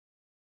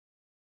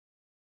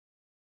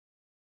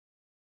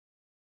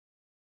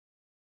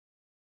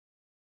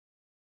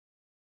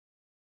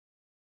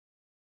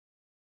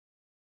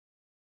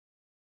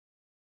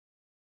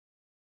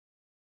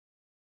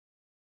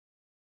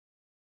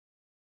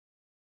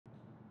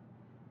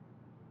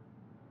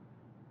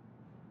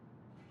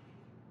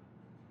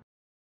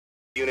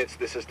Units,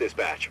 this is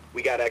dispatch.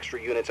 We got extra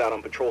units out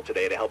on patrol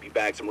today to help you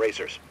bag some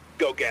racers.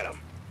 Go get them.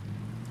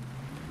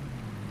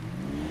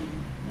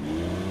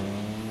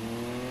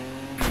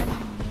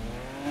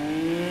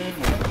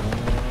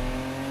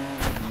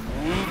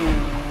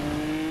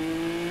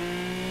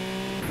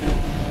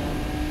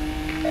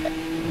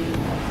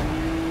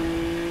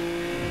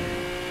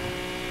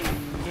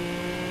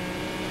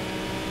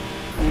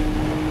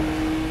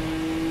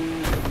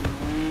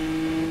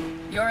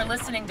 You're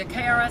listening to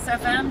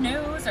KRS-FM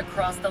News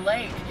across the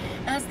lake.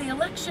 As the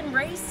election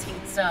race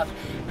heats up,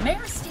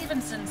 Mayor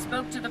Stevenson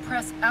spoke to the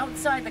press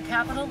outside the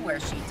Capitol where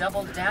she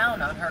doubled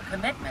down on her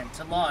commitment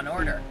to law and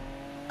order.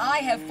 I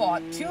have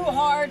fought too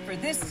hard for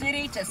this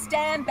city to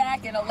stand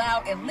back and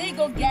allow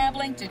illegal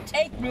gambling to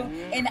take root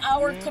in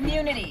our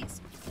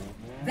communities.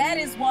 That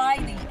is why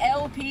the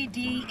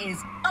LPD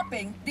is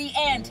upping the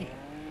ante.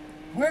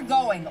 We're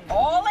going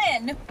all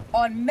in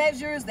on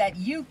measures that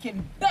you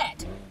can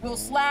bet will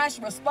slash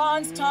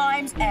response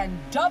times and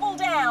double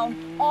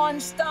down on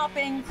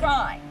stopping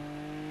crime.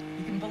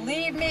 You can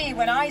believe me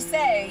when I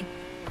say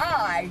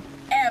I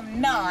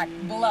am not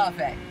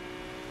bluffing.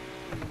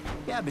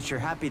 Yeah, but you're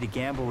happy to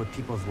gamble with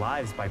people's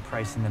lives by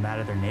pricing them out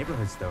of their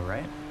neighborhoods though,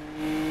 right?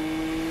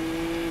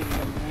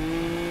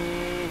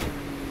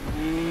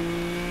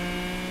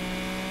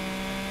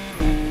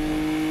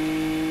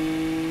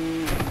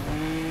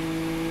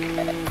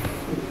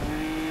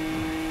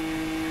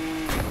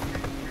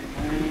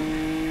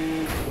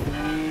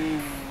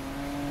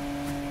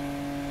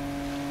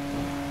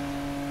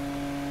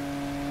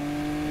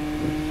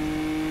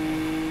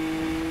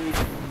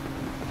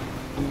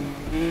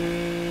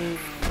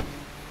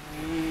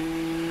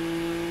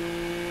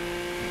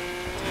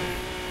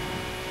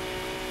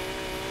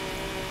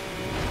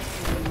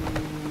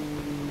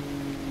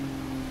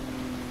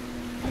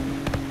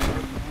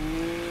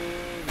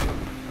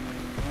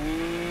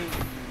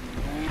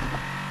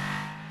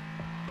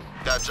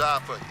 Got a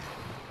job for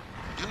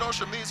you. You know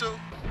Shimizu?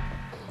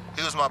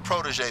 He was my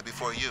protege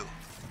before you.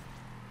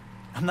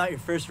 I'm not your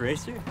first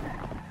racer?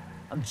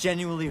 I'm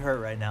genuinely hurt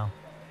right now.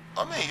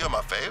 I mean, you're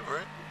my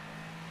favorite.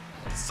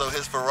 So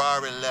his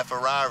Ferrari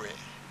LaFerrari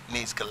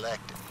needs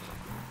collecting.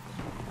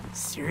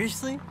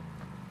 Seriously?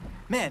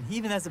 Man, he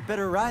even has a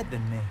better ride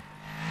than me.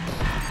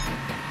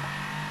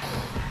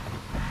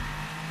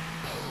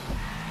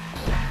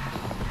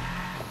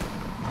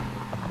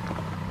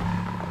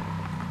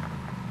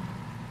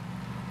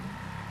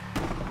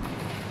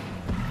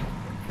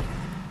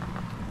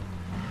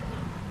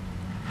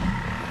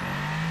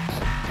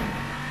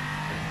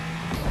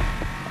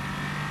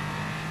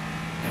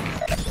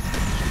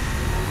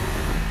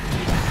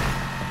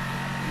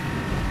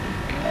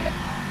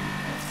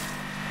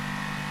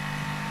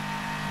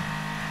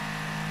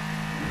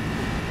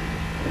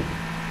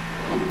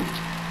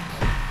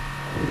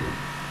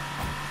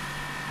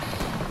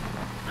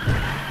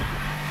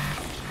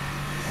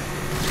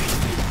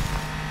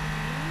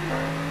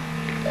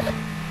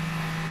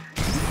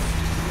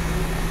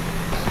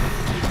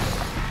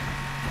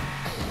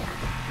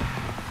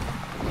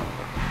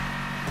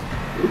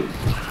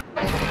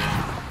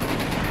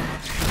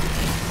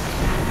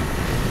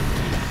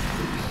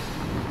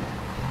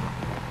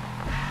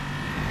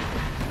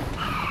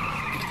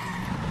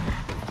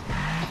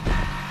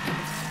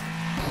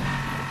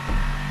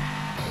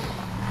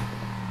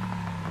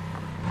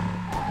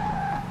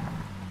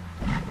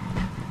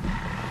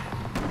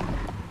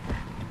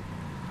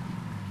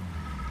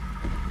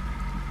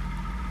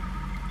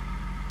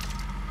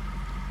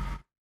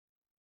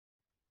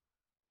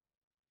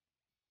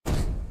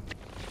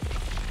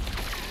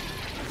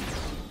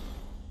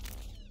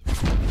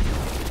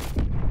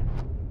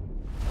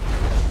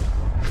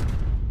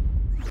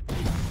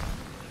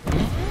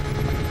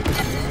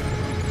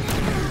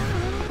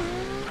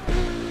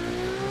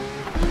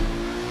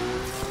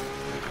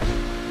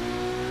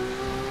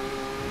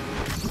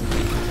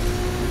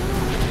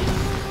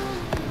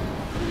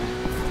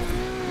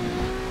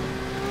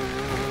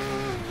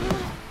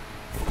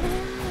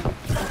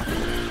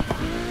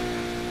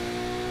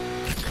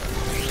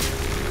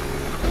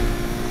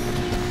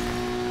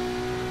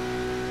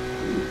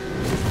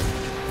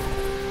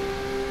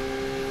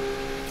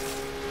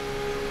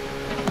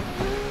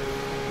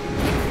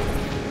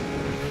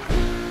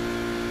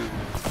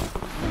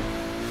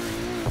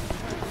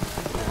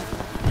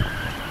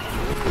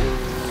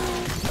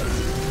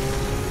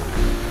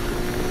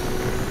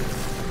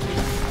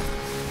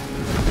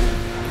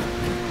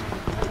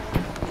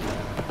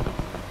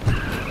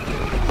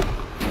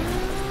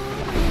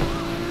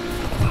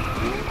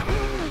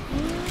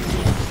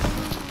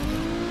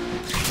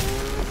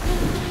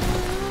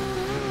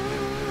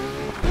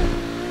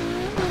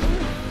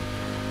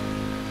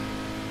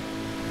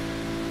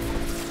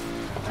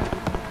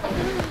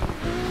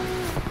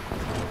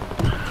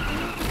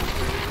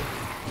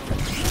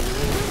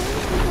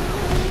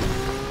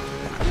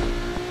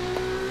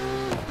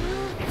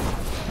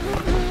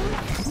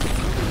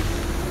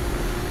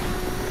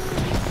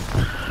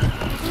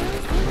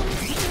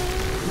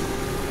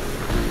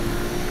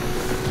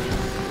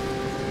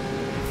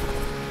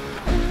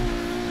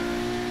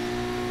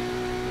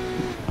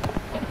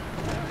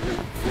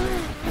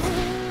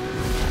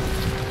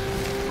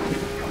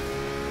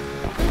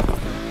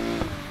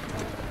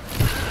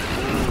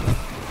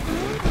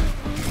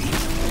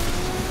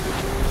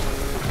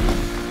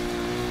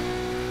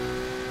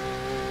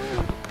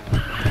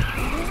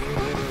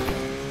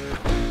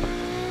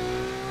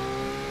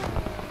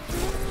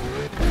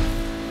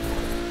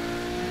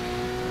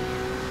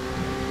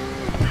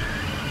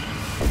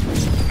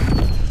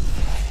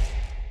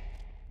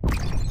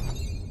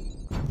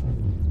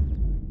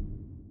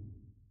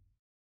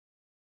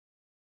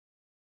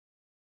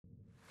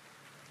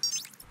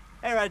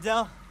 Hey,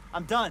 Rydell.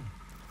 I'm done.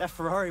 That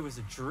Ferrari was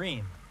a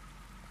dream.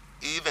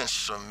 Even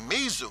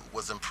Shimizu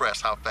was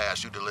impressed how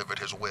fast you delivered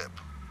his whip.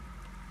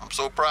 I'm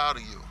so proud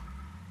of you.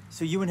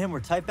 So you and him were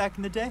tight back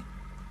in the day?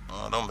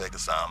 Oh, don't make it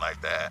sound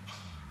like that.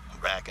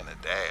 Back in the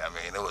day, I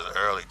mean, it was the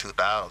early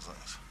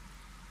 2000s.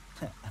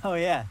 Oh,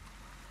 yeah.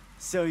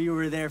 So you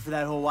were there for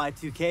that whole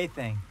Y2K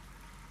thing.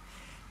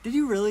 Did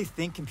you really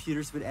think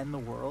computers would end the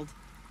world?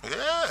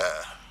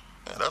 Yeah.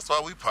 That's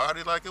why we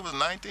partied like it was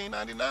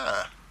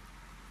 1999.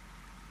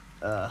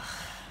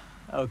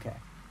 Okay.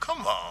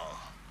 Come on.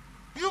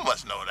 You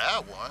must know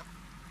that one.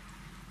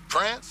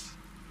 Prince?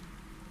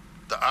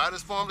 The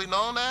artist formerly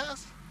known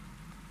as?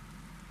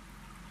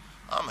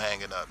 I'm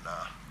hanging up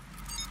now.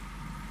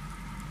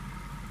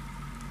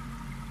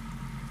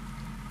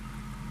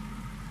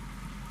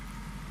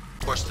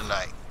 What's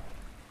tonight?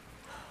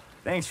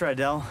 Thanks,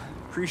 Rydell.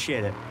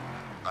 Appreciate it.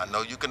 I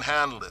know you can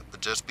handle it,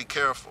 but just be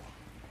careful.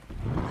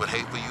 Would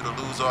hate for you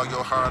to lose all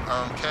your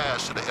hard-earned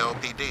cash to the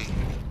LPD.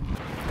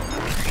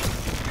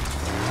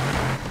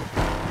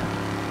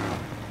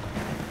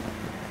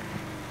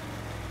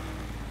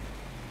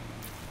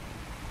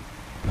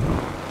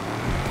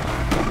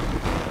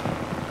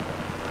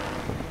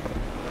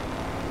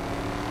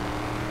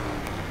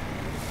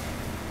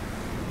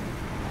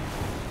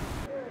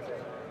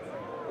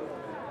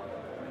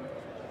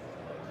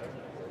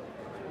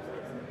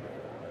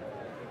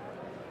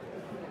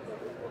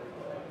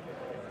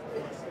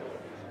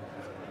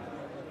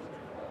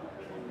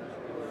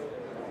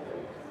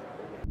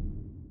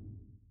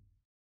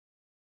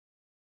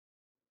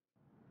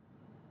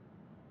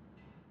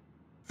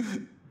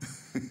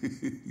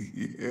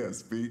 Yeah,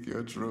 speak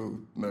your truth,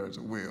 Nurse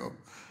Will.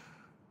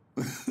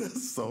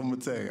 So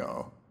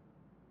Mateo.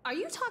 Are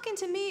you talking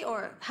to me,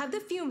 or have the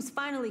fumes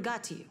finally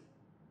got to you?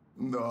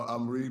 No,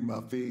 I'm reading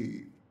my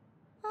feed.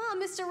 Oh,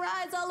 Mr.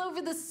 Ride's all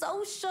over the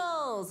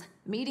socials.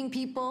 Meeting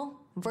people,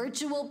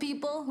 virtual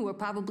people who are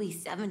probably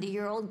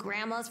 70-year-old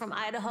grandmas from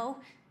Idaho.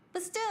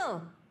 But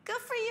still,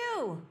 good for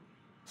you.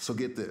 So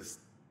get this.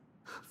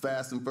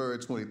 Fast and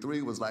Furious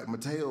 23 was like,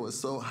 Mateo is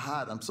so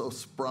hot, I'm so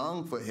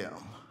sprung for him.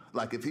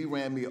 Like if he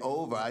ran me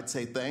over, I'd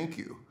say thank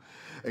you.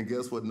 And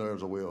guess what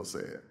Nerves of Will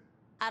said?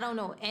 I don't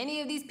know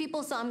any of these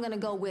people, so I'm gonna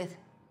go with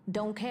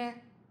don't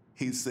care.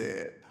 He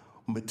said,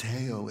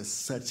 Mateo is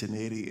such an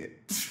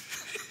idiot.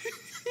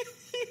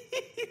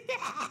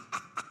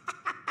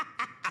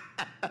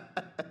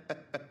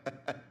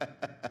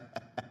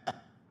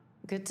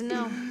 Good to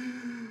know.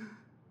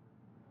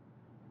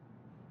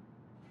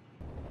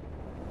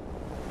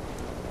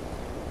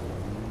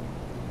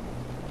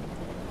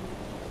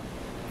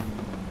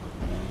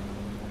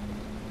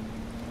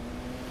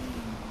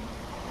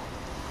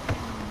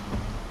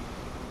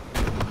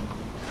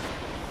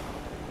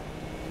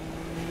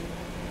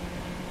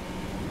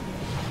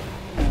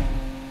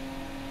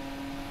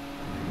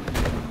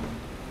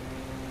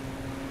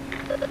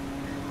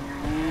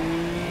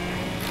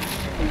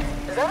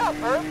 Is that up,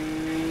 Bert?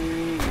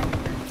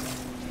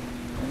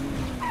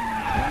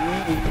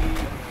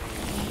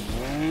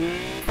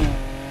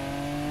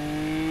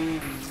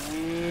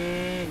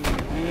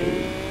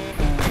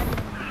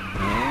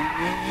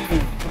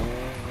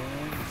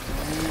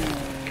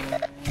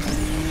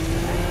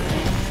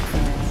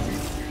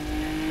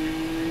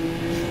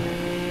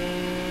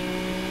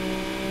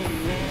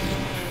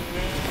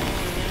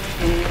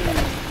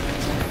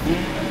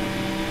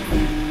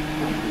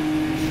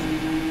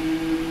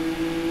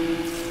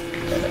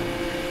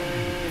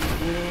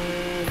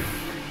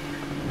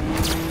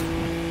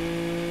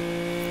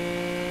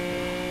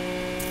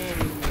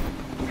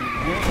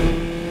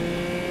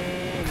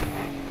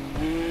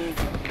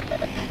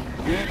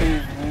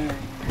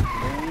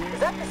 Is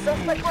that the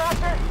suspect,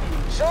 Roger?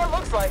 Sure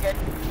looks like it.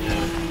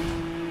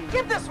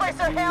 Give this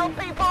racer hell,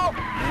 people!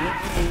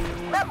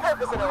 That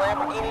perp isn't a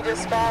Lamborghini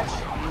dispatch.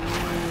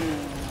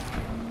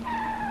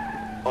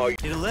 Oh, you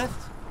Need a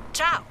lift?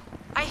 Ciao.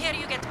 I hear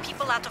you get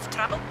people out of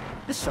trouble.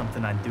 This is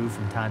something I do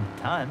from time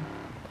to time.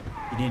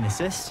 You need an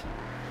assist?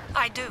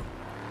 I do.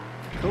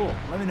 Cool.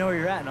 Let me know where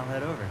you're at and I'll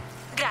head over.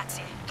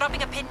 Grazie.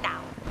 Dropping a pin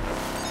now.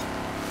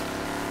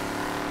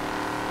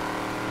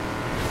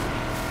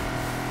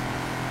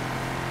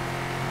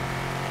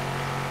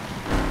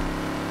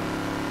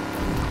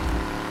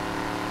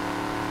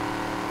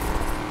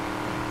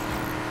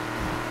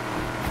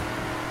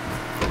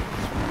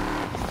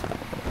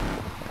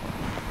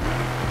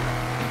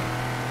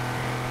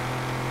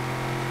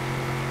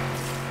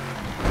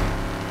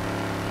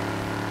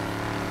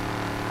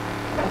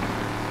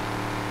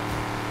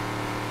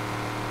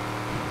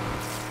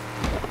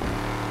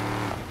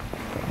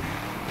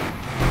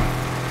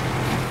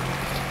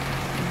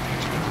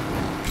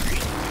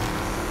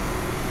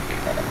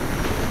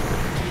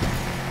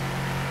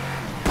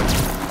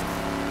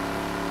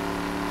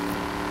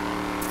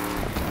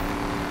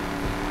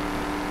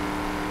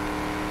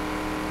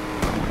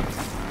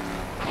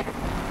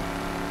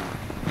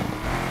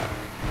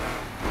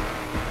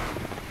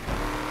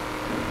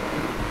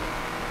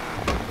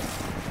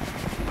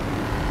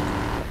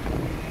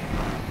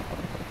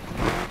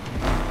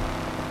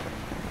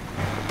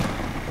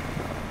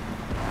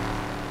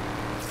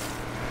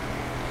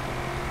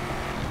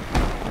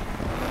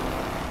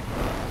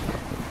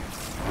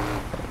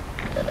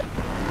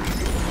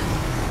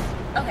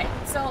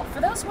 So,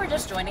 for those who are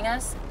just joining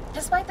us,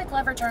 despite the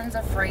clever turns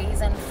of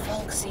phrase and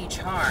folksy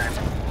charm,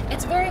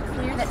 it's very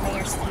clear that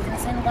Mayor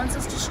Stevenson wants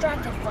us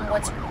distracted from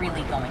what's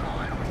really going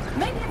on.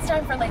 Maybe it's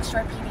time for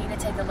Lakeshore PD to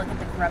take a look at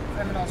the corrupt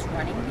criminals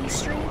running these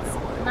streets,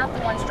 not the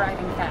ones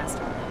driving fast.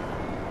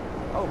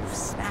 Oh,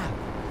 snap.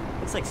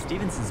 Looks like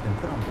Stevenson's been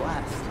put on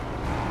blast.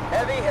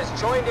 Heavy has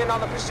joined in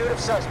on the pursuit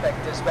of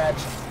suspect, dispatch.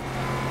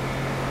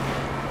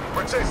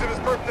 We're chasing his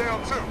perp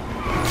down, too.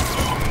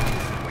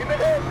 We've been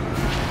hit.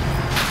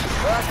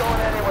 We're not going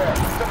anywhere.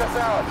 Took us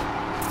out.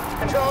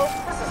 Control,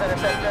 this is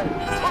Interceptor.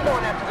 We're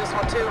going after this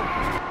one, too.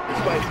 The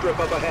spike strip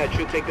up ahead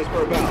should take this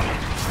perp out.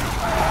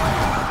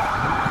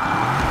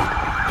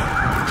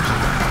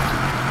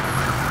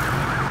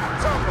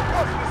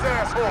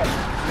 Asshole.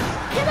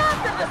 Get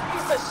after this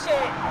piece of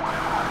shit!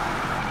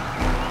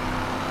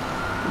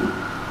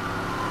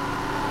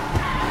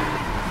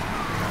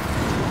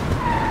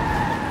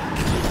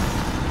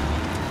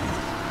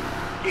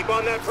 Keep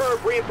on that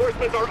perp.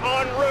 Reinforcements are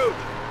en route.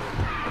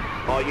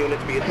 All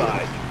units be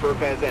advised. Perp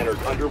has entered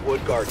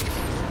Underwood Gardens.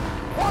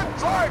 One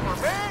driver,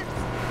 man!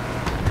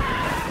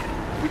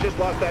 We just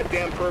lost that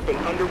damn perp in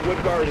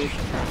Underwood Gardens.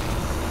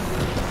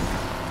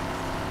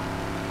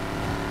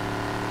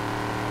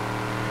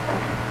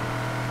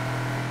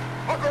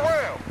 Look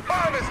around!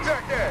 Find this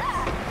jackass!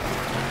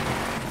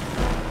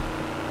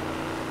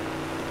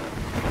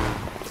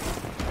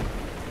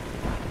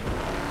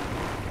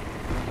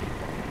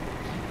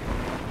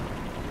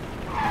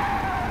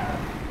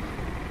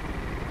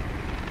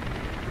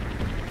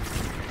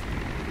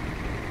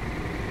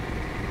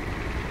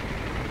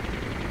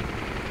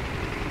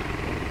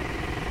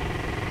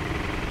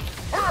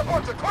 We're a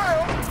bunch of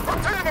clowns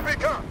pretending to be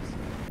cops!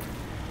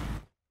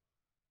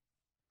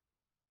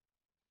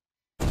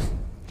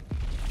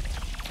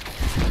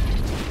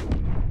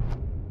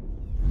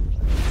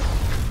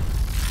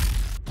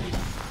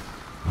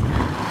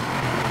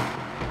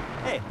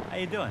 How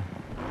you doing?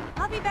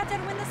 I'll be better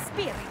when the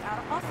spirit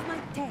are off my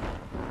tail.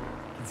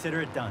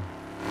 Consider it done.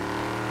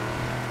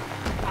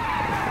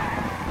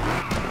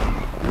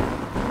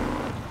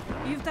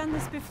 You've done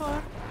this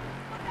before?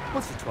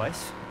 Once or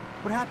twice.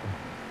 What happened?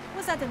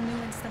 Was at a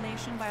new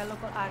installation by a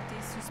local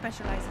artist who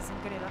specializes in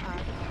guerrilla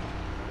art.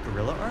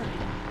 Guerrilla art?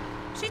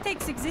 She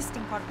takes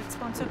existing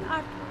corporate-sponsored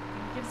artwork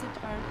and gives it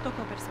her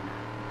toco personale.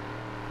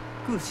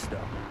 Gusto.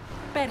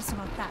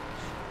 Personal touch.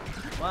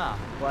 Wow,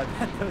 well I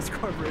bet those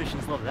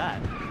corporations love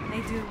that.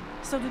 They do.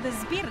 So do the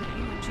Sbirri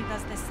when she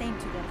does the same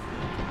to their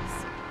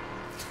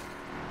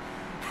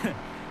vehicles.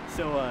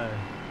 So,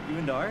 you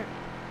into art?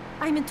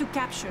 I'm into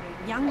capturing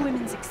young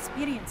women's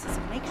experiences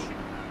in nature,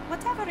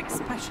 whatever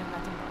expression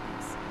that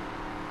embodies.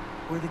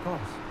 Where are the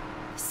cars?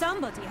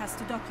 Somebody has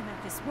to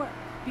document this work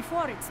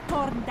before it's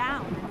torn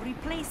down and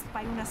replaced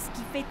by una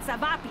schifezza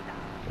vapida.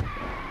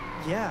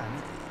 Yeah, I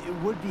mean,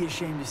 it would be a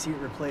shame to see it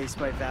replaced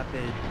by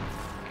vapid...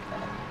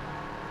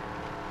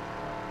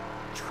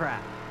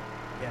 crap.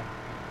 Yeah.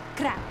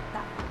 Crap.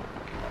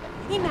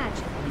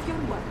 Imagine if your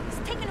work is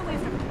taken away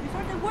from you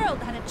before the world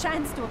had a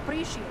chance to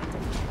appreciate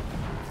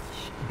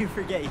it. You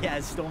forget, yeah, I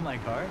stole my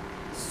car?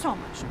 So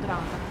much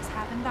drama has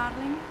happened,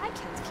 darling. I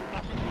can't keep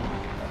up.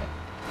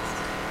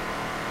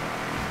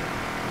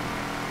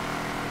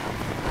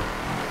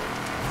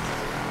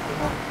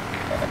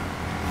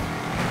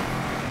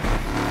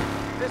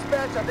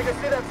 Dispatch, I think I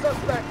see that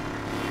suspect.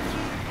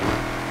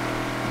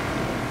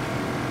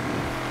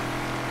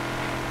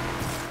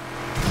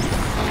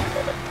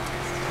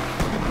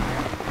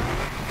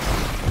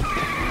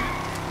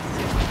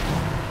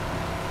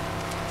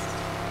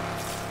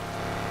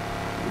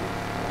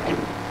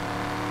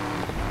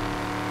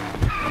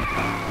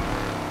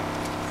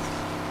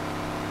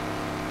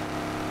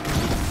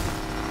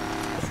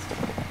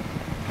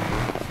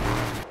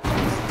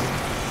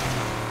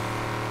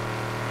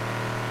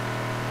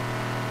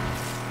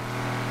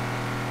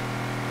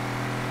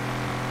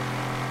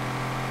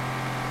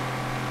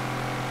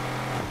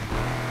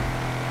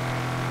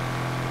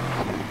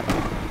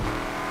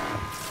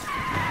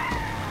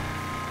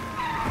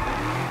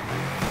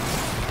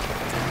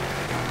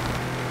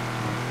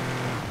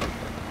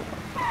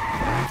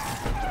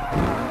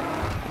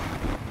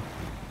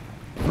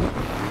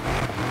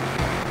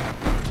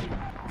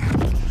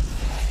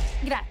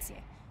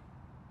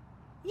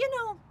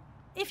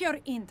 If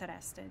you're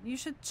interested, you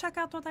should check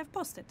out what I've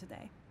posted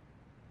today.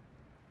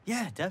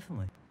 Yeah,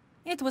 definitely.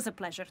 It was a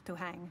pleasure to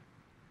hang.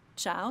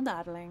 Ciao,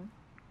 darling.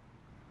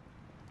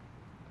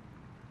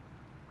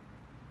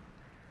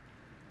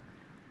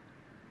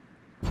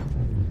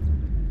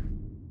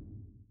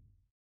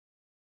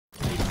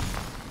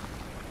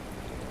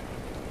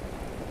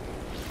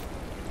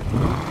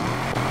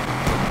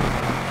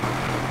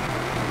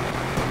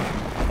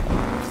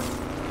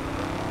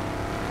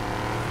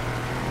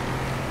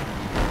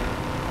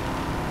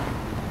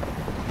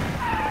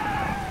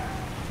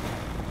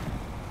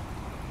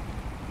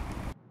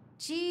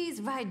 Jeez,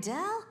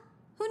 Rydell?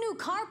 Who knew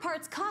car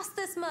parts cost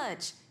this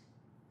much?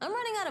 I'm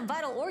running out of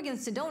vital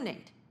organs to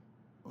donate.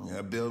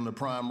 Yeah, building a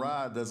prime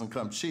ride doesn't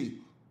come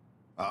cheap.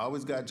 I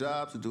always got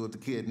jobs to do if the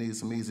kid needs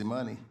some easy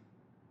money.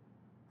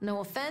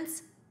 No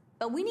offense,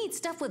 but we need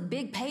stuff with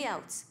big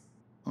payouts.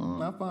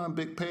 I find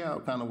big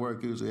payout kind of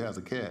work usually has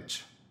a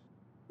catch.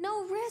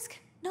 No risk,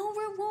 no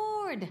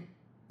reward.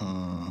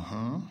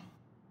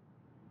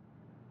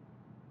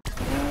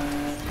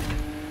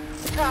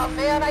 Oh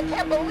man, I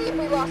can't believe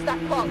we lost that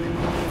punk.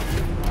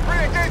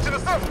 Re-engage the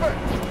suspect.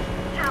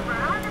 Chopper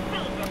on the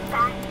scene,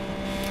 dispatch.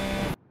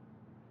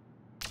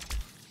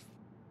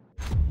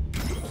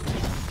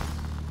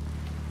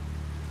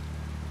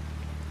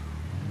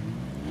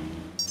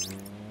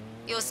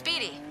 Yo,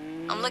 Speedy,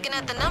 I'm looking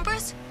at the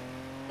numbers.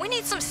 We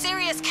need some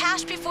serious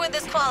cash before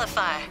this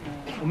qualifier.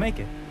 We'll make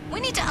it. We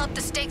need to up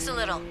the stakes a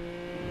little.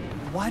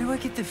 Why do I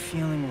get the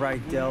feeling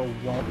Rydell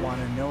won't want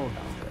to know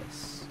about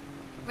this?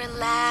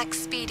 Relax,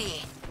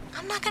 Speedy.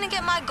 I'm not gonna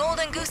get my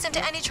golden goose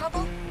into any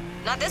trouble.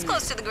 Not this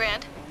close to the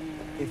grand.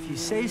 If you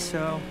say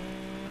so.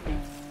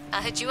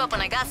 I'll hit you up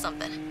when I got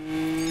something.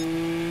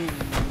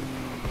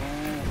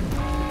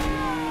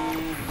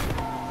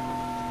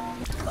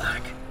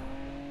 Like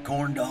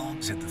corn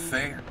dogs at the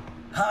fair,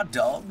 hot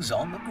dogs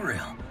on the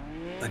grill,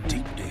 a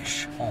deep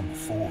dish on the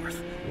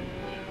 4th.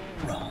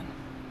 Wrong.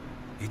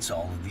 It's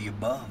all of the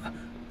above.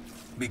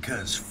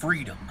 Because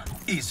freedom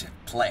isn't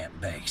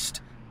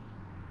plant-based.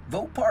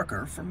 Vote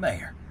Parker for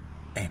mayor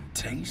and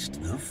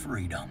taste the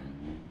freedom.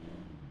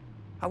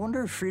 I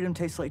wonder if freedom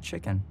tastes like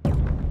chicken.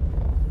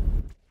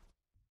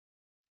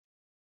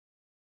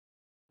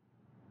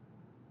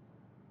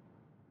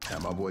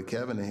 Got my boy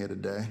Kevin in here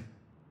today.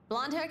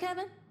 Blonde hair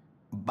Kevin?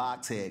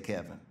 Box head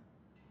Kevin.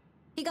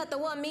 He got the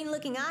one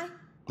mean-looking eye?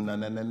 No,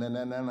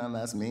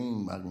 that's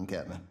mean fucking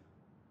Kevin.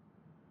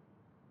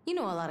 You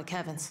know a lot of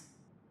Kevins.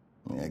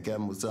 Yeah,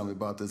 Kevin was telling me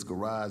about this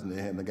garage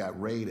near him that got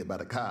raided by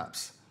the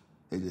cops.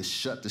 They just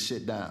shut the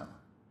shit down.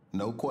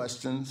 No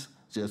questions,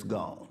 just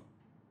gone.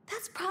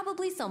 That's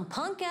probably some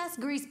punk-ass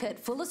grease pit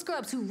full of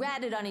scrubs who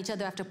ratted on each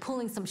other after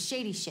pulling some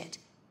shady shit.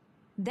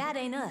 That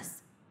ain't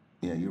us.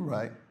 Yeah, you're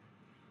right.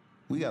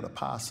 We got a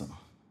possum,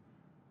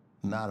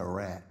 not a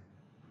rat.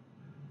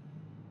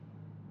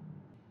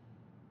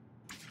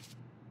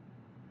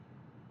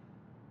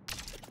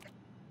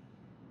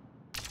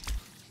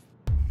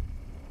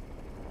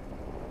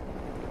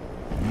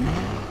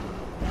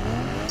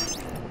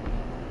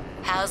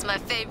 How's my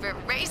favorite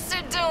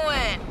racer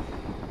doing?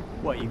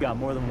 What, you got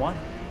more than one?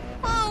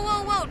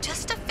 Whoa,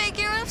 just a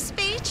figure of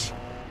speech?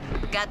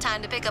 Got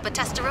time to pick up a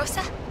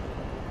Testarossa?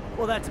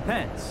 Well, that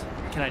depends.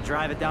 Can I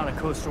drive it down a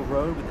coastal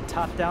road with the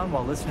top down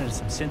while listening to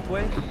some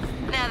synthwave?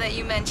 Now that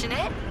you mention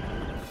it,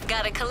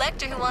 got a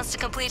collector who wants to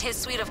complete his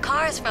suite of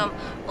cars from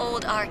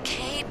old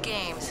arcade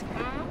games.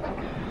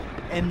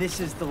 And this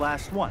is the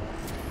last one?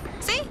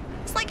 See?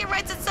 It's like it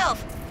writes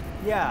itself.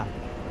 Yeah,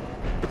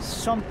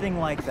 something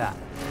like that.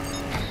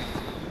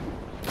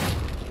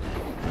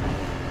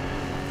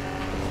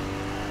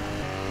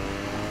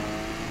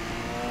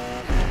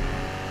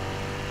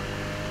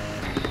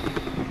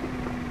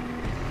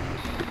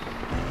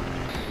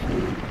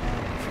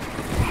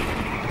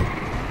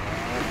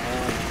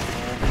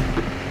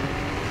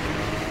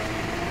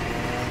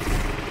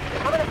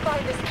 I'm gonna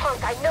find this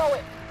punk, I know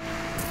it.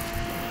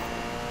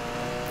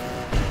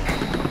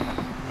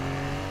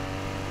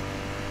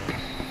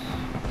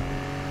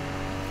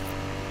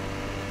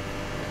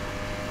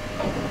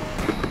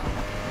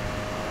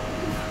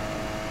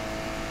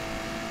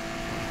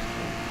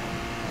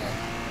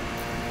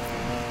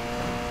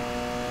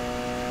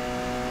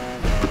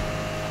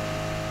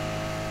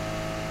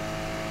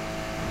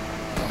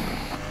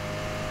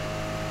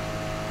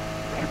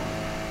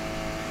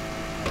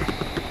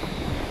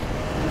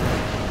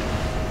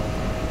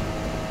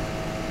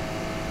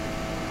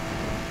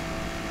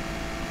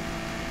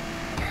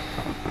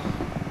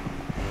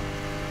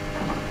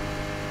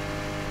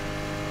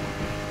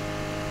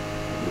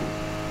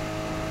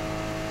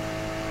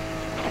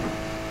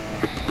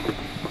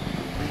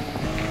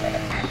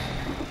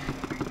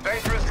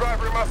 Dangerous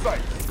driver in my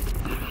sights.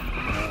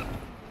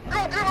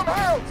 Go give him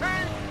hell,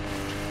 team!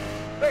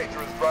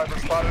 Dangerous driver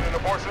spotted in a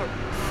Porsche.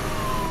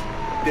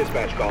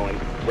 Dispatch calling.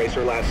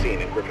 Racer last seen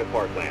in Griffith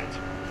Parklands.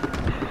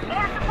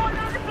 Air support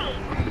on the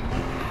scene.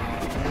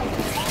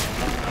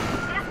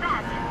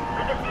 Dispatch,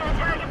 we can see the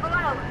target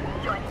below.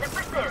 Join the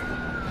pursuit.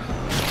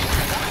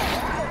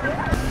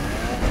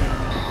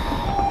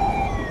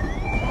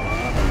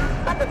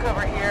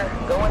 Undercover here,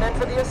 going in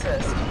for the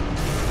assist.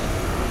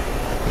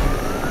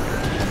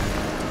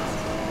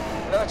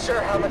 Not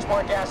sure how much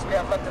more gas we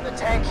have left in the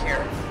tank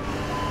here.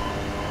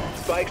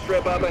 Spike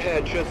strip up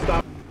ahead should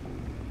stop.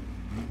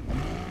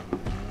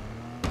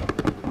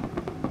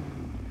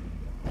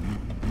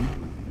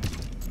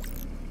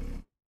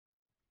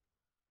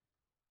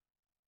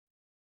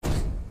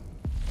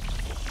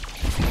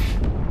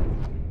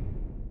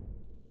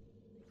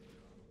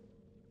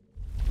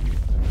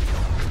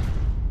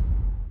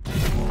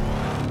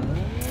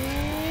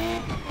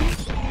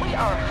 We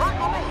are hot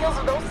on the heels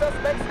of those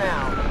suspects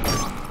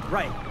now.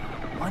 Right.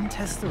 One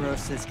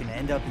Testarossa is gonna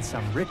end up in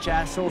some rich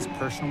asshole's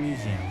personal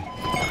museum.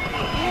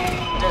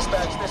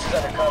 Dispatch, this is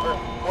undercover.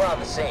 We're on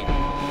the scene.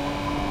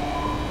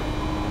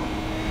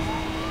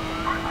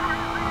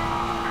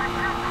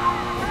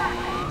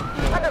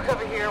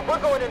 cover here. We're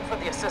going in for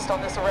the assist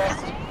on this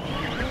arrest.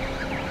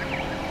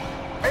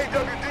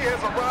 AWD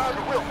has arrived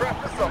and we'll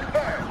wrap this up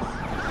fast.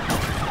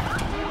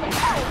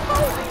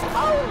 Holy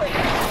moly!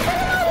 Get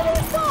out of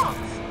these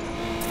bombs!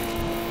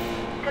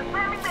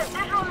 Confirming the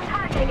visual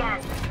target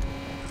again.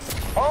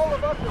 All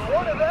of us and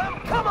one of them?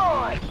 Come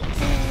on!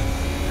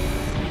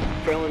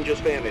 Felon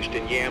just vanished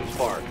in Yams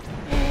Park.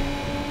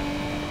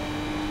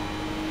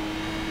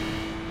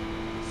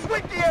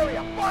 Sweep the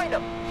area! Find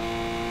him!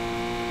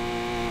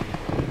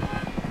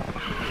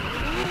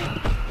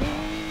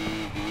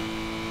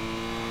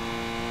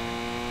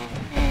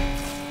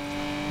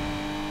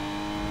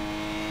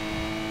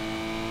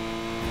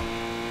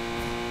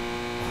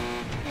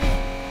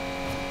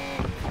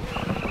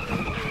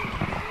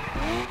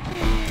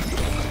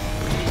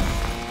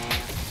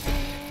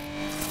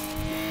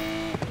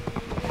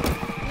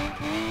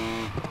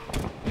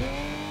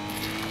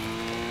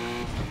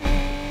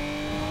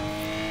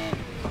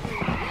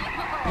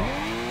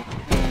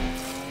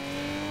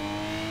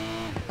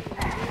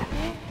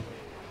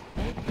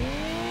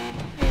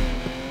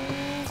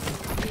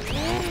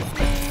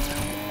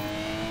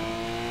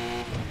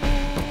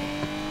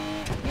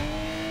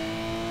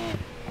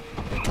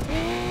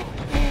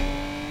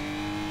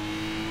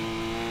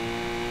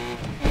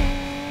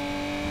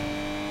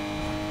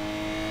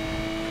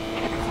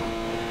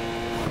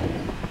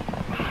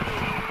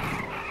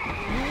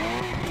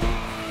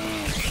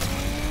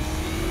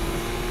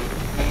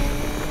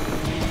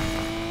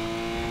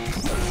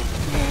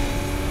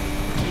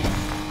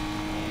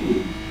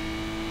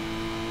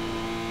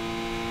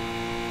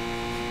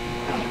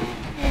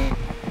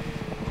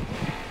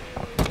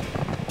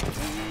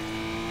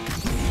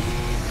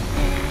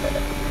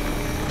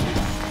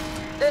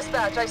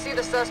 Dispatch, I see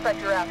the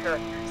suspect you're after.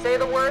 Say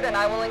the word and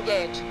I will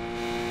engage.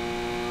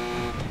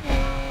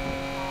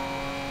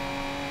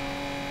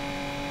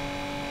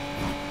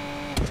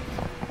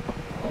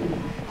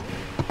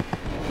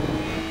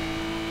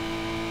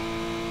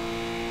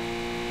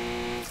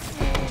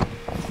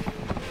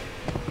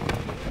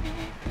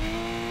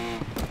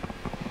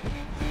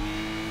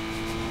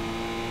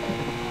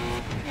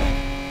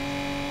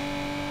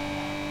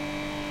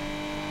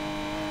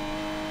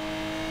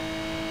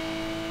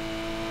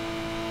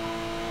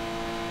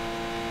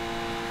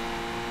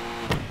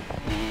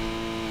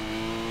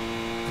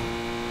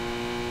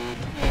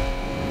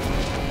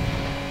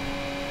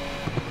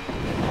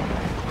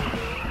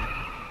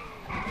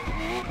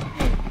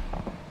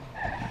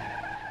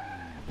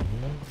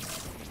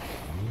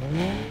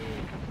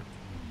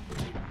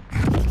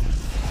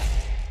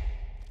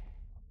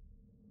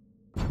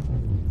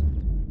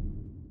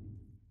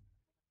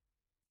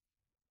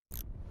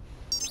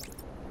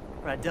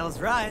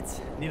 Dell's right.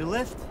 Need a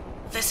lift?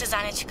 This is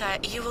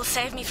Anichka. You will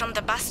save me from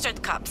the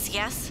bastard cops,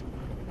 yes?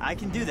 I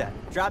can do that.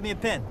 Drop me a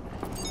pin.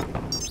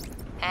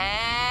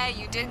 Hey,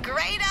 you did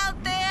great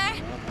out there.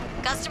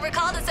 Customer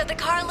called and said the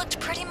car looked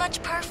pretty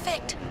much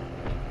perfect.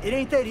 It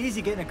ain't that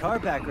easy getting a car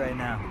back right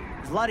now.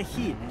 There's a lot of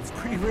heat, and it's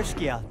pretty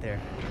risky out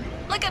there.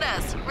 Look at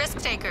us, risk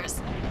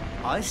takers.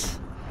 Us?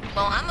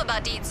 Well, I'm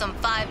about to eat some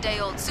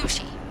 5-day-old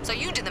sushi, so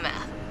you do the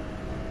math.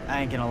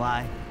 I ain't gonna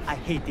lie. I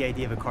hate the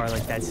idea of a car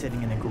like that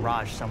sitting in a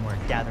garage somewhere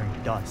gathering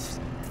dust.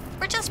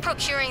 We're just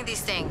procuring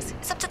these things.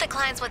 It's up to the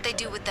clients what they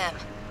do with them.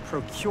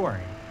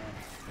 Procuring?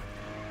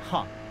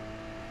 Huh.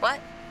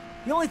 What?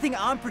 The only thing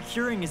I'm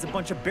procuring is a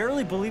bunch of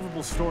barely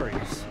believable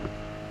stories.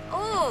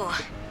 Ooh,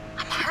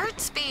 I'm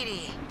hurt,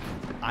 Speedy.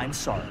 I'm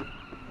sorry.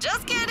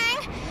 Just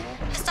kidding.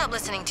 I stopped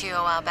listening to you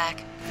a while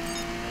back.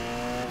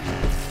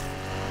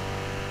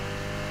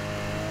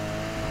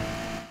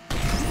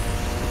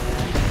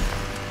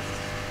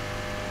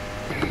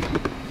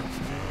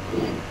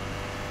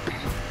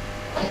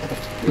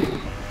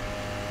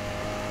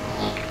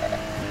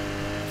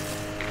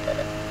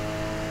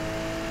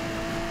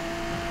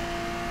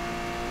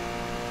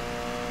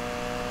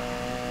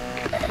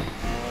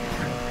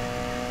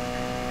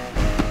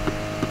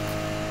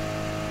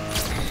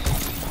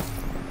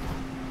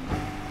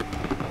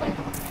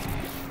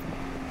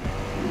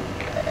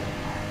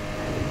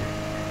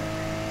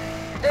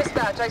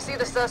 Dispatch, I see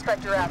the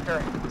suspect you're after.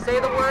 Say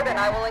the word and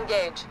I will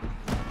engage.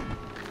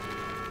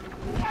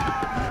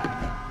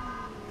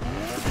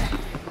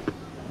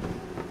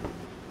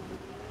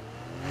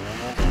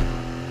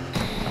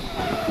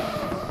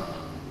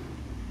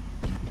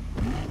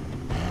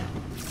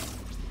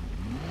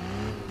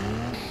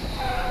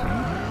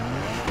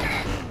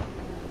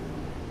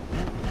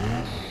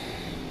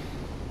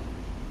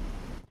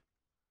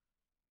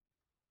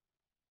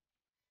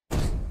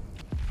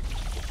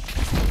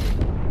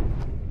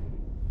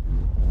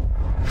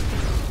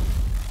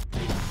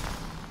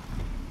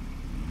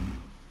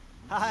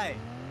 Hi.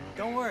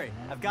 Don't worry.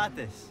 I've got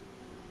this.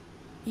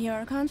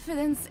 Your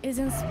confidence is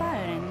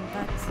inspiring,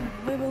 but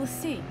we will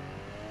see.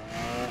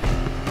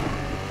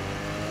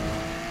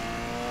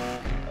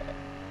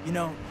 You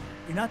know,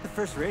 you're not the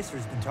first racer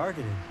who's been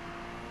targeted.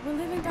 We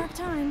live in dark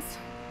times.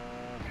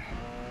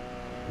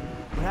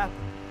 What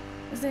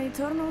happened? The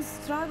eternal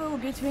struggle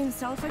between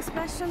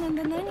self-expression and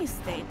the nanny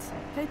state.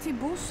 Petty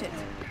bullshit.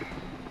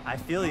 I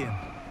feel you.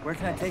 Where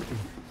can I take you?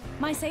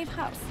 My safe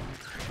house.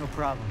 No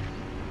problem.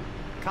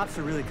 Cops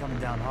are really coming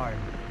down hard.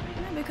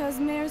 Yeah, because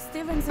Mayor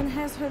Stevenson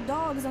has her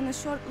dogs on a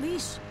short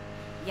leash.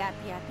 Yap,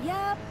 yap,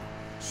 yap.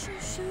 Shoo,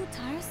 shoo,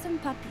 tiresome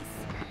puppies.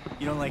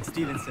 You don't like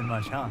Stevenson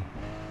much, huh?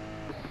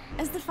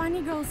 As the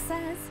funny girl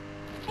says,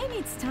 maybe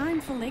it's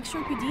time for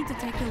Lakeshore PD to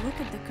take a look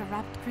at the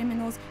corrupt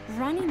criminals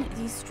running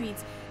these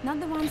streets,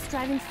 not the ones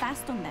driving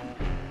fast on them.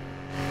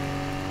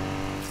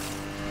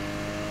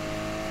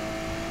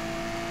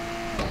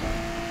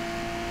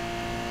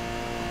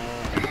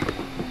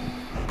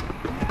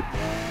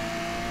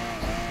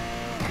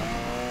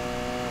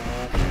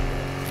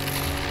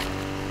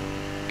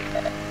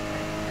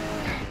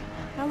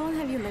 How long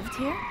have you lived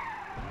here?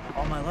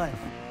 All my life.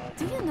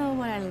 Do you know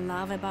what I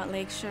love about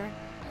Lakeshore?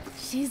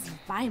 She's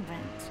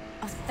vibrant,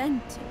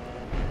 authentic,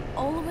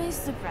 always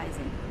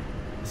surprising.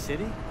 The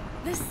city?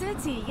 The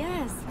city,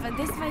 yes, but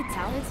this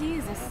vitality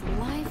is as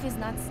life is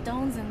not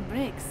stones and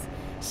bricks.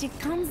 She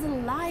comes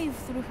alive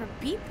through her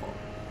people,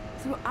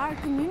 through our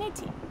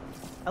community.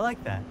 I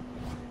like that.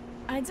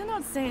 I do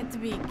not say it to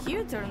be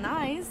cute or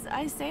nice,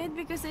 I say it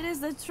because it is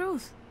the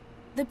truth.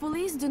 The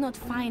police do not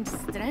find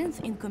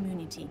strength in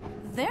community.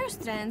 Their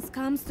strength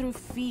comes through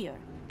fear,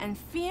 and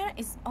fear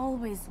is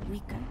always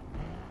weaker.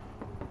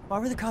 Why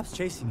were the cops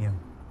chasing you?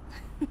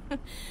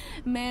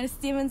 Mayor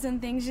Stevenson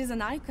thinks she's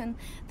an icon,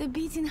 the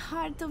beating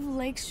heart of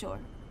Lakeshore.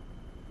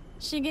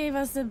 She gave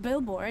us a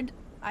billboard.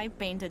 I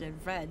painted it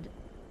red.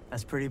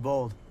 That's pretty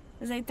bold.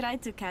 They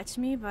tried to catch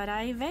me, but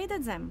I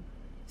evaded them.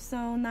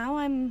 So now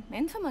I'm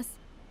infamous.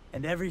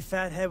 And every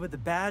fathead with a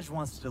badge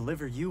wants to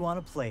deliver you on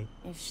a plate.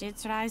 If she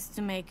tries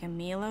to make a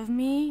meal of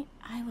me,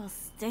 I will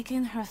stick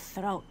in her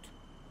throat.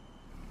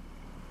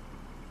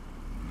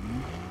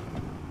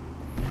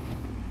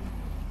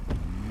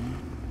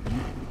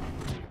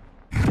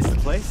 This the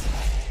place?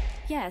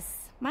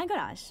 Yes, my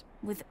garage,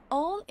 with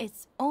all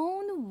its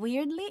own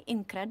weirdly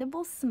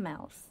incredible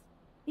smells.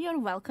 You're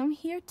welcome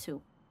here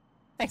too.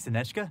 Thanks,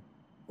 Anechka.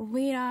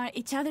 We are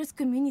each other's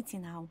community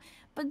now,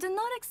 but do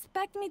not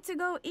expect me to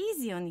go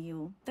easy on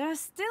you. There are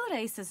still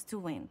races to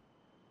win.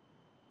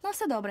 No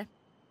se dobre.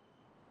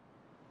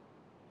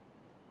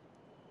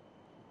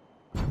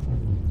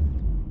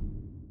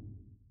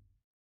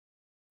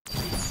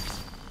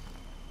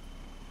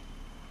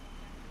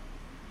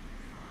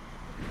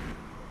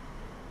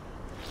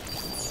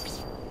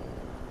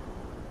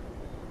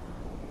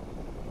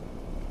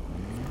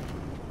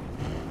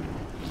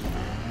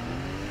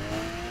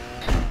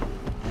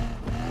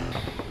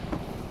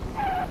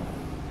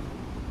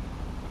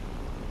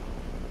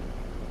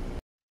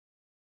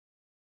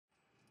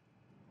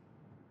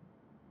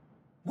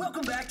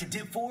 Welcome back to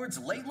Dip Ford's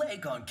Late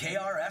Lake on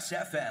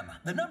KRS-FM,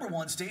 the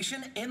 #1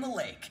 station in the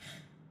lake.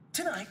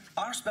 Tonight,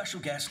 our special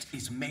guest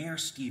is Mayor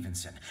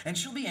Stevenson, and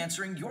she'll be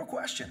answering your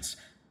questions.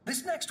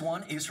 This next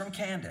one is from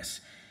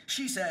Candace.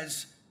 She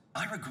says,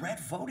 I regret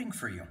voting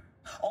for you.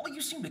 All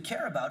you seem to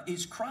care about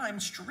is crime,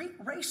 street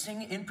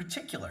racing in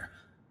particular.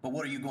 But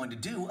what are you going to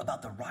do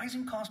about the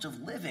rising cost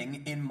of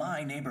living in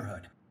my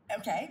neighborhood?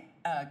 Okay,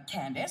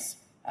 Candace,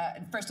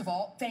 first of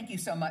all, thank you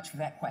so much for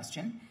that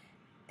question.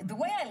 The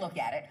way I look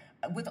at it,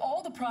 with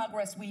all the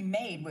progress we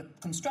made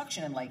with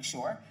construction in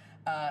Lakeshore,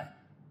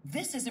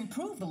 this has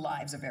improved the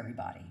lives of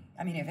everybody.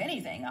 I mean, if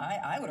anything,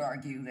 I would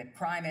argue that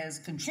crime has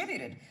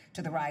contributed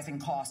to the rising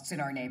costs in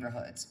our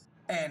neighborhoods.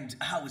 And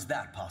how is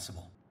that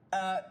possible?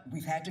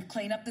 We've had to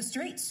clean up the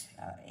streets,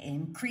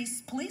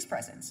 increase police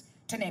presence,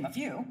 to name a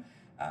few.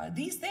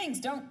 These things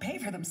don't pay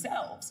for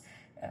themselves.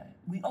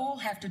 We all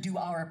have to do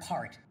our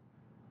part.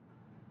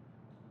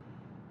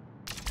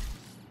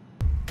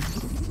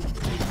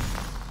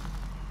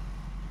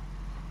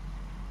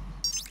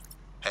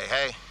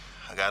 Hey,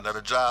 I got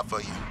another job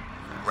for you.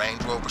 Range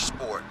Rover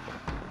Sport.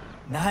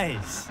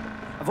 Nice.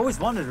 I've always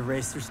wanted to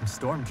race through some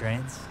storm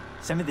drains.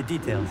 Send me the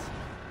details.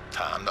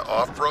 Time to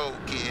off-road,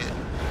 kid.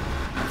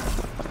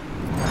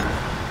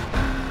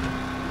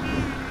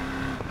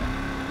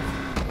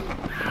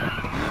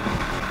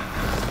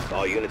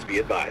 All units be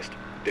advised.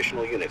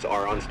 Additional units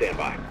are on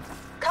standby.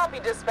 Copy,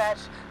 dispatch.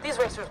 These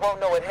racers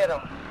won't know it hit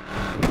them.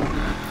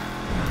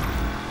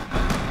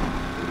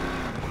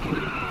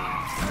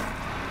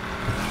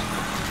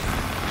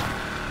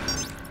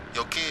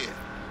 Yo, kid,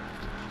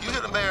 you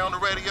hear the mayor on the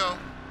radio?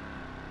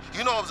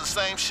 You know it was the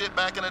same shit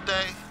back in the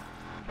day?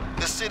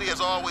 This city has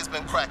always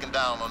been cracking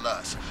down on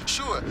us.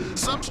 Sure,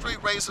 some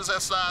street racers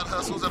have side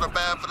hustles that are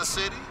bad for the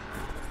city,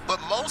 but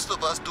most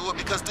of us do it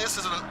because this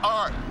is an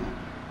art,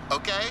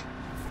 okay?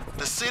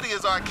 The city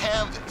is our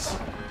canvas,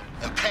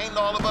 and painting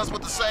all of us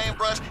with the same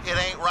brush, it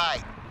ain't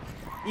right.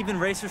 Even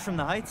racers from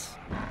the Heights?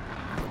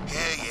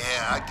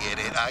 Yeah, I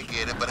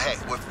get it, but hey,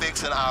 we're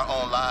fixing our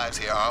own lives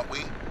here, aren't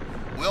we?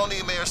 We don't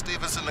need Mayor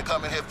Stevenson to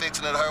come in here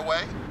fixing it her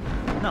way.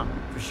 No,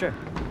 for sure.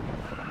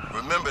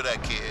 Remember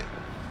that, kid,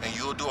 and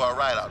you'll do all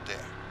right out there.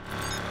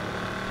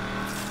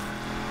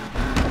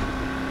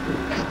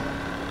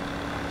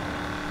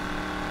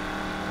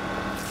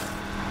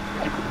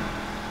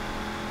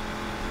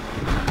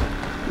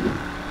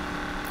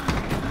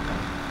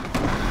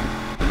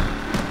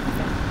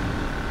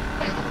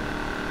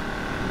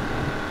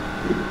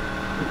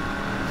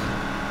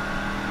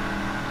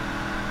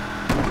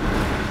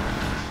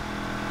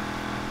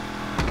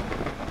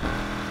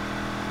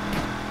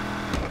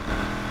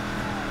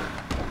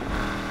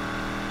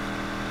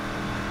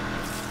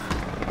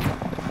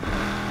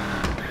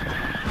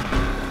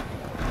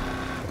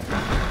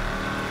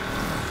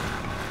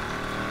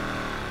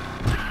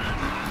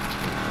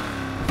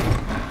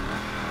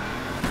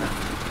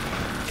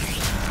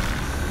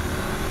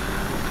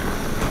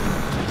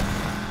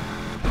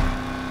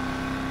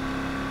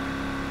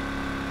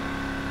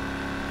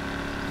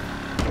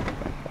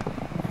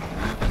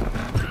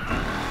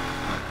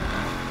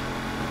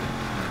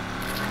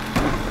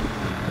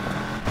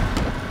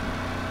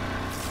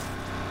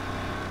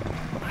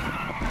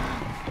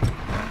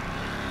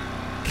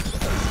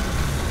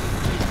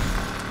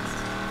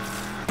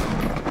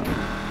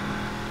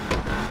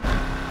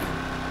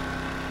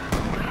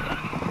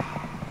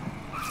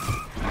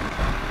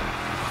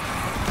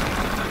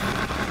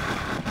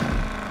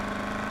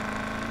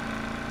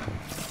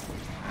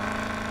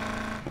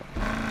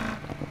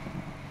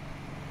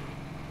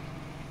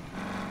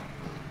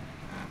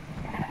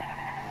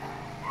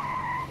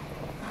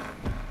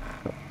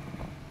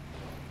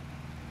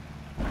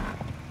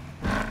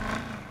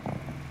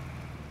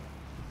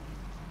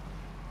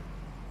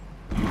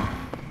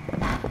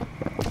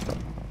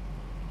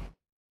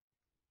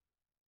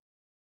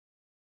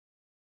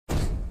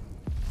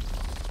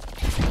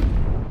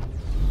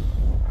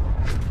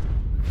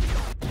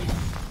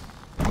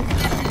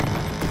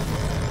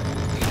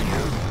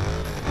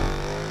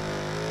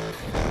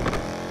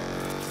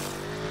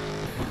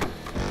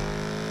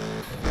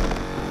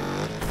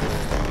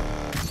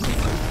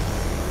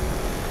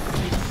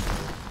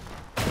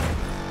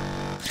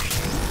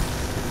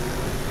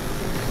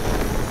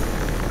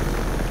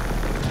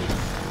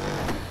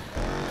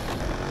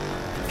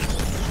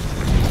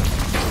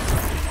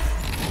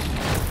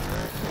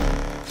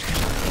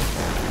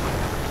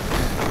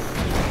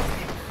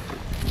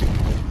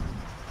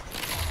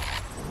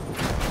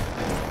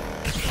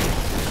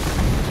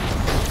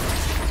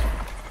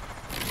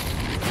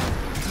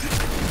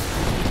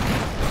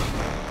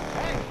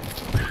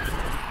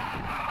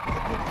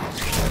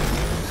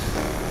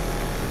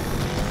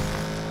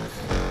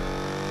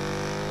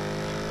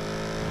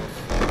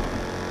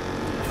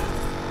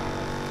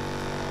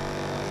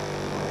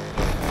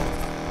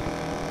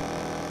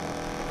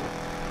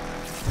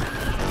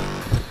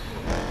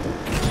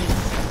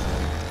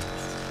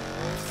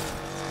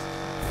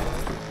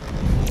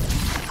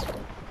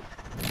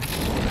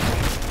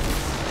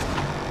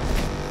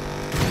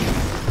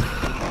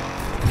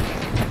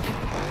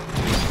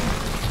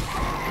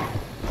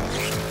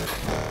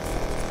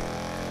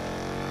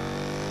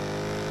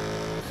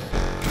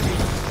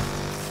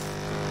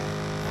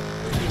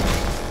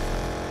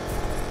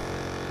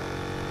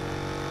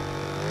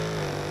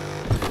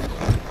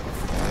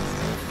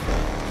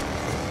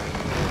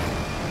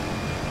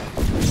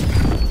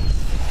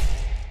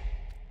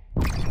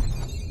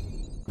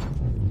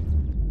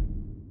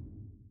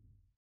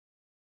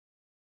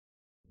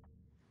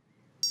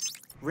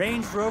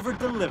 Range Rover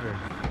delivered.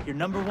 Your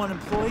 #1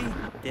 employee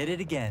did it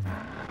again.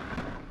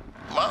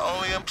 My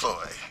only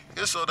employee.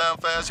 You're so damn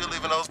fast you're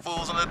leaving those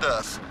fools in the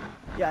dust.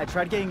 Yeah, I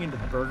tried getting into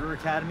the Burger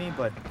Academy,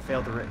 but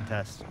failed the written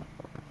test.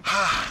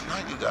 Now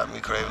you got me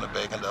craving a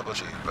bacon double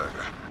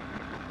cheeseburger.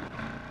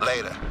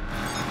 Later.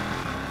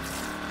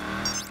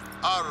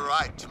 All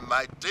right,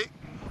 matey.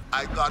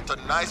 I got a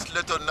nice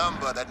little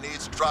number that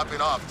needs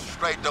dropping off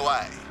straight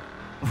away.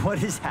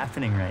 What is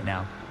happening right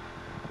now?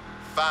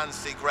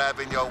 Fancy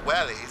grabbing your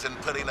wellies and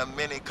putting a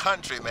mini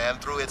countryman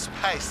through its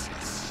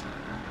paces.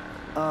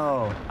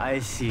 Oh, I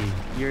see.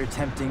 You're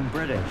attempting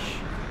British.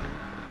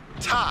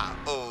 Ta,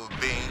 old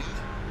bean.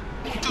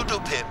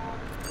 Doo-doo pip.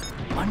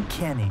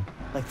 Uncanny.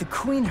 Like the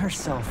Queen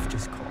herself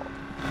just called.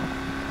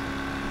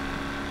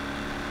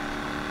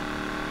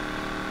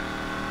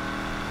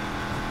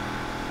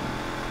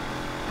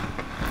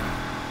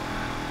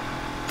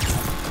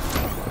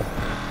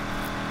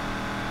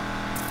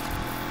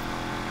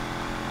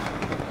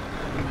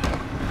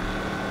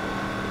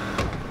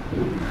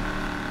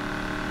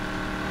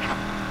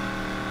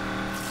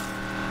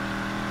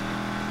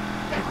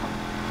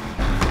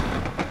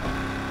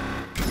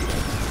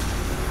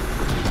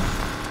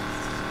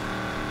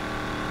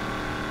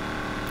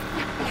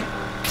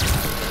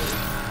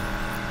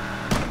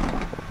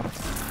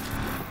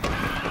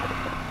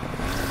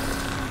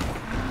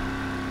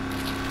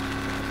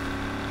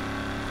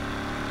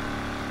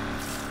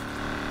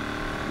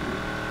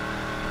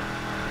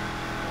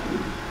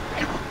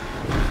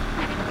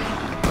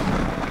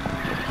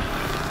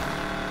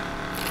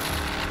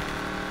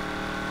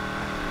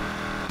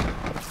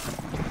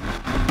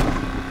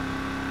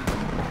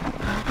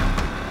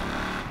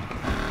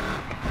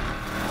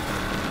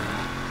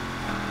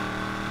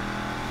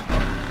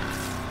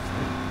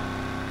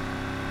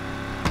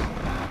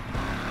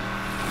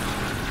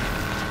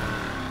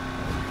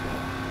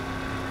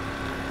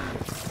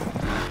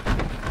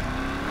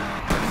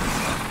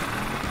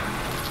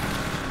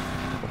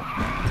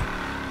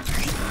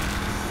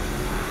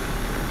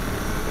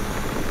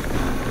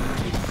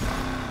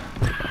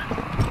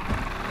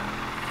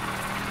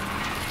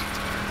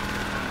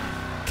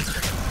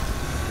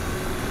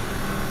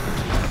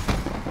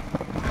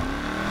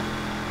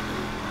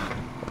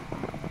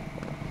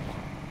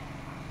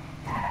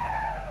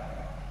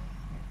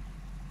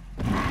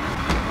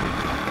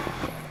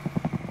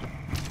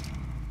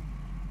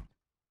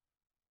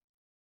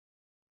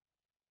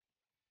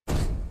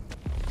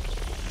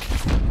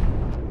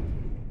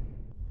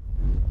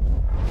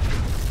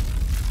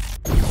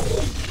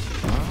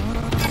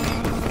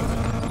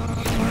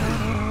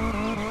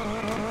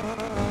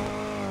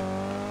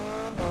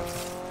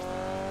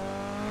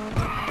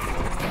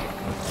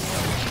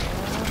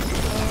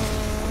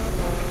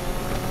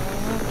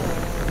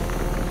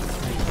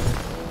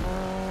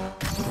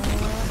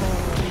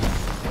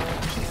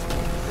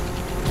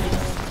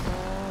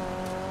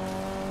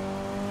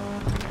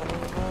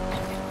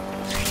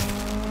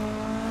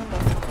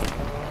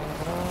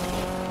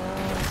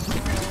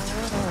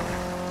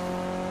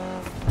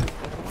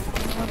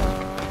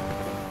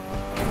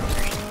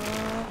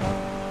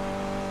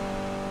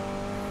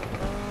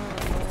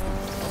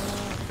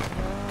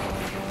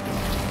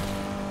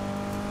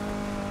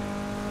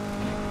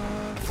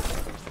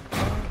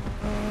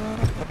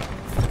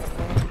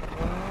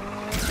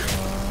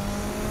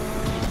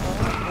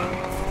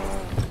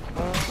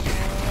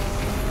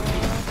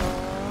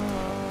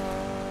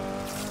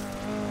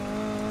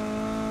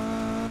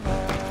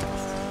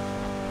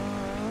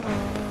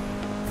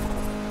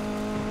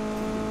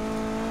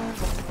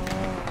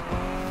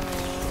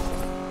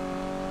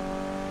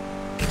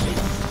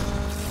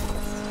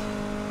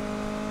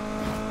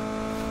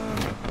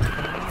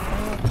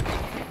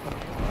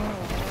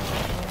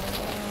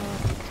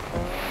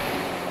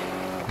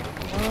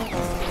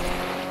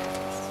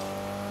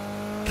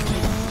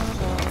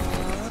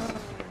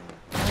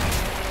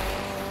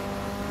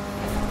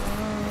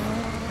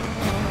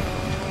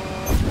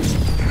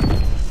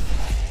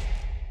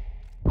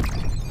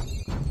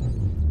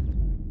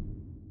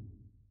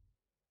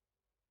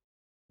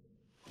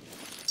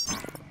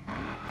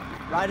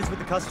 Ride is with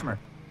the customer.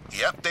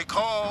 Yep, they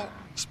called.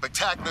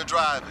 Spectacular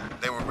driving.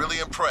 They were really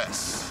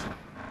impressed.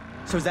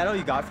 So is that all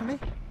you got for me?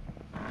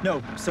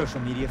 No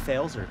social media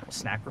fails or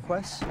snack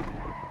requests?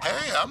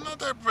 Hey, I'm not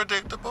that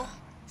predictable.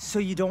 So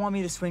you don't want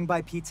me to swing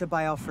by Pizza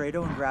by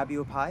Alfredo and grab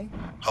you a pie?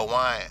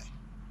 Hawaiian.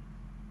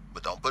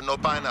 But don't put no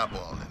pineapple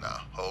on it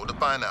now. Hold the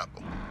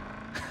pineapple.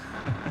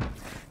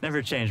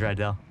 Never change,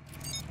 Rydell.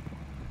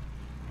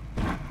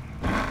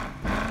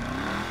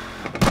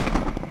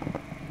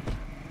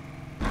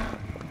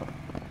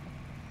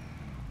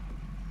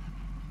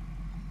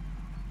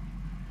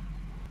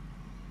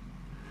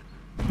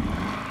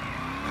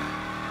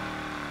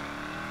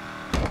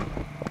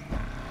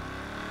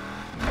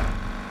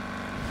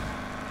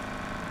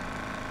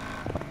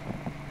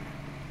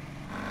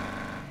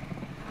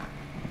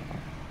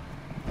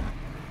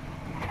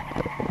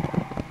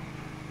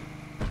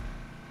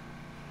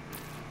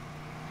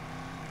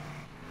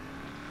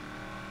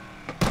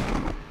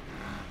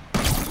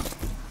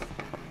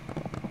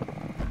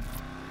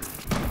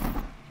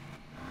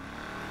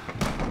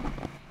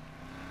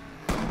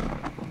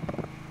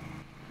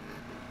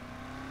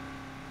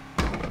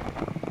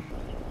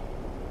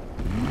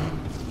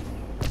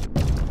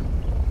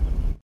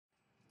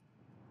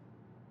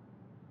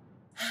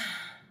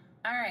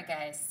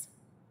 guys.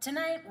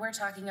 Tonight, we're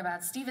talking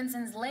about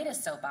Stevenson's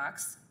latest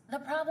soapbox, the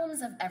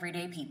problems of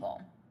everyday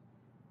people.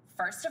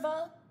 First of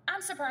all,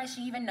 I'm surprised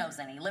she even knows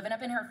any, living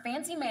up in her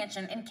fancy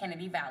mansion in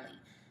Kennedy Valley.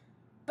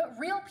 But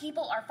real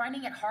people are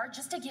finding it hard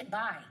just to get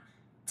by,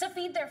 to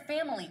feed their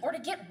family, or to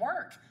get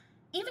work,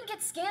 even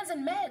get scans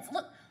and meds.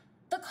 Look,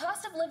 the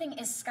cost of living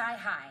is sky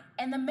high,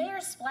 and the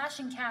mayor's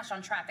splashing cash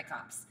on traffic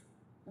cops.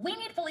 We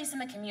need police in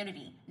the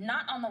community,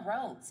 not on the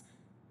roads.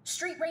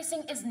 Street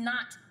racing is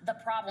not the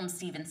problem,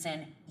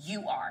 Stevenson.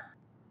 You are.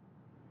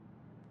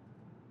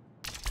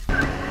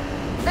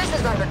 This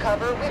is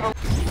undercover.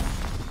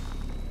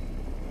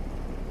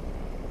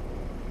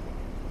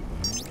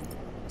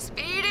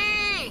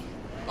 Speedy!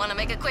 Wanna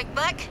make a quick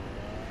buck?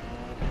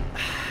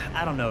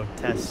 I don't know,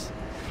 Tess.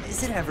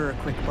 Is it ever a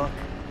quick buck?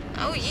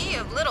 Oh, ye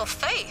of little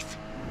faith.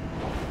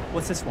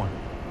 What's this one?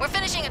 We're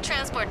finishing a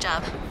transport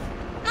job.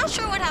 Not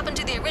sure what happened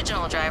to the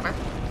original driver.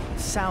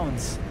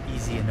 Sounds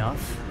easy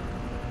enough.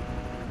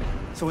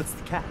 So what's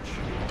the catch?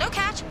 No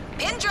catch.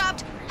 Pin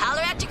dropped.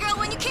 Holler at your girl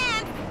when you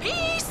can.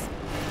 Peace!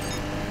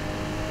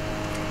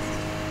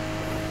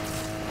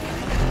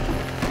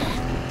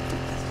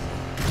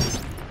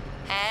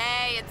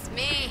 Hey, it's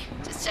me.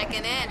 Just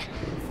checking in.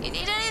 You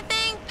need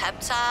anything? Pep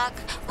talk?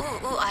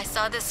 Ooh, I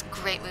saw this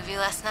great movie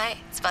last night.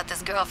 It's about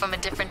this girl from a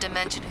different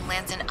dimension who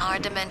lands in our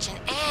dimension,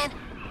 and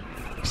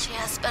she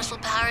has special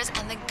powers,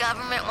 and the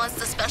government wants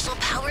the special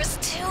powers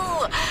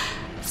too.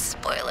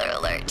 Spoiler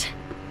alert.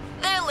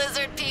 They're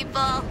lizard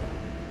people.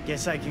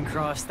 Guess I can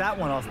cross that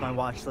one off my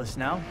watch list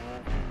now.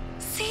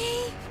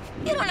 See?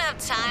 You don't have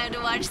time to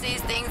watch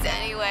these things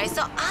anyway,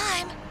 so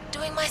I'm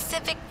doing my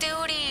civic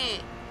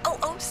duty.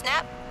 Oh,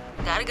 snap.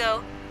 Gotta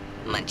go.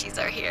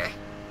 Munchies are here.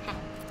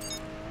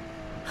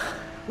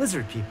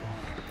 Lizard people.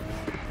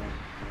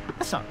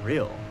 That's not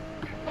real,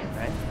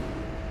 right?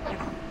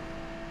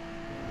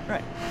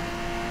 Right.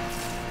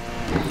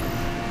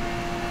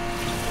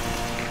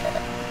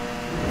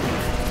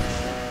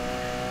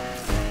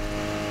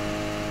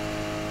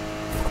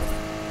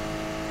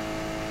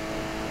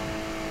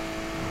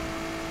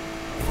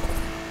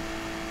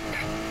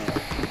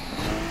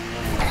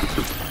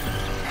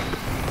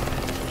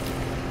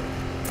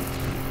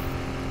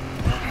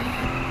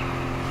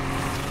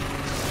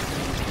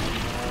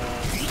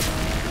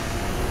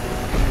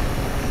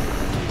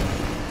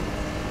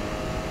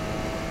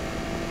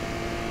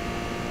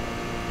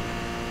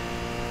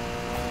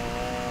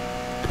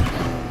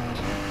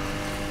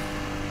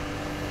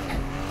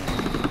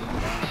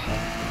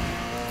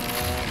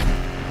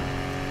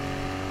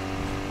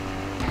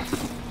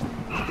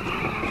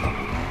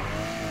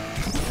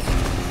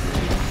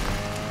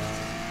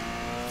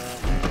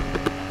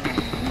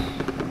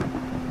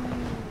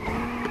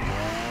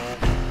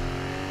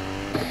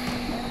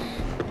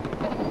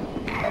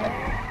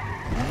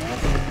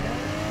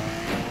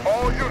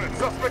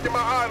 Suspect in my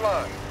eye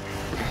line.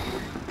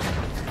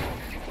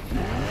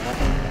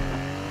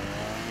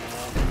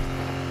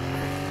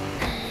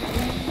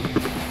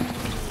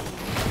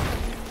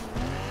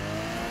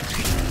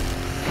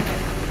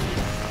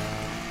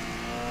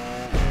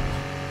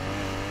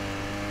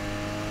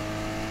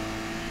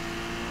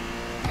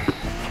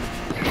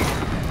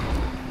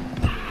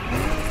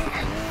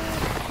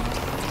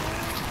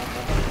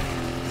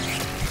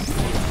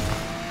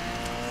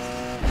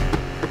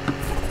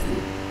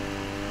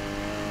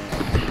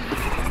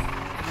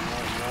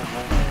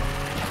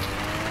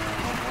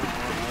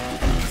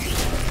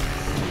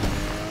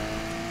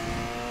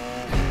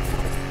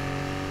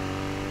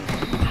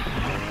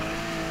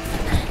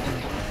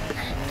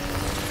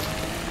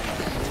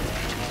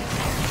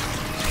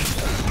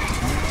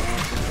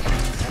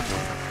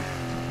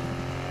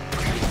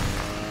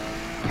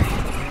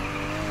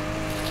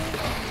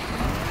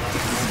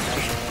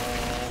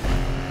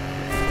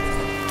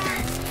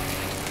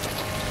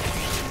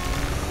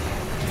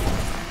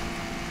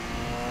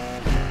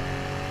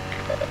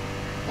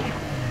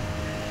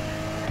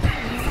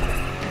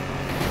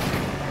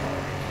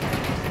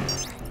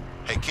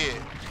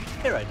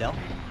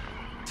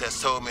 Tess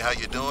told me how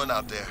you doing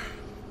out there.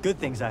 Good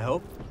things, I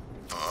hope.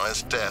 Oh,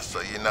 it's Tess,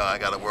 so you know I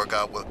gotta work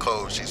out what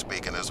code she's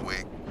speaking this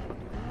week.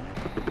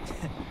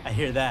 I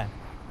hear that.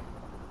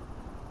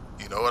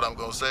 You know what I'm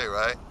gonna say,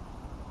 right?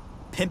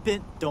 Pimp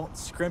it, don't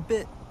scrimp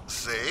it.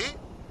 See?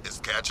 It's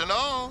catching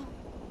on.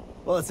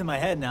 Well, it's in my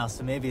head now,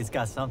 so maybe it's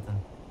got something.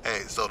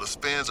 Hey, so the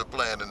Spins are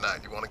playing tonight.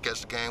 You wanna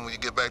catch the game when you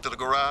get back to the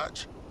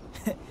garage?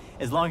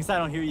 As long as I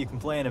don't hear you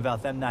complain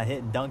about them not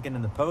hitting Duncan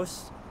in the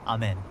post,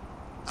 I'm in.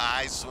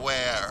 I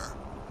swear.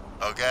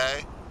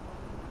 Okay?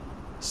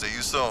 See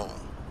you soon.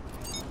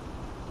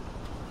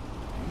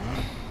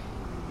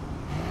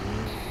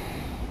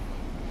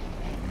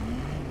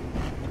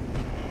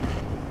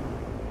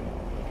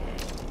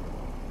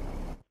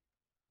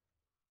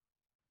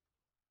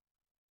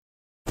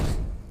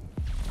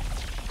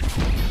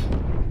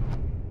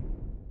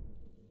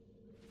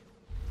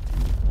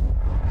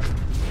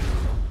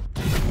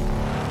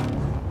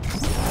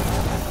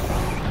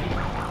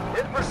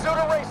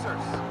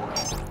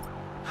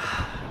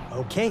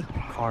 Okay,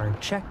 car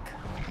check,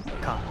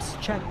 cops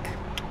check,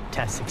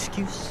 Tess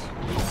excuse.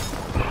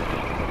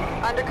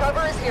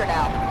 Undercover is here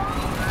now.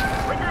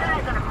 We got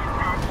eyes on him,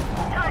 dispatch.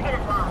 Target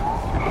is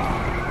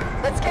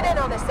lost. Let's get in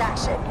on this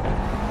action.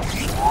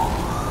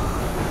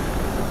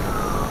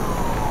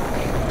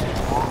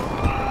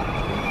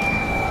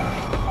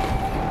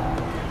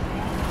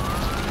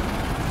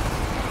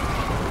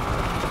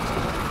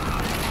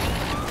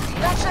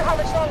 Not sure how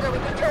much longer we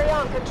can carry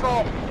on,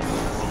 Control.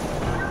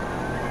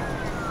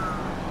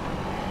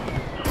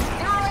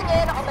 Zeroing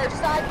in on their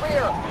side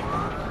rear.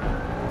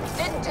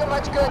 Didn't do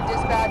much good,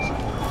 dispatch.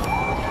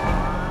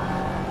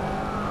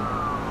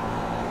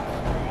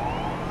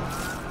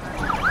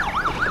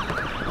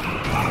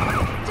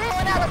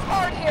 Damn, that was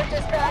hard here,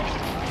 dispatch.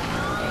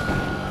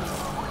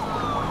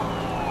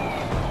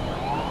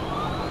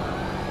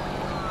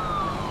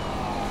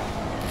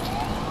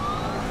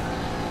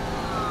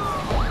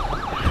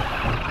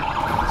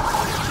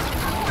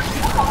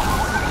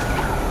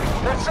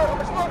 Not sure how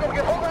much longer we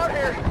can hold out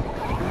here.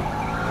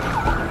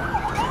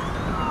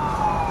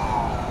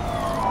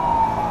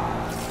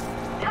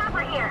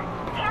 Chopper here.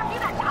 Can't see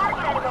that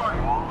target anymore.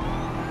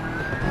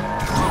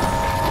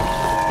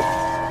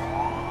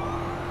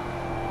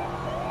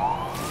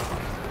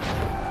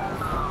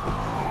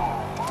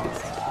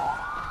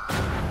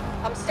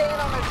 I'm staying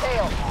on their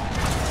tail.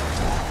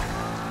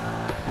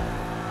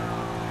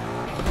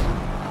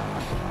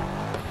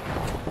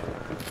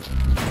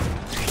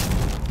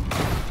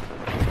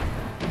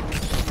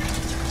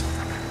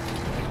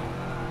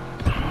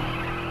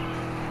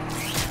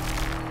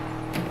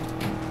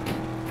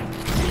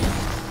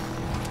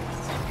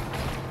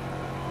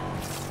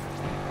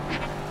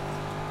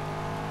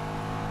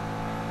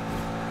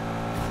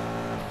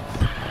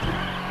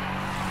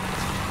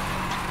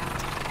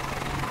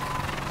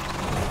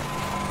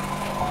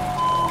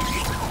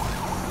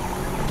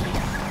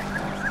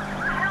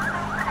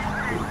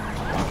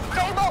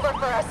 Game over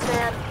for us,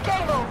 man.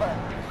 Game over.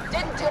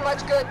 Didn't do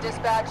much good,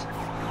 dispatch.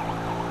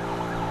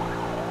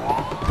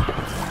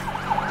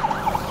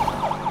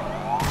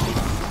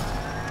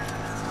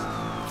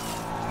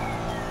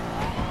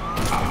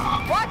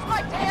 Watch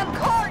my damn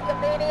car, you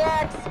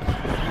maniacs!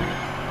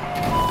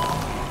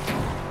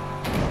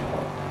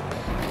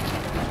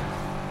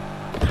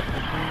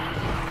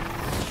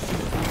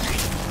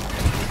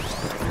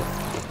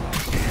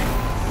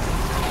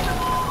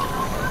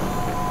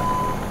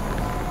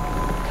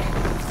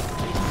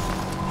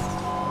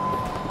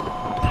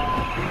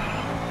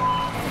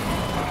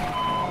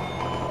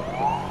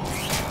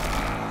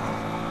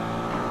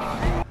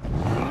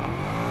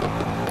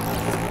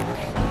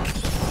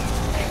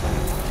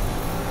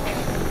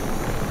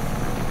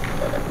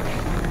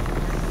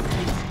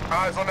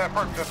 Eyes on that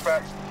perk,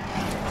 dispatch.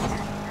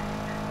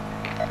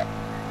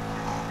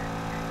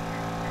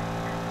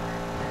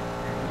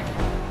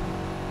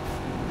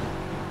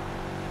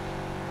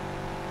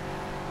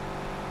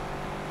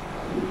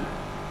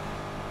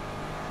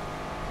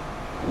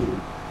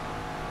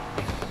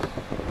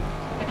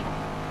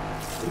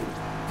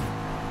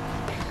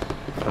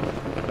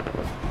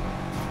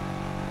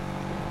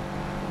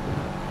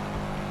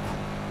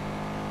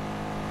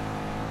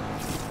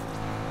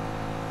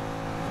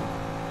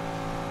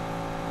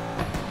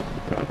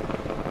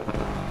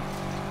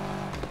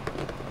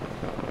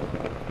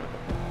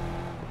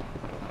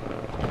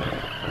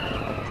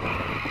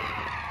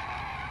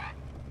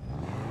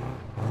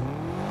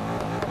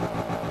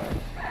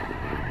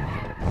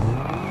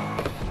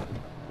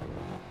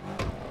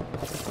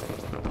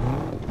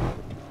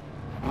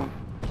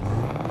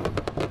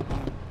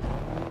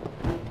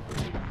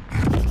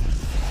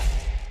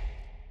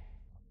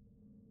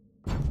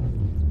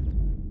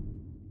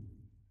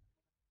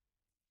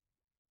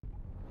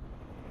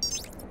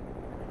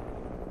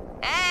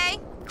 Hey,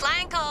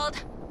 client called.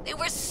 They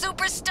were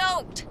super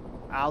stoked.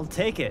 I'll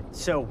take it.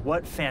 So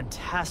what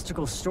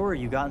fantastical story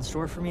you got in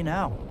store for me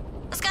now?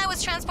 This guy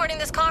was transporting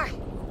this car.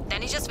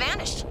 Then he just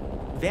vanished.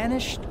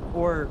 Vanished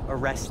or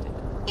arrested?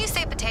 You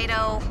say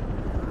potato.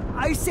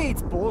 I say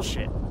it's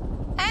bullshit.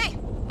 Hey,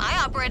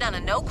 I operate on a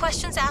no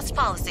questions asked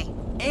policy.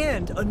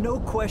 And a no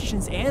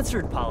questions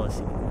answered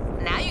policy.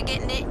 Now you're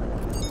getting it.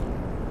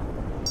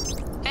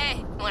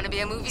 Hey, wanna be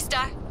a movie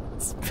star?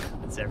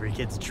 It's every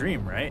kid's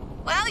dream, right?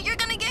 Well, you're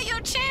gonna get your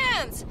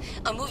chance.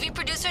 A movie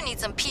producer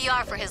needs some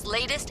PR for his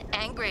latest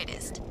and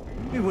greatest.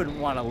 We wouldn't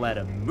want to let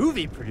a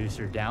movie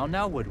producer down,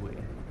 now would we?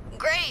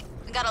 Great.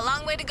 We got a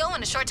long way to go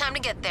and a short time to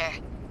get there.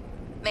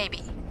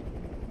 Maybe.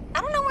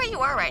 I don't know where you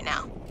are right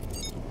now.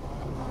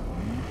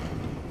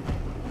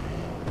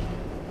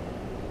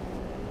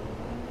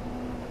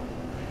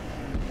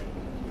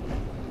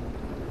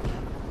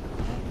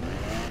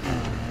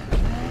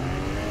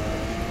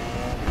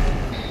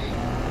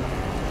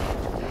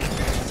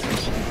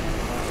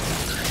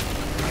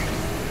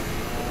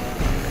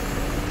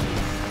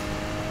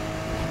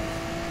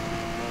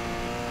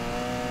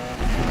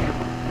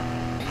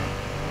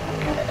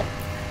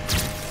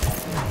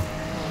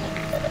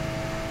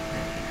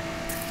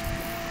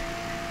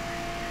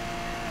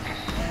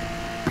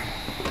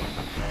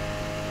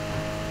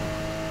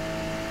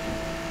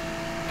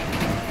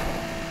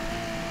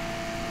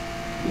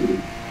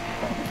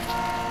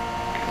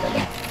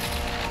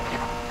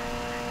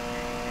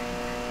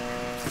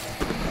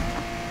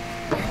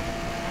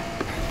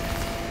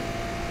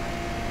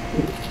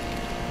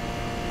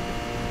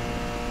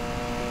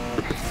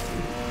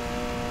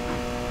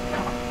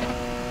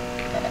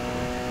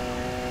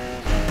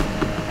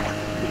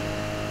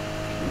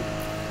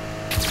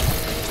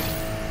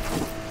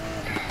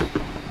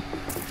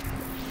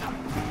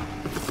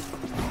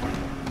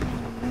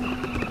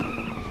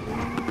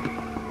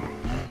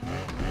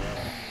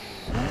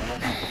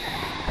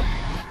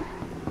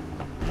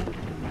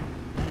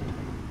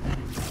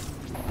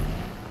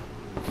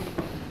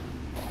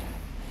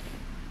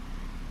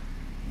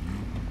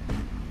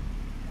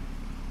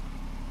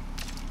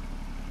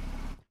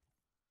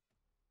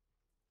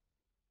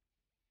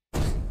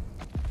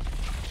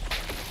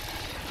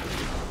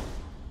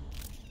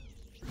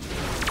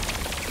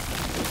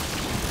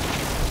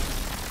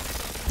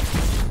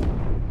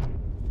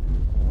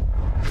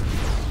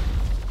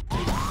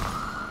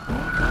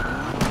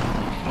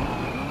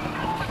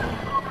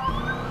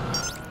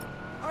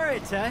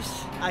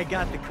 I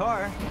got the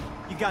car.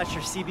 You got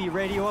your CB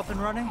radio up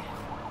and running?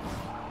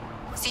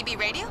 CB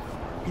radio?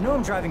 You know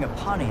I'm driving a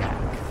Pontiac,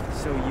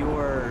 so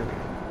you're...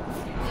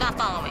 Not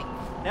following.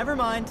 Never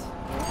mind.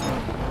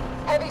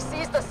 Heavy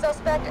sees the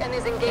suspect and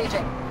is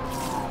engaging.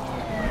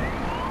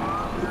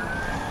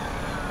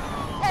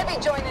 Heavy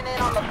joining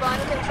in on the fun,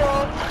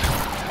 Control.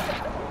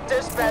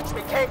 Dispatch,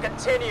 we can't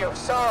continue.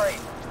 Sorry.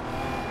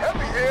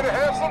 Heavy here to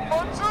have some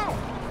fun,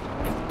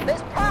 too.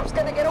 This perp's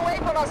gonna get away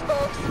from us,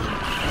 folks.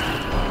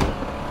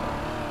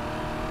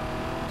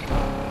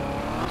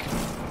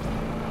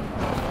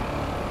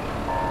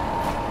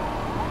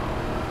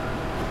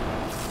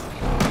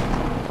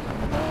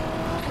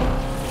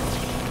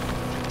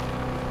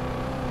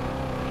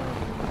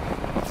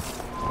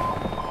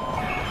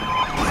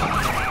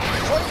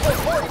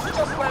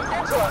 Just slammed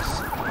into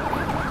us.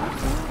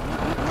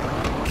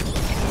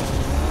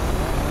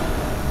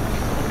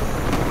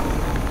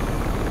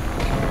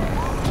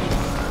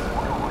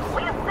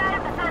 We have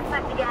sighted the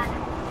suspect again.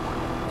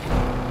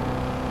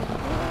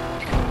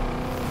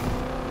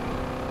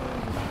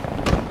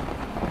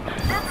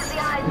 This is the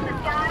eyes in the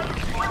sky.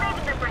 We're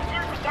making the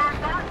pursuit to gas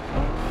up.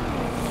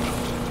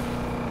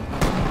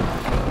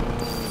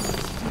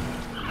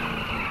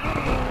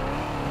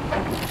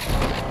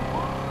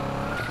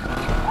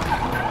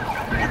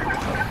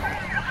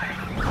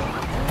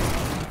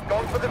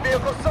 Going for the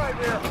vehicle side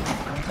rear.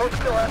 Coach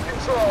still has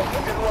control.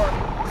 Good work.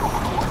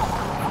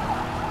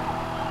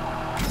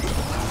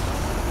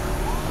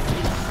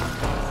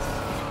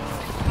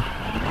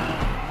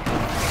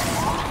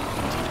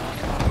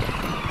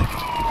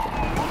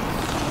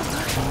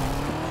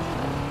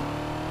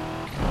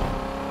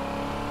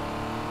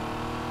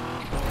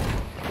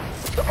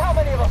 Look how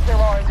many of us there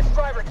are, and this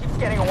driver keeps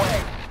getting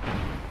away.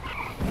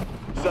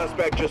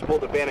 Suspect just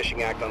pulled a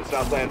vanishing act on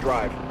Southland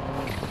Drive.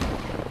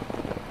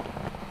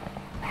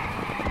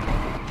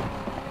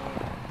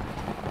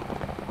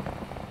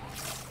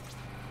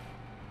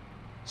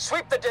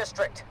 Sweep the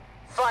district.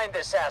 Find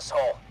this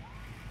asshole.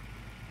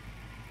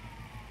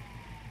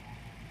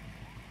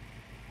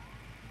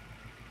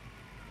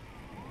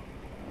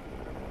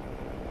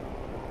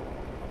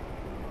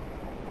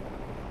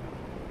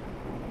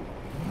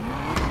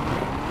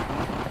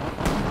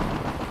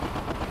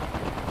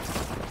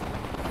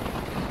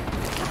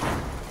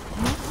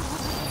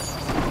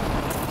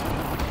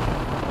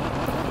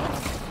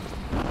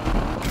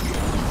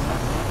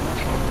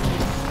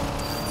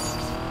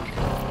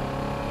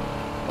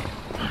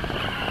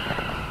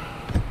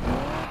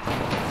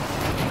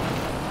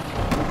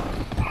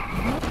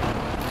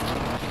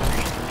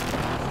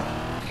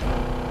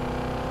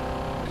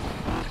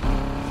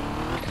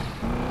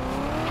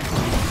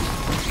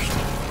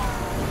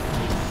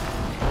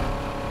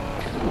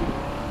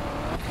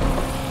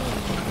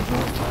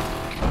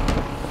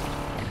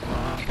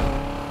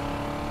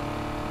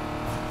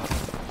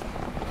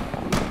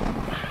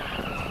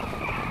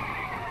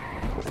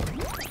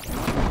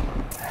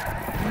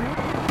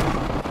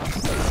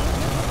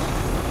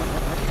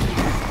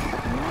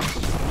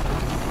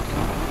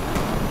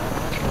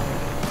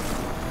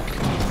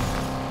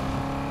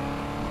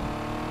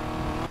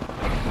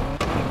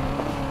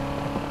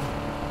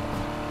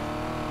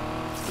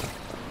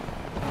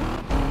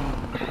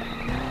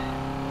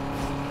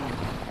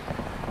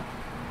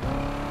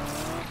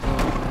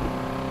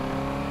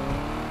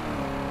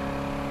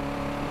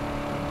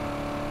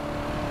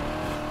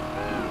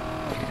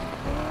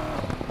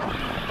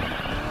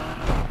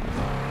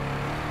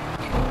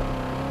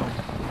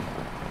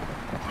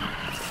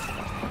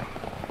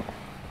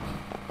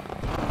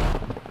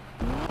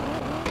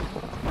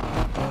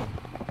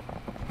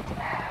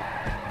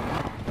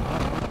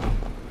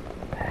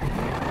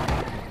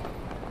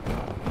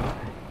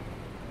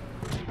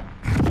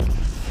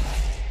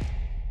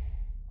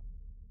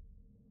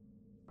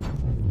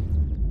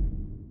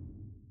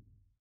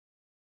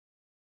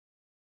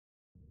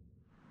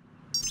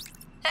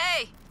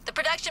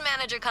 The production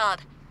manager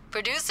called.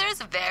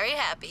 Producers very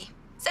happy.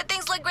 Said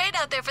things look great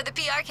out there for the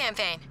PR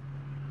campaign.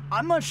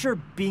 I'm not sure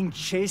being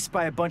chased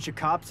by a bunch of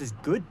cops is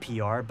good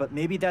PR, but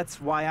maybe that's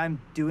why I'm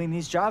doing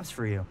these jobs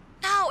for you.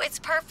 No, it's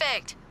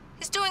perfect.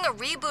 He's doing a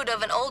reboot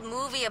of an old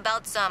movie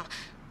about some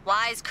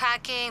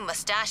wisecracking,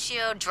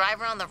 mustachioed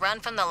driver on the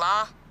run from the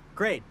law.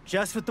 Great,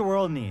 just what the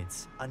world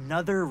needs.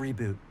 Another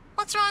reboot.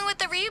 What's wrong with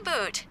the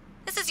reboot?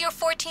 This is your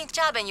 14th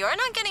job and you're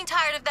not getting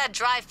tired of that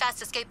drive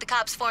fast, escape the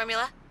cops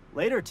formula.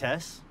 Later,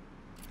 Tess.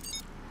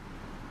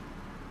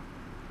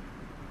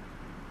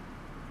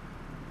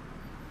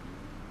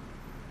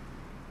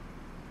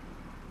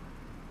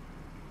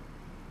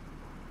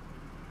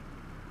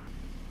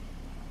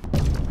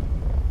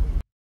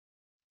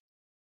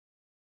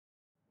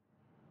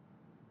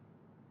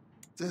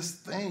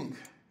 Just think,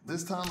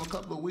 this time a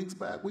couple of weeks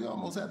back, we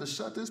almost had to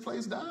shut this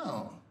place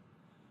down.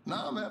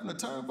 Now I'm having to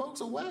turn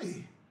folks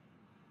away.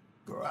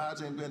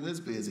 Garage ain't been this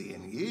busy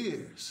in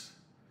years.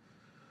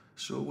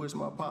 Sure wish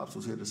my pops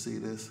was here to see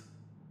this.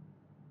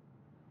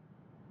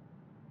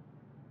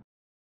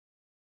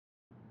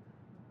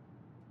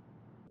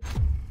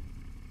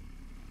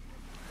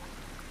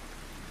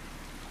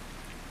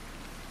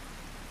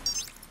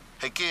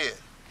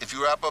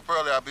 wrap up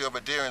early, I'll be over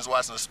at Deering's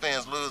watching the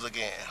Spins lose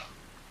again.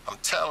 I'm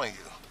telling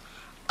you,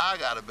 I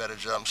got a better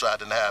jump shot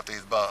than half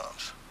these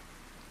bums.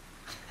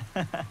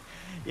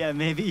 Yeah,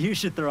 maybe you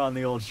should throw on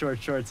the old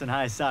short shorts and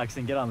high socks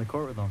and get on the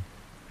court with them.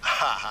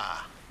 Ha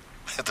ha.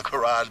 If the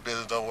garage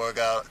business don't work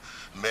out,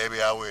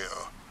 maybe I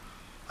will.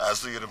 I'll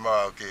see you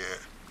tomorrow, kid.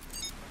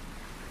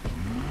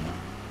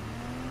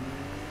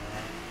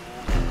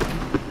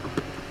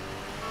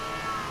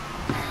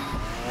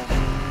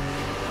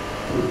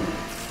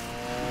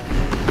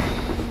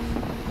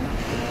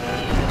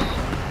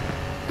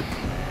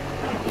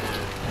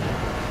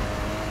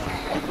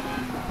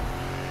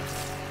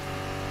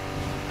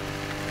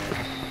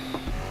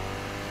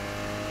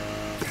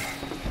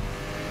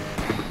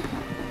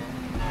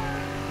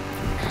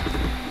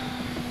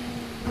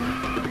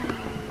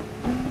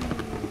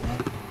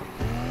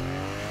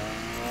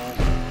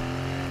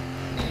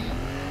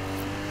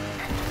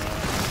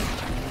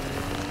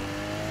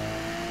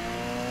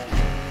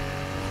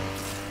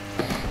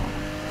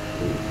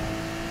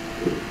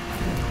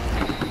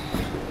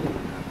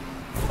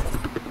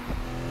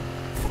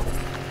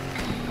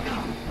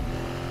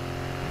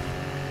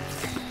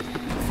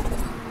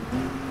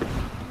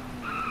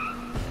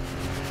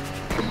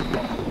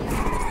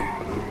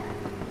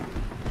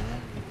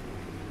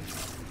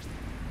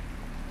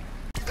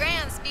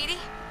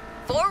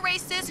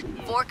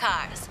 Four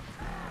cars.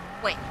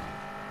 Wait,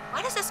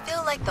 why does this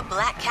feel like the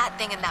black cat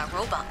thing in that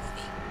robot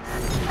movie?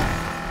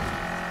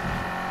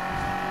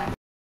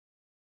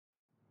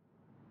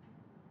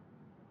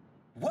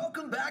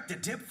 Welcome back to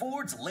Tip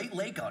Ford's Late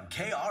Lake on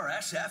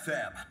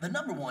KRS-FM, the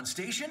 #1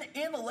 station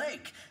in the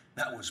lake.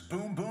 That was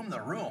Boom Boom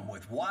the Room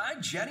with Y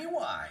Jenny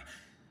Y.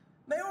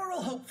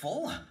 Mayoral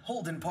hopeful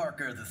Holden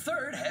Parker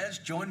III has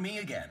joined me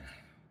again.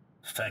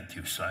 Thank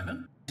you,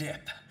 Simon.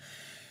 Dip.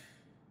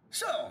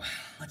 So,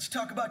 let's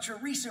talk about your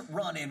recent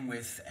run-in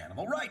with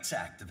animal rights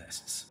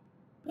activists.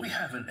 We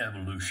have an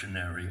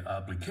evolutionary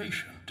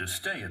obligation to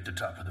stay at the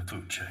top of the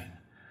food chain.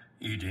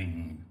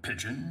 Eating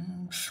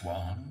pigeon,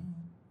 swan,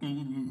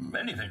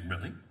 anything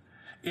really.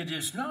 It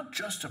is not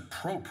just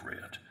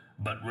appropriate,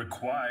 but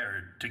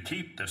required to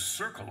keep the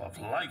circle of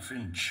life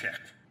in check.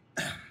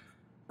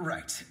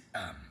 Right.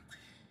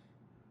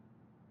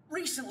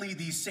 Recently,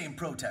 these same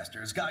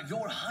protesters got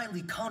your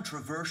highly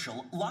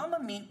controversial llama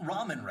meat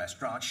ramen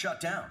restaurant shut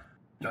down.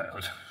 Well,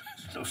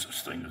 there's no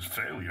such thing as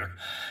failure.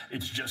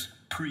 It's just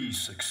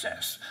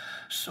pre-success.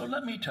 So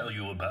let me tell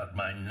you about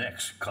my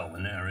next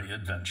culinary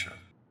adventure.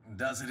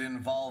 Does it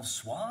involve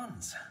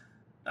swans?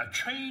 A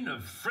chain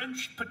of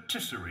French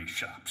patisserie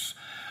shops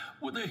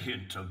with a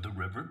hint of the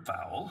river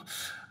fowl.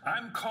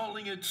 I'm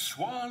calling it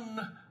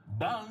Swan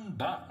Bon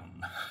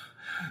Bon.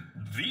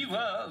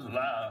 Viva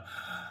la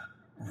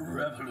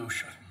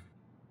revolution.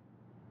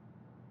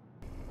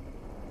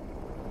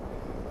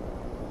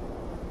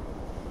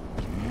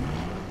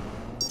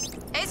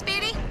 Hey,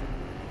 Speedy?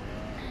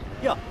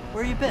 Yo,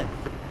 where you been?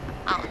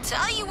 I'll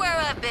tell you where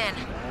I've been.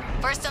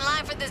 First in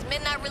line for this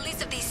midnight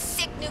release of these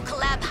sick new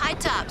collab high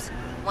tops.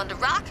 One to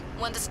rock,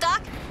 one to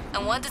stock,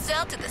 and one to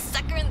sell to the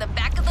sucker in the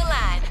back of the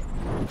line.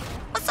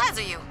 What size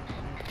are you?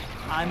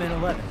 I'm in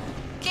 11.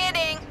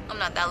 Kidding. I'm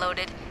not that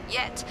loaded.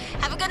 Yet.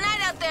 Have a good night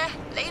out there.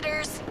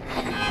 Laters.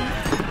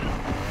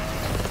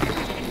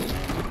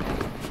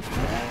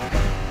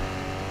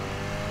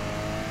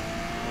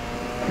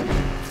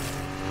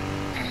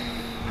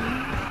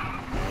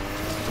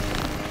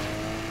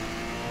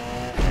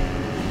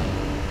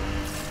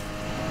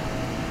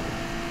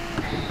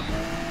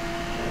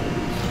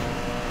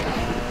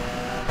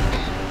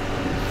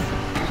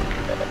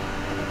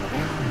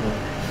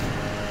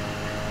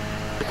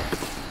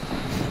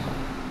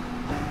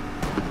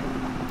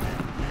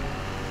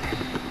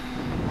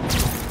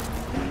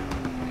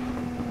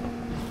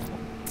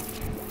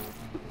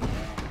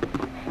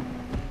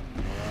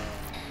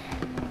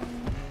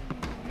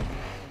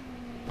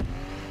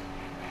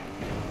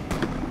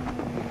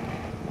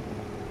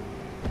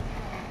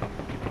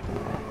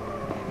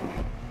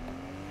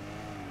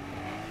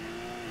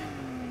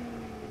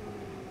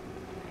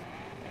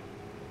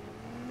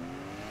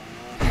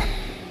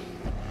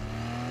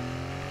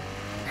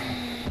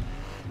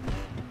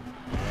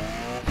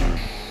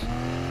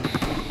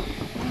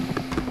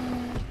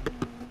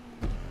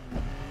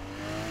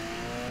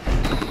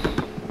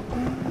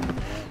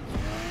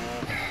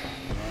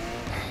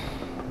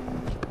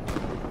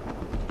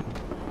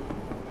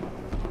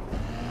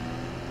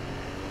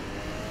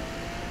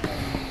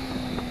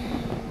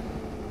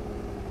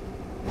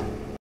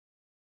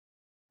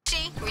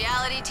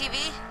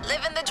 TV,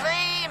 living the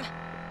dream.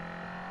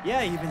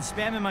 Yeah, you've been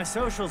spamming my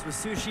socials with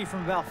sushi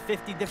from about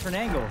 50 different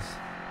angles.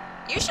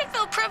 You should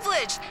feel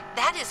privileged.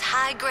 That is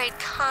high-grade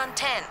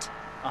content.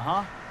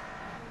 Uh-huh.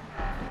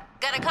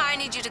 Got a car I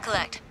need you to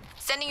collect.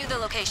 Sending you the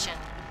location.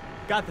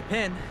 Got the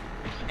pin.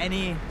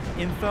 Any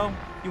info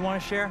you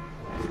want to share?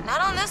 Not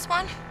on this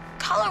one.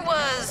 Caller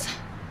was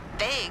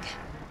vague.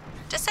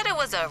 Just said it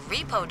was a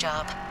repo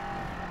job.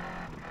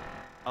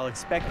 I'll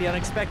expect the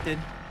unexpected.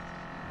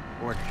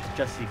 Or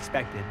just the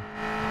expected.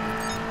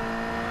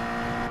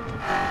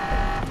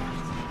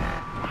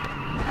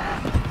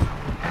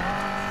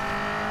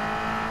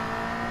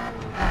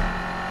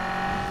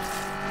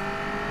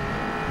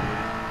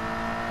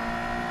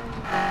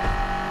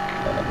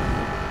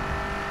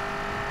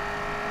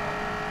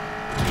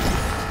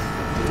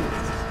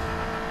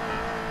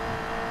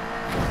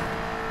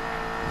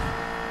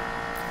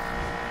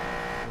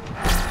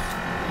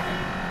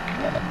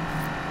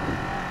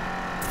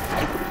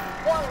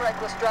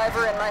 reckless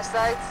driver in my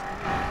sights.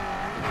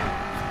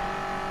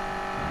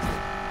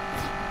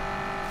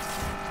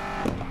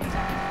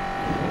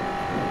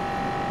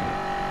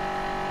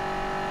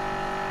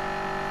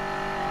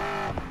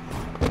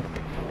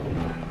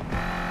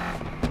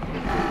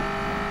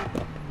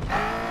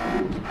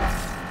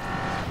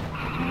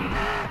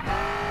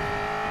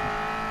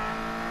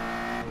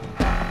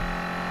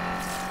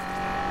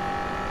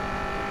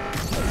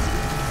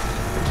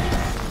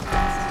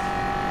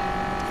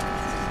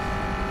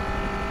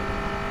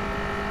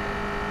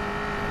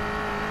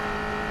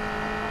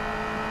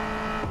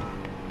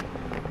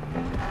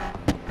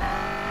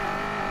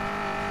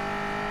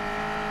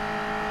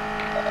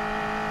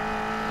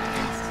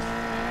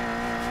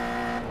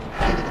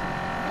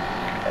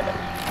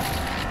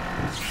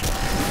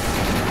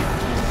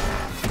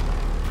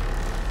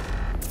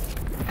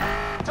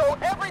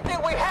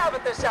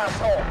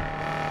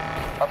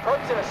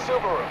 Approach in a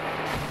Subaru.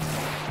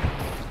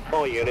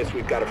 All units,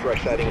 we've got a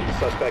fresh sighting of the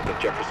suspect in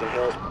Jefferson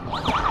Hills.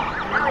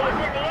 Now he's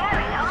in the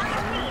area. On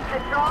your feet,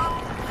 Patrol.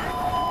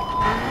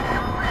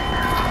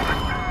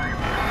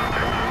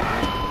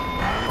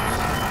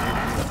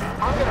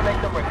 I'm gonna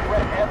make them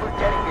regret ever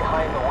getting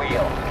behind the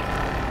wheel.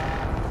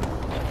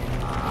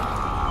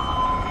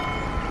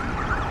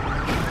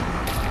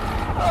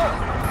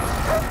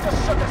 Kirk just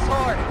shook us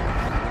hard.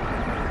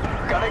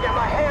 Gotta get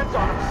my hands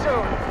on him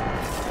soon.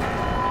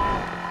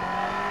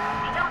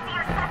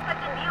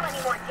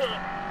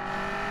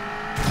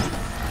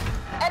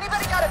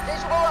 Anybody got a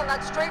visual on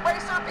that street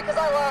racer? Because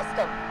I lost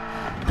him.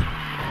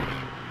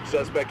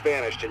 Suspect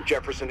vanished in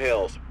Jefferson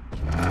Hills.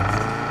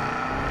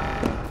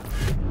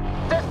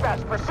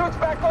 Dispatch, pursuit's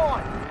back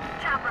on.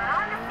 Chopper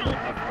on the scene,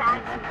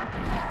 dispatch.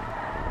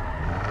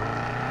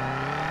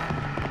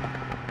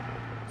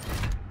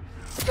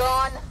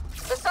 Gone.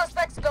 The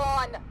suspect's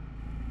gone.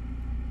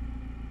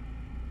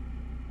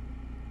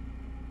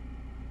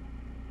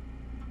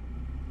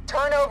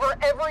 Turn over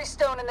every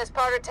stone in this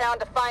part of town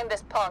to find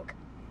this punk.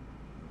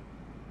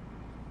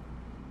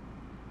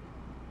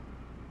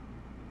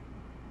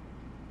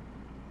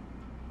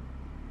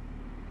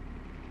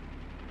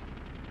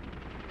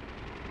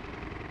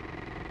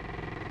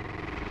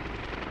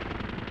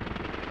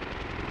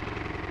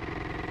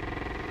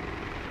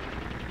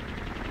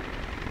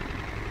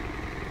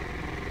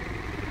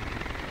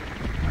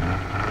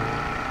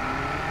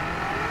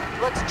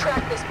 Let's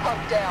track this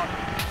punk down.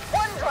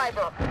 One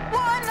driver,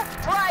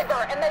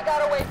 and they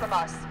got away from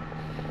us.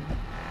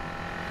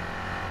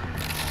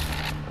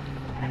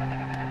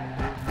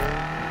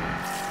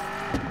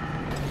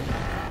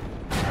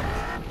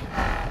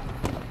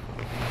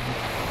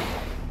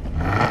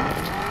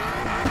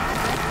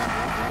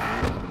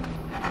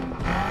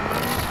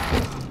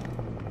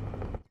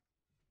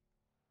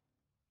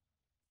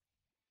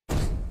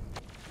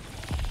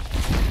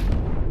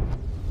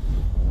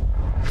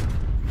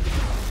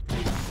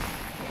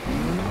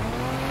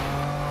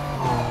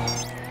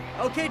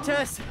 Okay,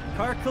 Tess.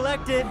 Car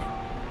collected.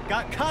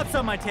 Got cops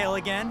on my tail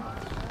again.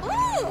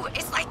 Ooh,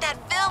 it's like that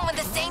film when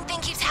the same thing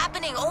keeps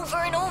happening over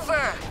and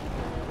over.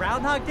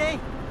 Groundhog Day?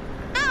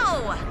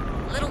 No!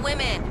 Little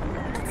Women.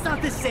 It's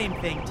not the same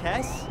thing,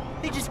 Tess.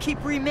 They just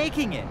keep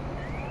remaking it.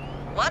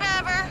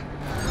 Whatever.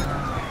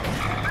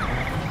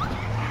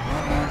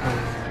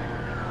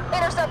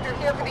 Interceptor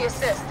here for the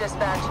assist,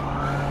 dispatch.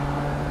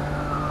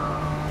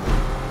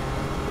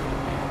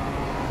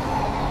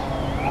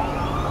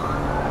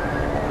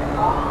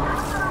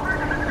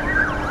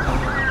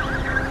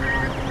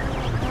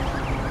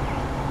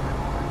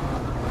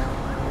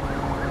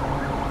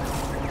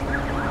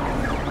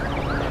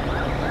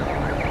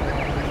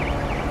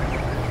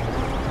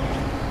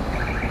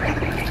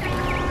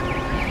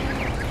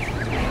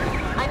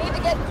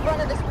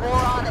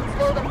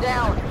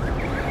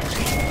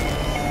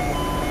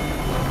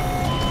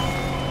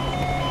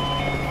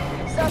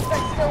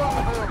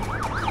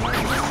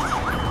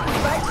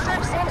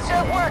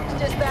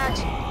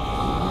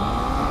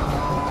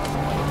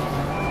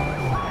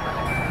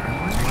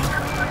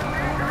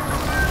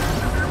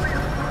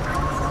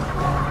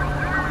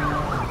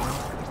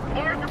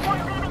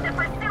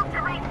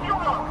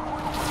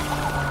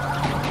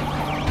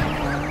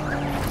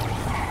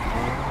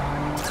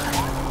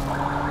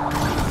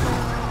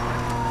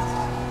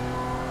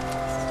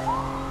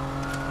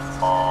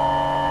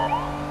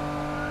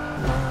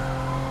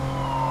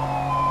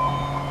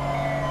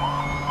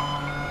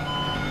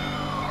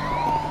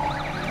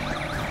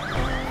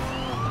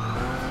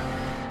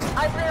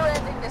 I'm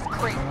rear-ending this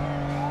creep.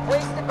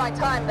 Wasted my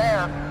time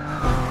there.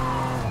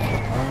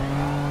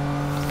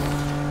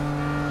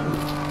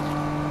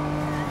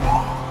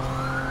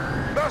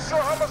 Not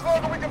sure how much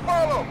longer we can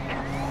follow.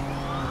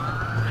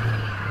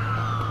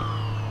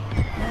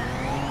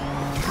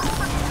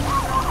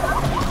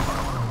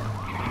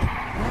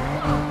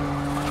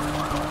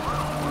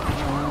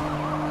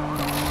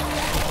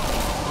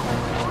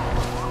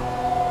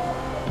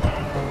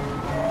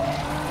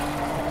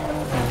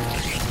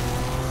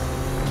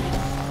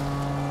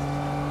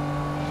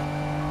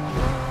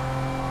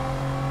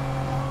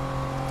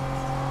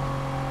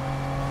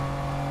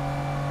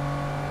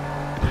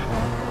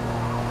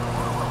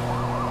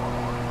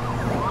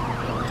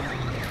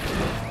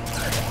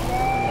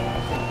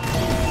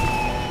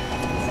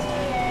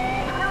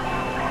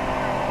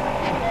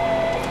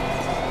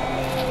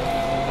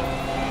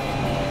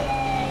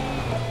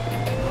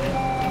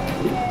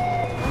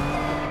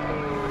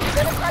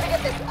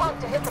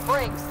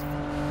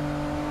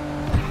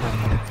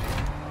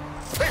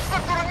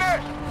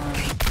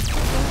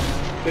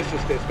 This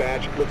is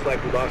dispatch. Looks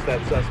like we lost that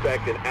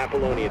suspect in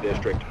Apollonia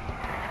District.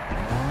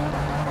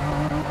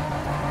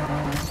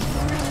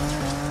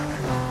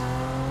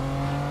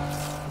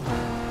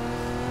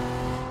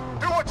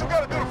 Do what you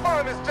gotta do to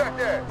find this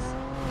jackass!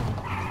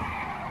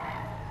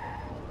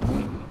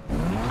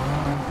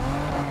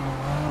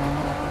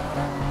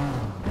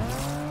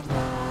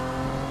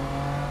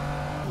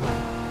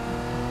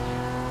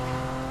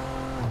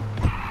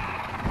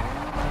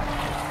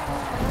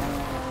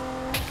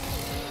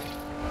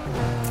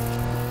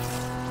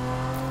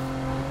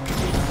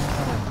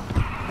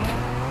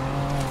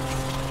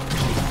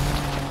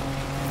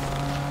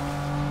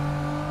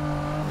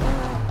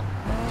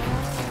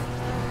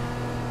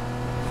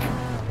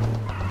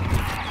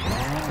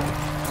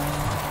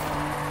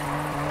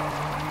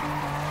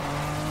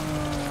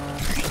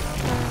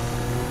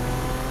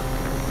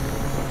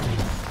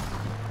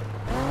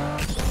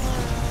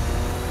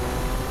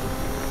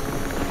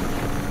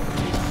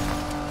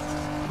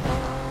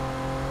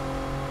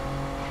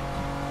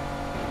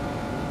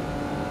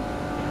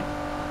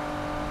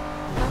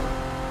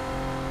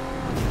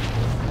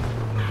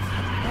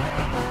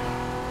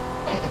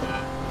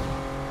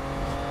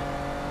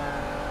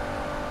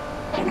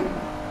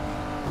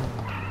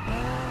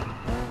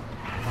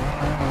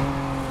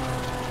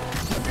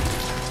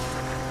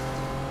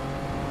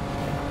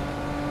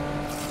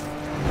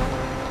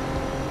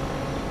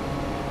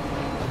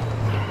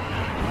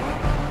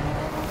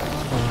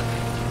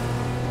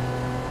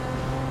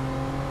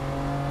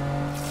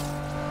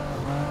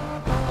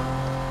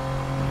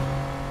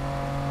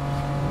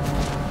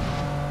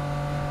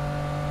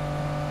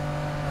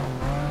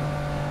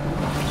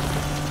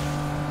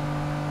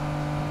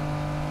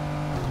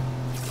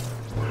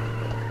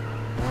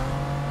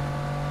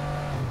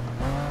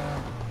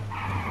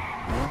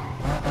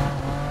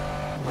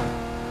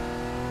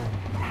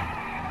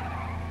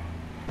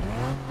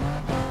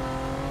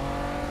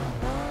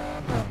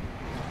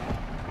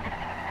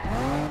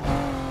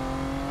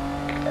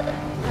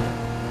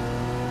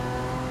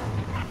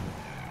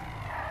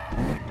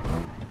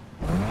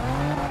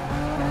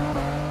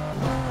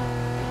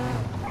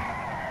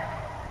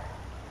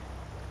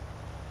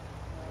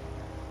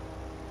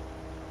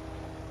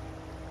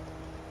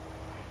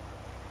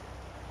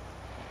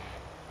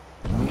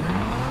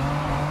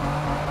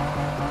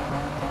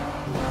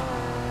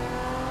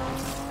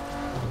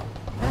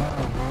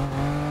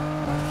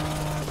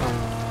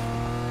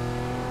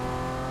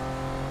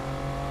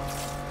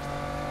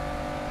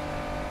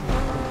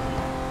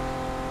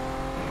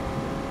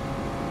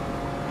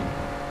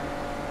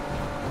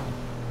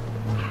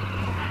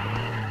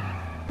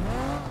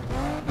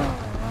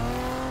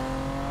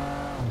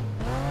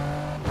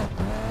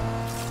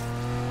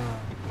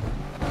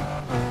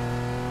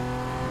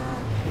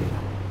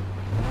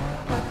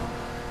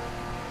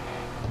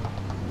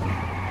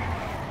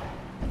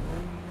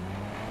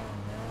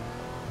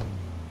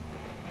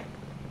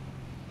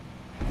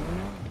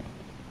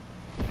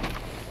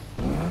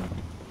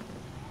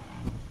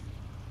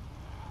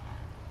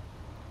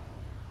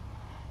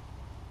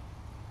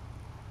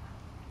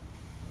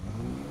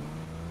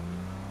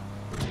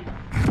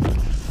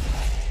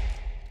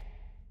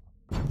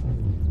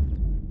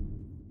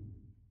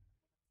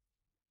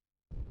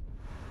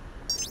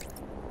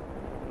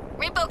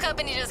 Repo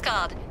company just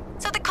called.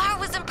 So the car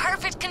was in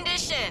perfect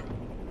condition.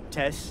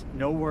 Tess,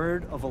 no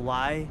word of a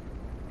lie.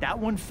 That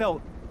one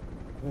felt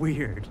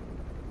weird.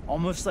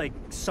 Almost like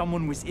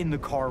someone was in the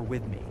car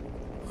with me.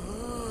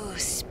 Ooh,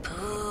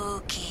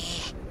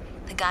 spooky.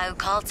 The guy who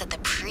called said the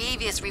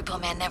previous repo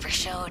man never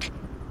showed.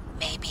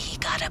 Maybe he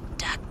got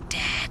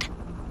abducted.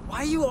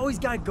 Why you always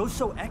gotta go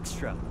so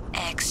extra?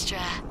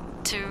 Extra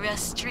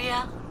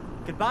terrestrial?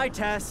 Goodbye,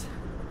 Tess.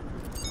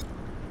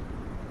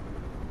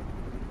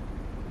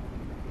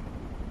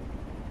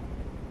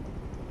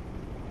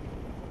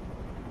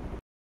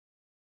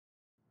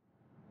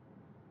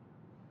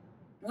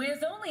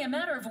 With only a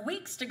matter of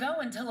weeks to go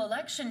until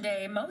Election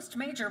Day, most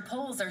major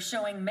polls are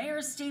showing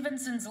Mayor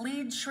Stevenson's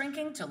lead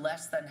shrinking to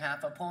less than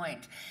half a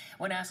point.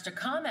 When asked to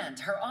comment,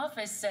 her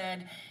office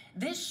said,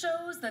 "This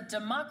shows that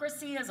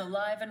democracy is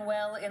alive and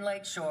well in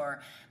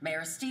Lakeshore.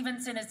 Mayor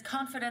Stevenson is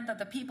confident that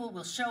the people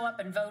will show up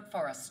and vote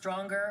for a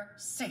stronger,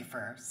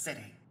 safer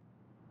city."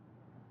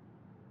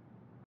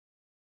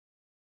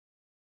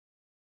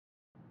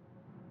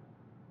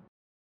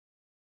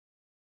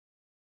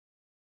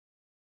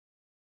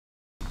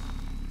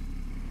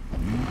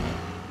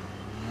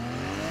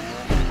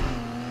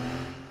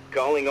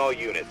 Calling all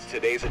units.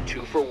 Today's a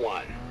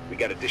 2-for-1. We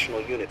got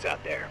additional units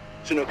out there,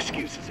 so no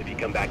excuses if you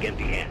come back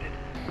empty-handed.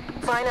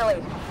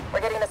 Finally,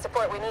 we're getting the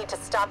support we need to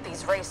stop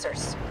these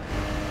racers.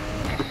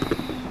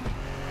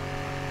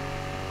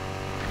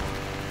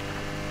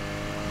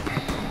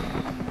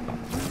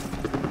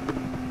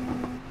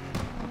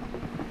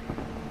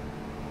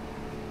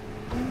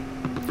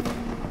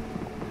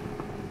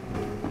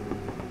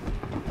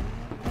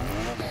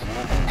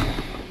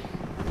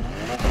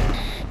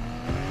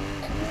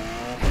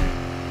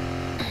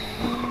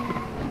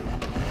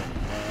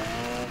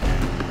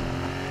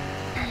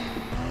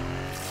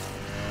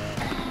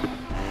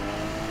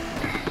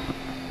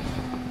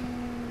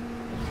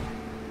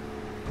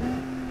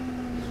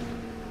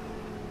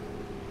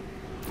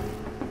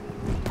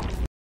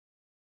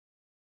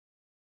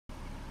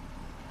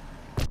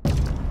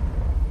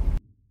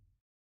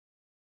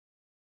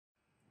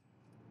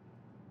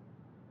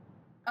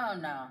 Oh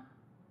no.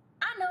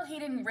 I know he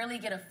didn't really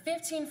get a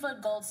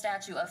 15-foot gold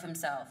statue of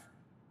himself.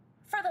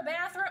 For the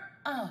bathroom?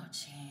 Oh,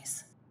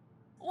 jeez.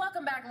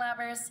 Welcome back,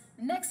 Labbers.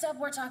 Next up,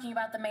 we're talking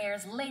about the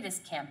mayor's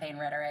latest campaign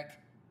rhetoric.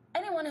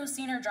 Anyone who's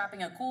seen her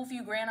dropping a cool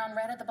few grand on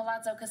red at the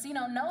Palazzo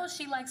Casino knows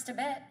she likes to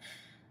bet.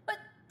 But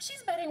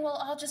she's betting we'll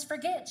all just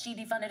forget she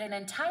defunded an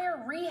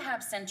entire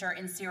rehab center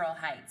in Cyril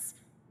Heights.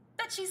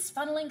 That she's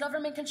funneling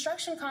government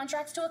construction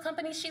contracts to a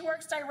company she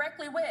works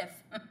directly with.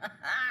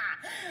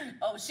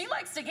 Oh, she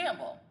likes to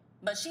gamble,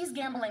 but she's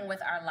gambling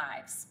with our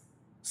lives.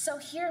 So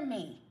hear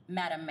me,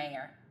 Madam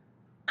Mayor.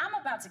 I'm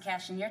about to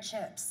cash in your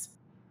chips.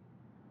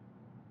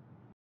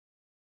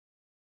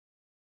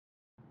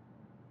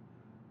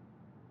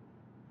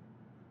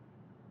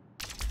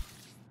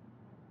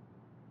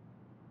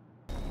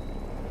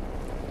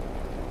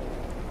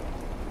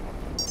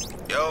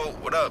 Yo,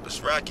 what up? It's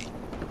Rocky.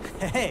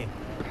 Hey,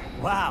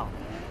 wow.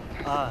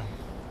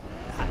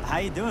 How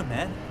you doing,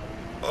 man?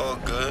 All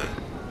good.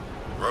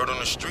 Word on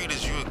the street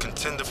is you a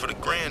contender for the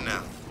grand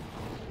now.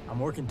 I'm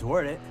working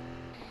toward it.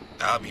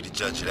 I'll be the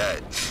judge of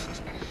that.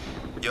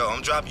 Yo,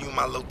 I'm dropping you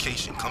my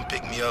location. Come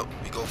pick me up.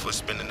 We go for a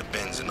spin in the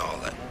Benz and all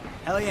that.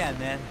 Hell yeah,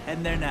 man.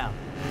 Heading there now.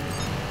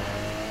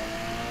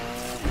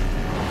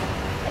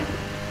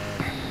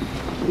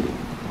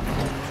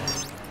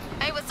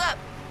 Hey, what's up?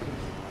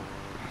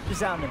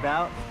 Just out and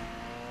about.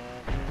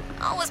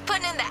 Always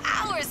putting in the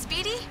hours,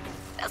 Speedy.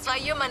 That's why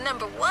you're my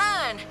number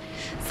one.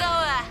 So,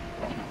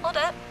 hold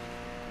up.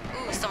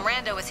 Ooh, some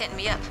rando is hitting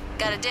me up.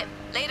 Got a dip.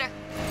 Later.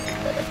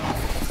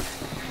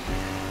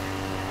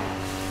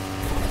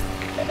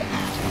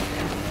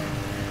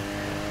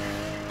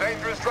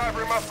 Dangerous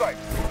driver in my sight.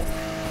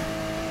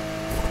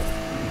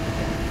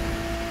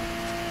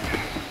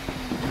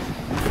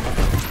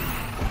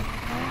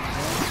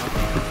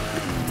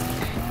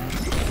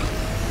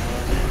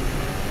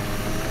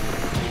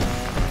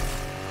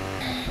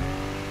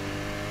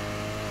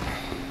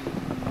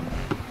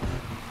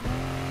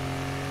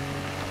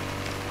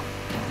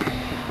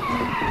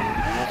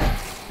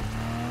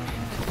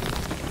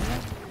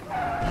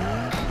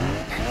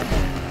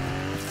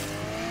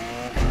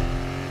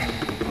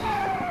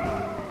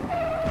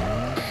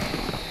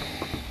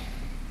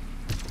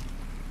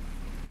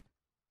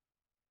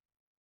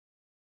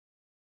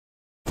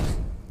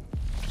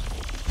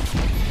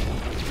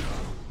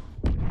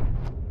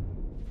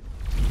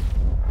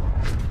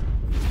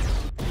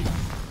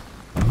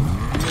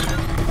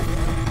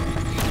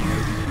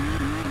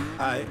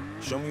 Alright,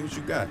 show me what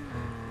you got.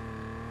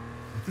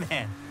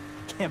 Man,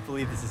 can't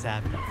believe this is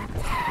happening.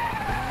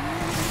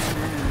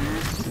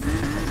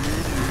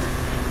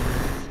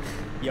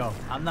 Yo,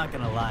 I'm not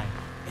gonna lie.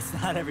 It's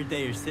not every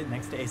day you're sitting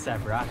next to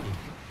A$AP Rocky.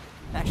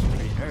 I'm actually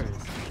pretty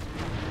nervous.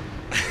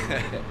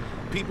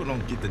 People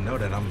don't get to know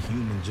that I'm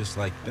human just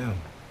like them.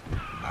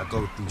 I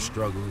go through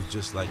struggles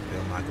just like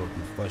them. I go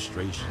through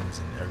frustrations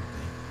and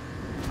everything.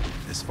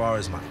 As far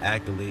as my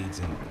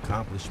accolades and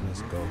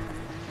accomplishments go,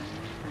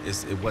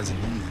 it wasn't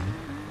easy,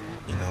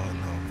 you know,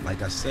 and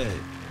like I said,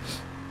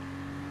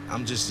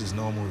 I'm just as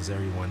normal as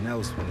everyone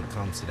else when it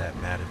comes to that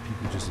matter.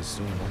 People just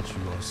assume once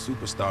you're on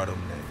superstardom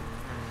that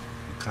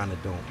you kind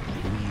of don't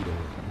bleed or,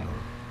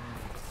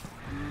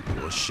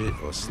 you know, or shit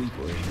or sleep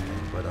or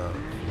anything. But for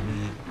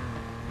me,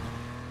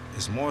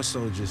 it's more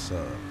so just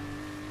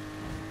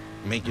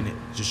making it,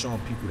 just showing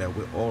people that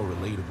we're all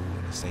relatable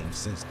in the same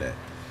sense, that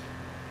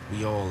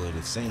we all are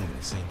the same in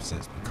the same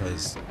sense,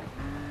 because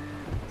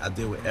I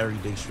deal with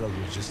everyday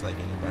struggles just like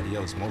anybody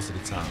else. Most of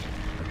the time,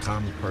 a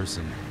common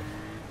person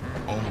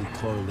only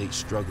correlates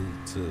struggle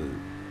to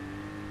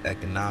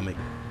economic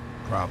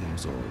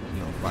problems or, you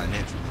know,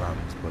 financial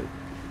problems, but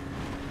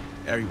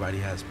everybody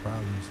has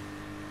problems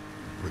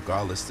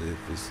regardless of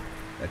if it's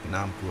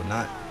economical or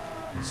not.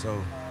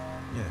 So,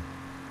 yeah.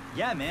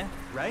 Yeah, man,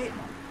 right?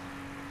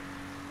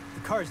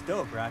 The car's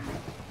dope, Rocky.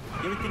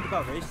 You ever think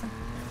about racing?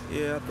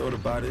 Yeah, I thought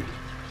about it.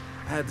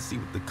 I had to see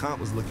what the comp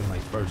was looking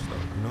like first, though,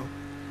 you know?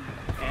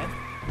 And?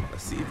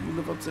 Let's see if you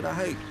live up to the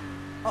hype.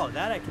 Oh,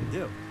 that I can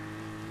do.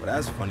 Well,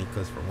 that's funny,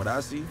 because from what I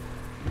see,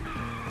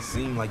 it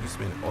seemed like you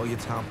spent all your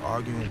time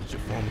arguing with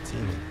your former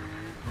teammate.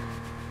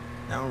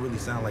 That don't really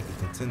sound like a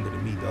contender to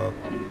me, dog.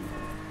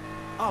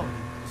 Oh,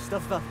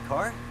 stuff about the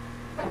car?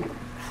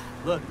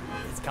 Look,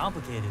 it's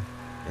complicated.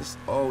 It's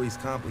always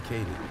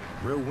complicated.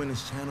 Real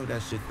winners channel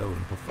that shit, though,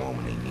 and perform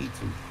when they need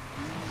to.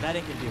 That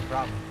ain't gonna be a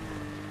problem.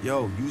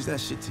 Yo, use that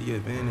shit to your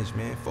advantage,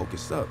 man.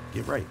 Focus up.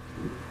 Get right.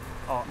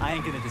 Oh, I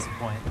ain't gonna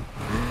disappoint.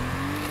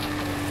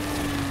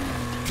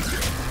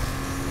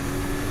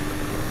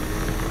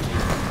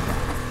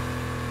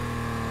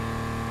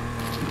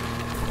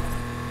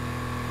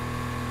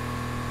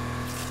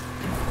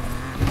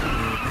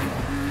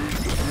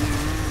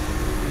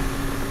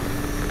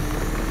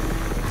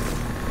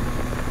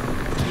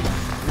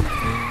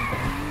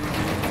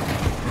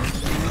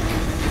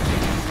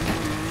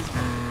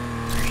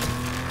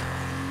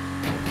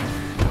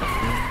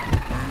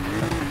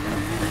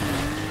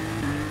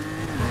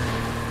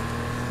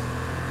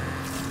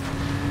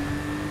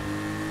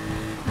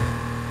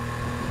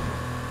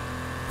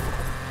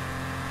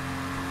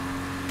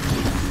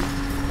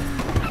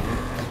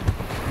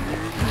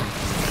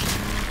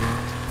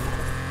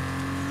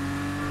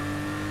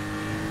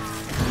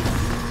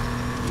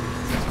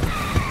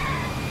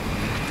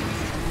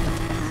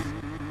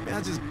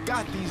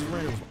 got these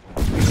rims.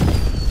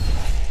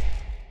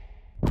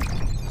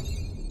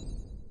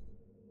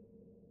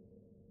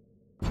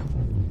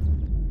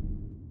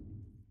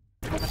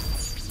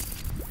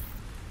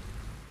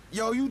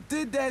 Yo, you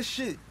did that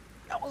shit.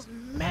 I was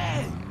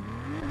mad.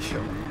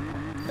 Yo,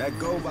 that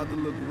gold about to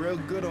look real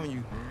good on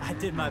you. I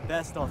did my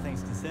best, all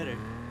things considered.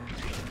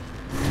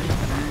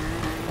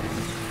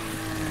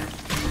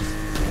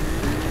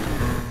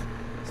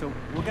 So,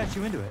 what got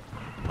you into it?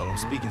 Well, I'm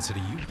speaking to the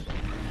youth.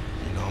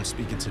 You know, I'm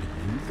speaking to the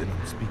youth, and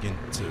I'm speaking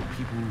to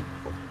people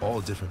of all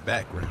different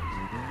backgrounds.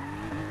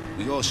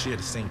 We all share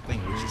the same thing,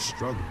 which is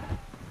struggle.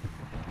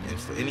 And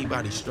for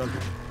anybody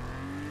struggling,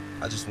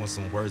 I just want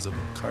some words of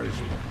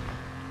encouragement.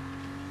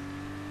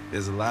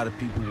 There's a lot of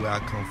people where I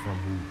come from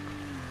who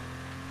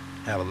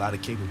have a lot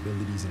of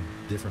capabilities and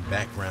different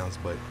backgrounds,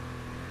 but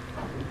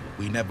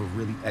we never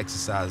really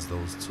exercise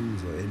those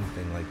tools or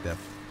anything like that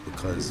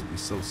because we're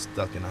so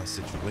stuck in our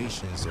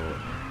situations or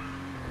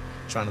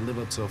trying to live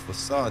up to a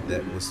facade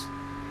that was,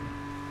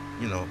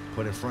 you know,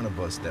 put in front of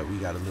us that we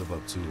got to live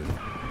up to and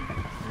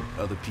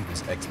other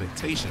people's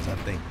expectations. I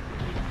think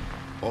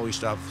always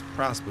strive to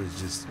prosper is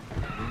just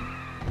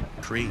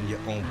creating your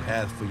own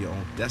path for your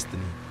own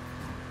destiny,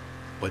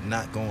 but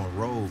not going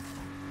rogue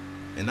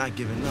and not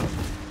giving up.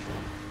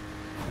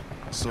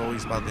 It's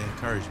always about the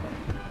encouragement.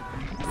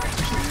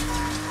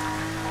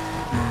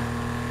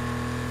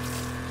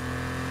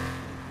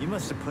 You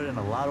must have put in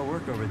a lot of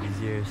work over these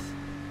years.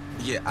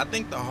 Yeah, I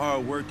think the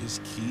hard work is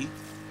key.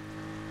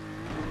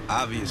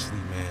 Obviously,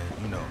 man,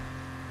 you know,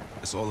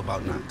 it's all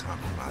about not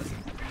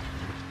compromising.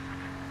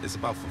 It's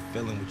about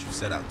fulfilling what you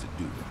set out to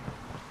do.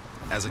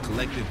 As a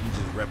collective, we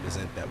just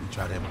represent that. We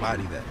try to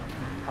embody that.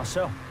 How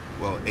so?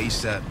 Well,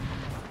 ASAP,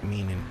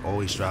 meaning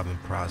always strive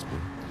and prosper.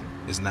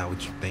 It's not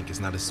what you think. It's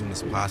not as soon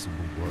as possible,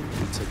 but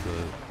we took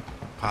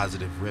a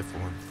positive riff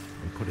on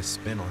and put a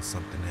spin on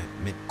something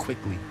that meant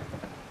quickly.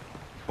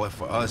 But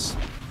for us,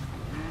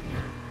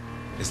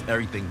 it's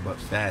everything but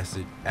fast.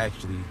 It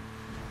actually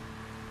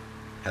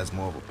has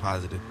more of a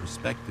positive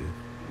perspective.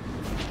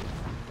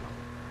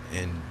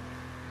 And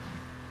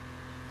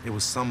it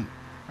was some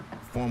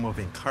form of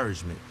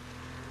encouragement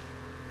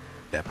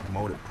that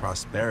promoted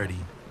prosperity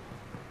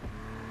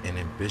and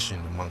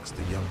ambition amongst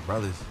the young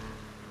brothers,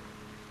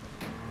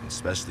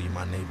 especially in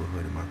my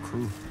neighborhood and my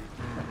crew.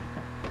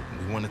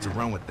 And we wanted to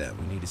run with that.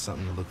 We needed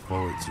something to look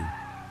forward to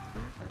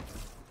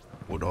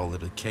with all of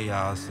the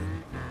chaos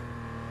and,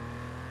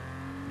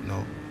 you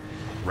know,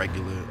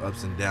 regular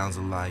ups and downs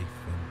of life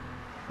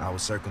and our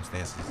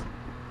circumstances.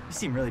 You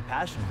seem really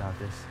passionate about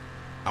this.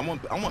 I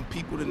want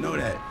people to know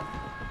that,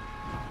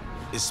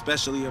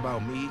 especially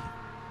about me.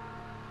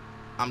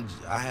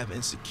 I have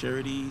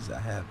insecurities, I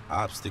have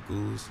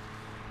obstacles,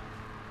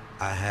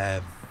 I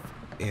have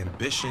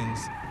ambitions,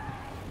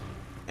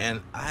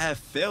 and I have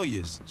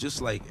failures,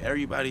 just like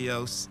everybody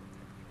else,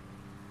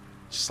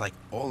 just like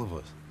all of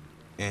us.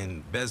 And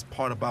the best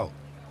part about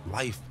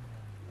life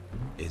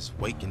is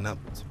waking up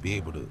to be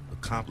able to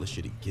accomplish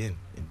it again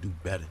and do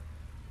better.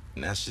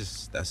 And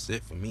that's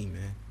it for me,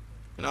 man.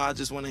 You know, I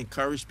just want to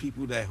encourage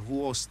people that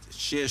who all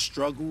share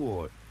struggle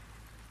or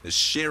is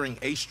sharing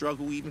a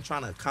struggle, even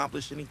trying to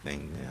accomplish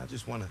anything, man. I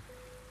just want to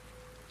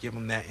give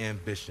them that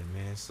ambition,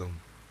 man. Some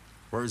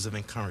words of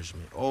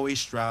encouragement. Always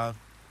strive,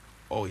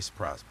 always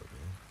prosper, man.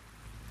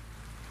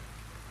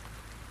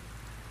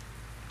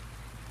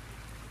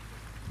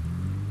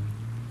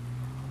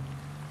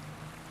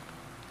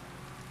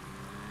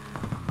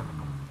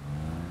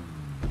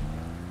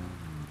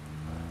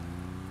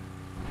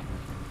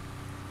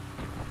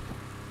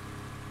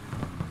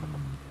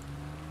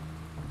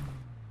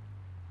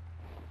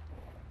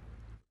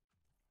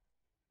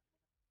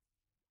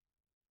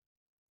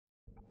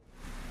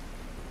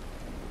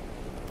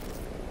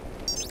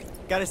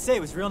 Gotta say, it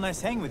was real nice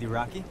hanging with you,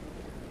 Rocky.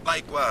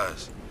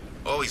 Likewise.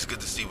 Always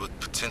good to see what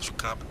potential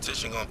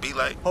competition gonna be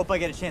like. Hope I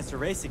get a chance to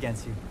race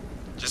against you.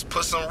 Just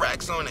put some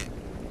racks on it.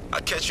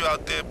 I'll catch you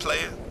out there,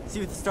 player. See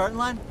you at the starting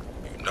line?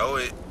 You know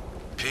it.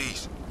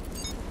 Peace.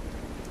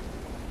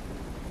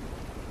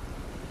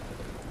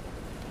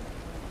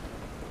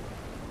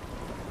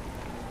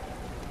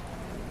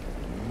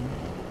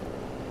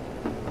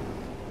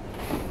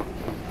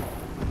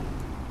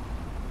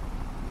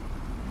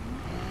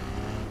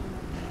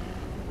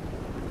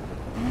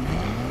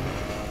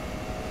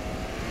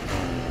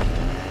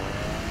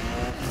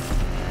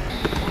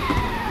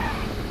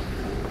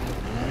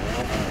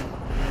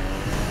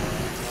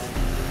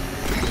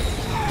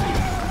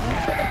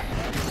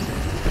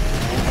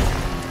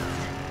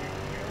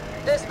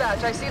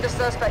 Dispatch, I see the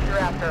suspect you're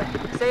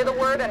after. Say the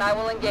word and I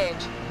will engage.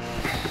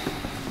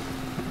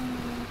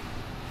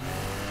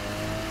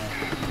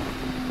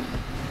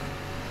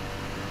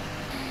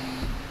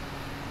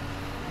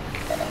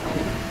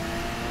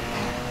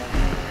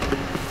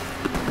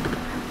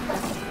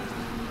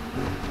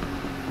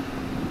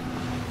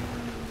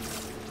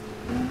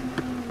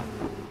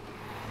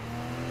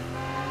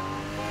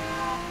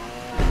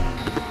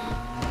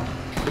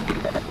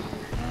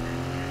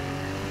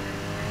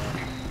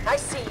 I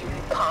see you,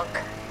 you punk.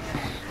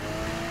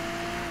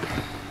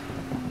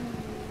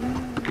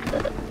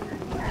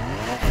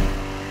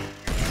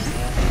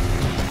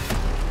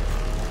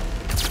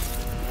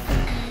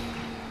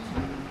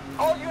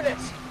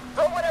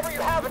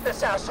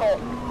 asshole!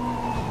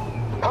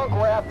 Punk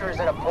Raptor's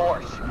in a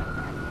Porsche.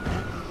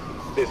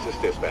 This is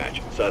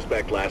dispatch.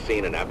 Suspect last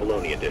seen in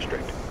Apollonia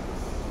District.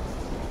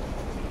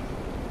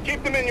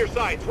 Keep them in your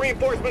sights.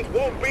 Reinforcements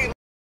won't be...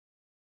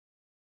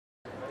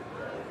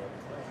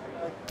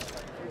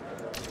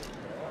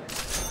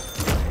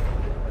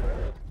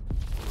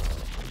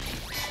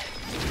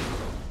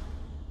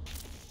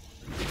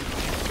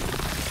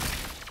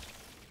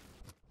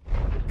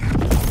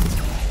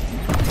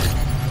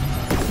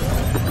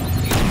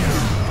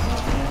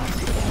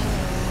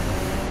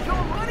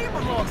 Your money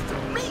belongs to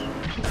me!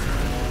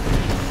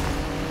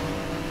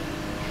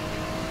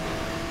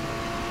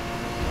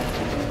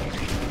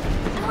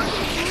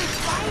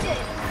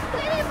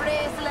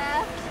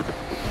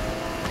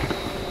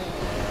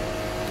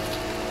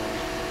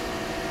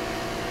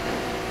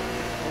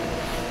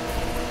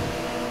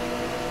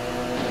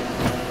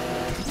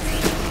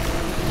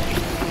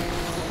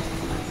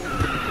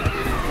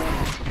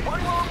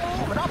 One more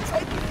move and I'll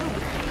take you through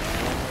it.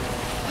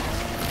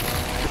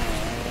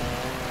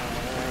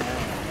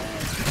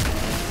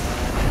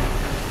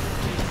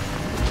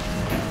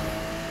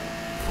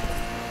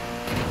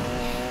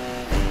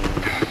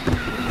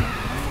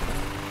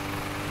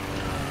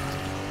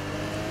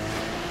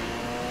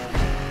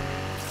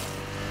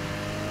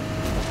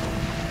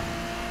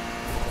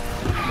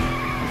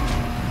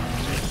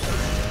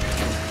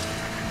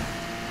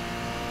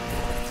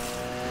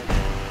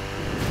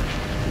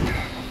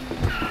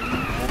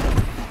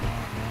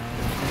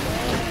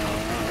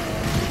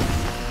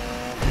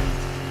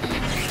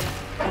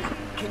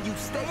 Can you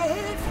stay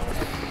ahead?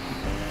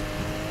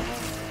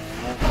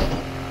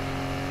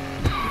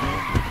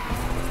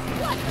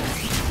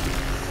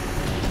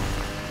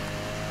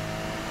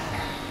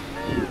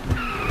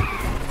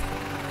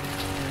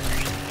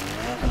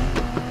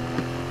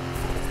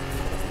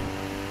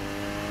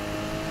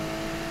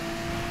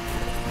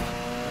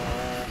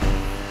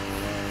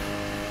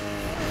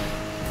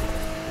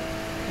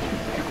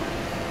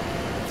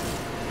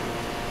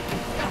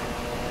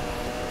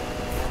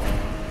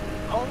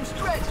 Home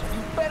stretch,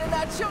 you better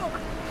not choke.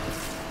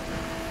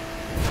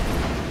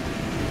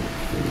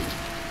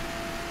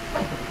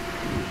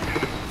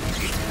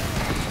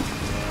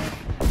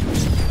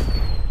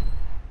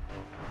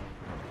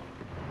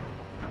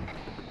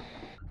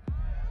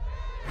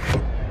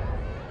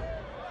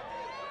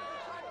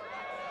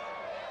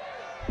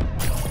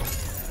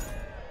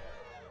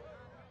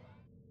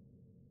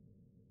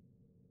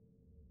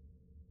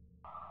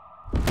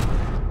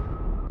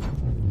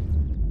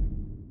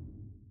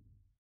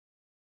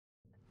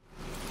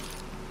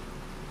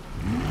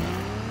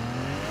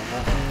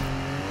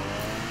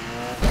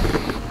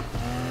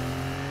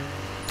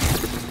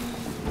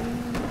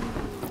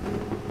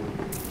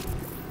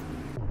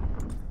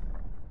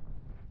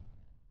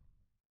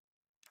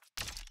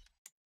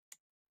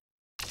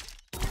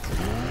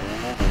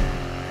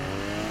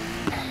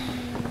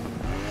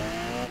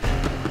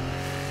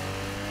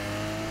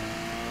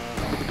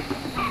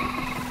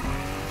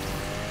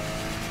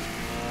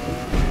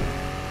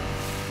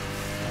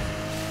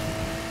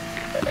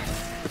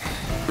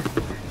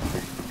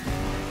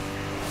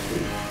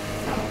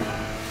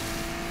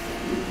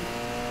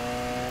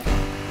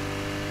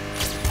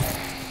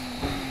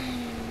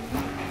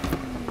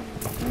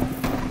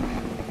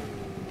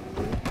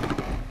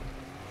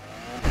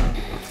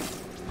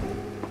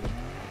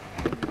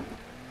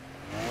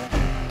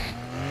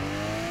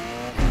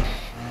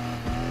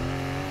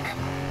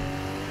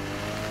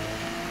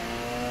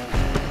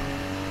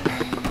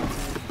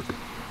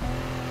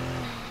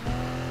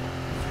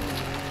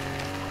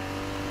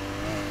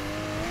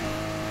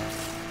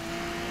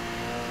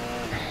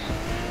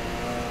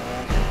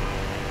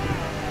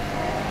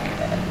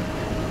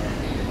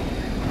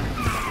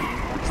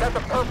 Is that the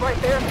perp right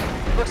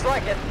there? Looks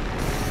like it.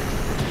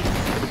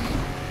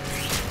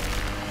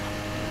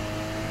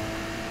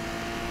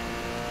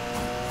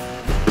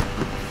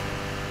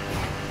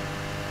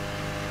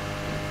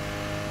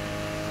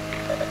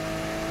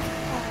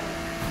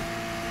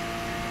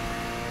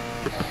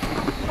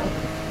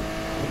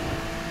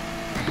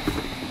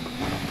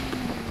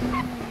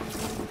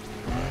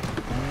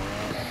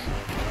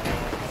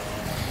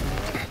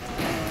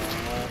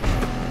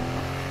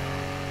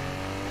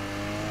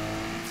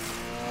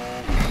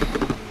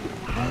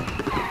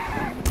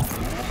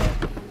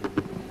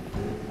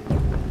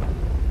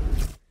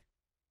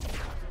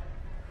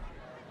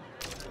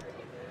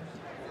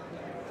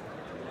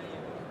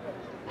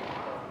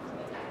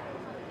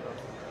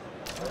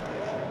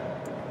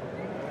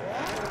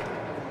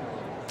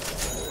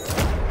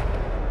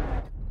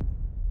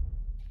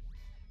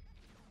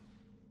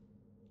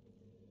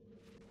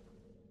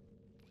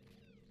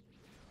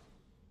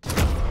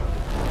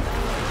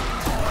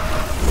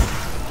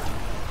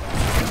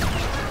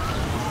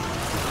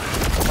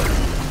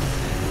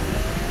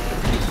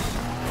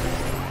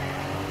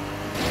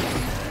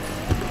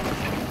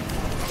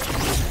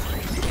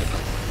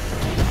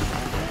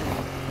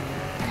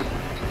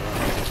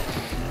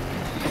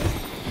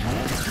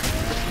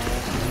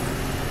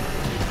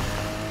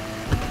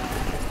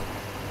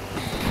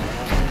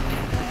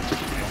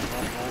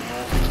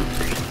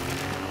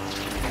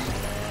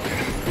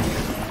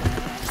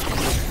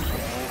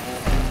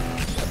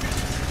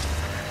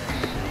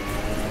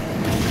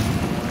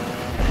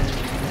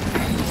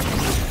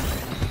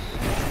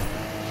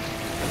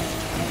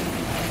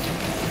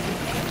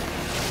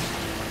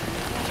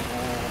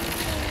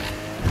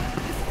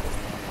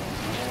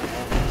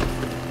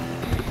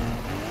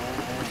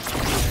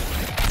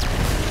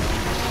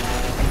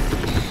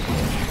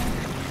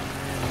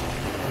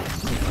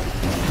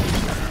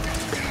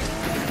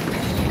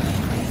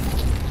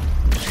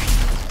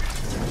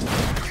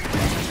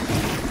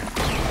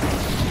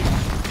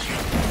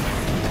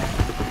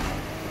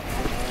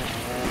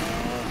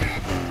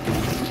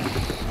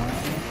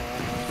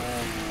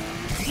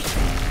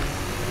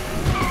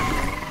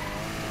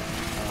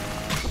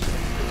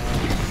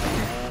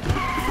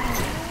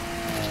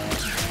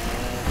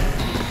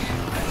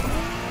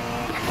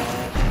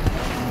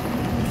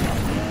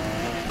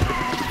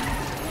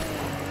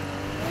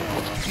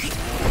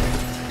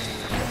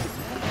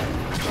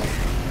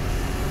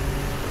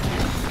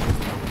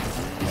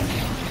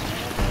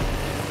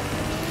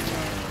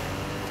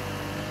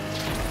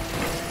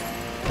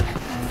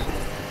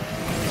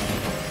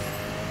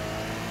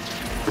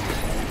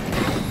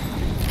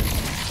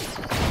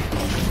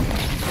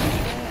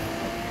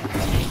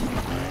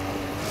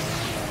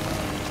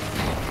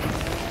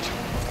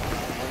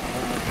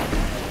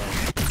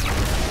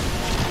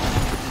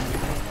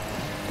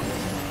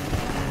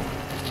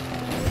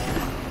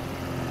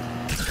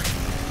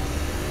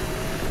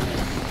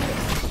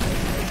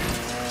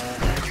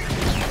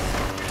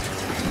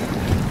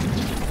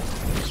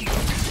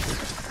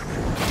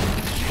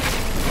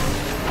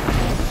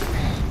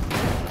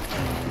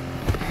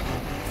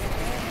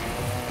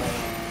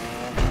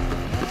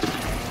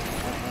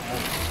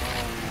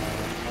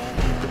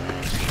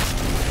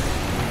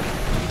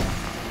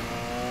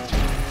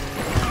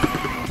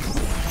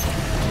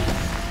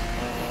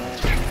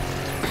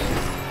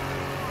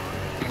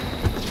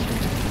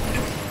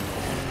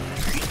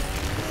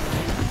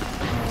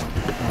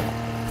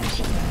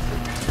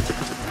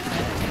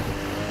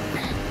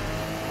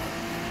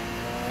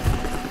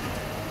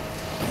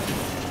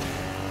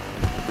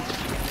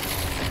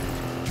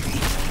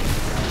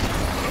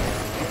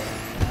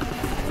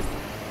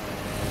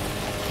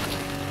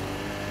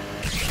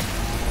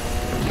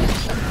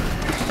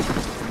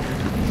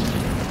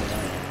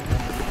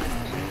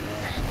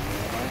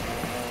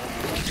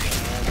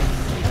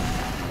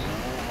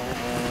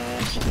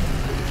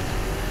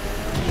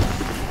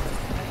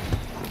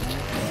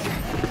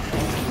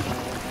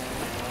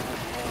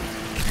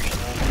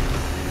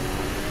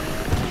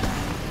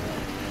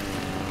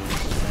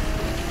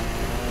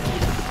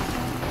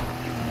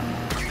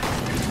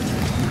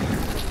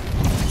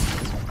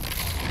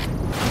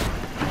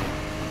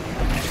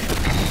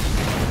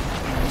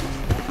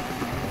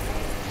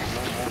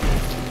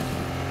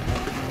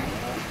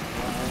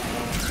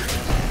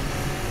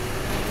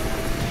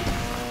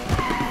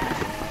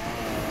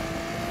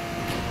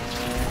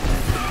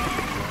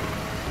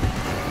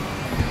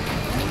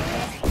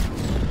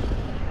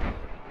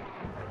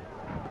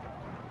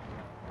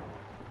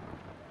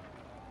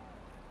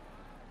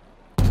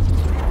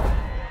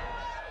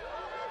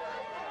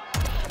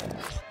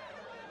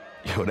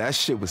 Yo, that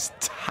shit was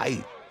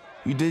tight.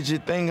 You did your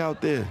thing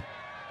out there.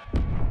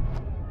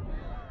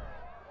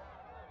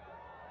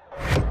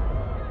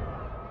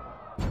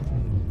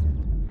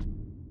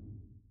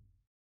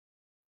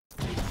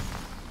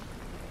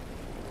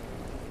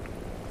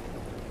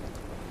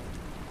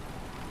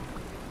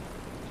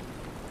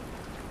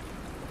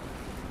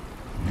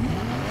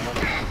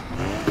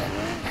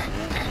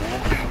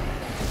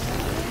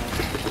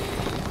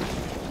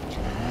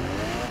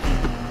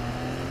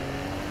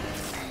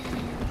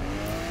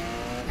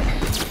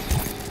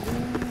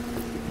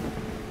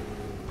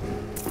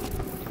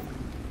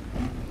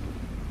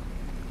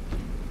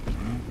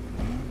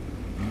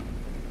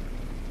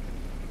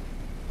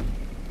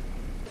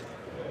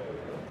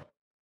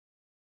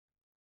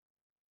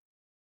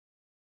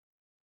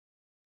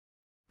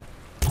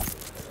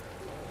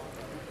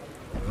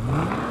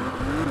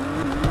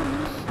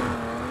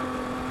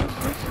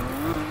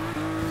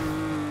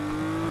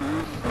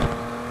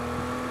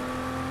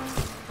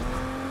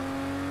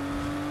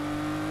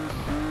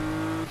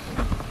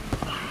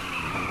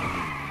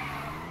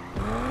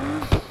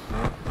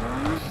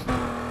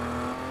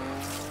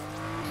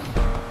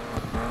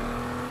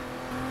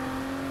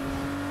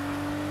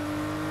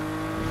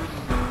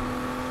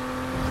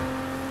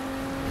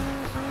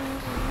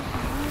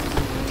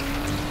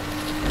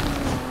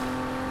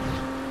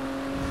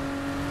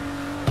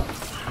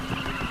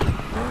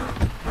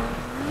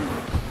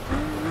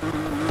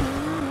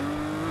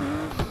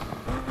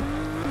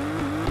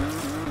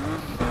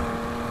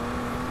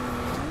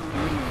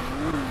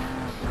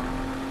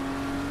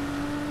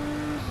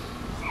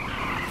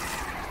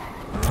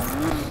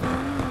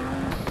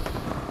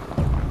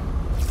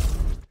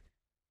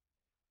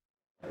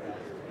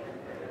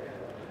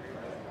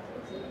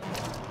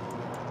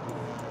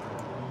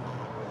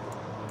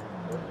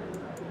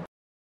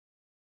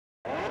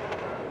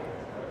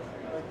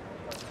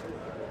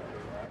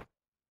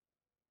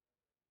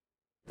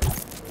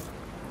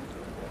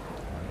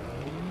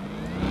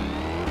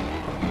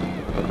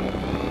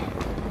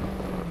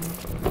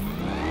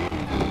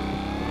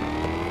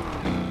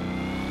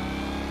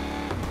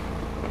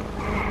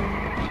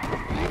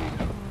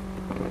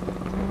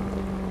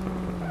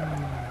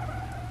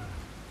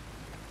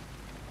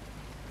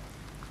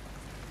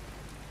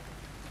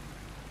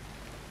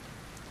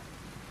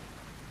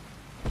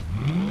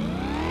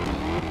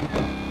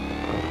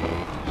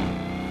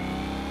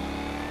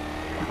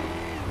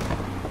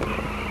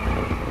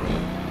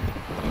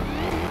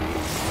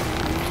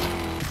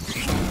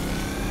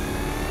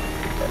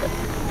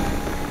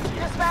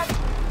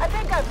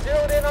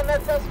 zeroed in on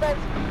that suspect?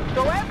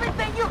 Throw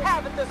everything you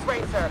have at this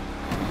racer.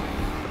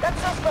 That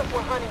suspect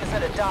we're hunting is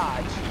in a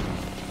Dodge.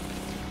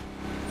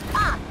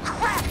 Ah,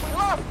 crap! We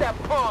lost that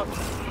punk!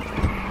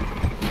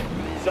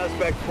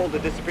 Suspect pulled the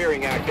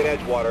disappearing act at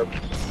Edgewater.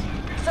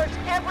 Search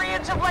every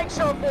inch of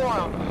Lakeshore for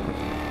him.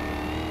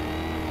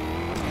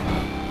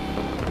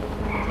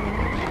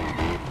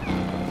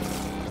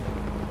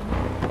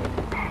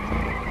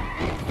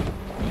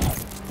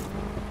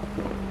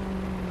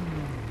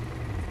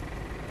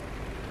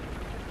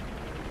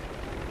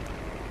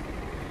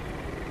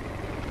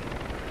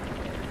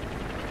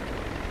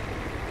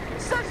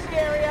 Search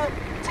the area.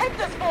 Take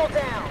this fool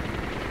down.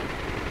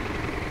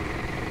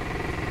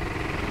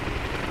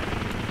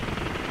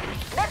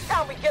 Next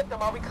time we get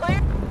them, are we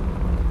clear?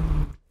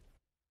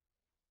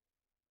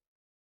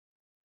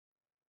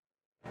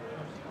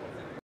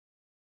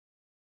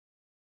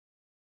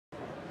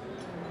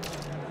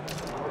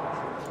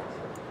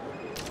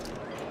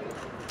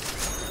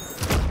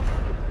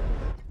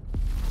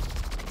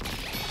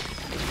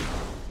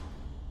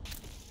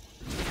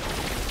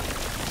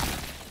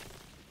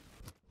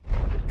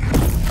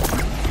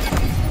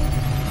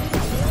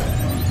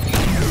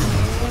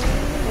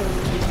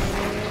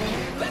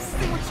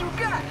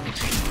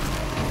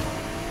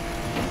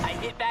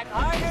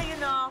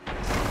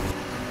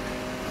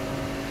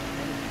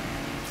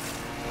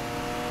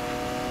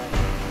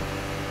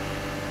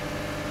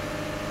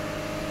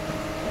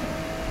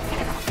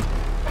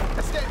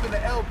 Escaping the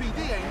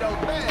LPD ain't no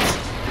thing.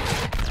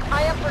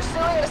 I am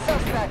pursuing the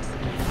suspects.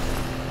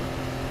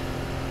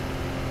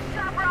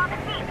 Chopper on the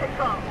scene,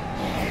 Patrol.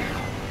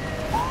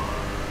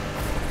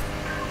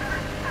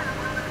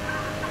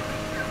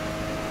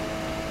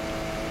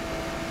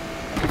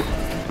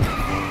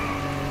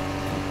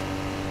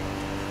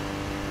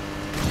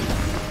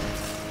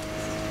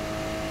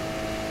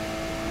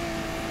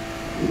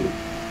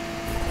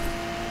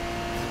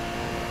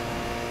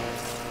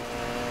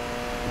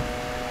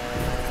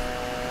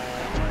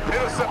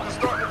 Interceptor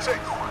starting to chase.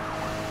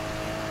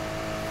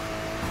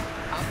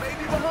 I may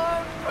be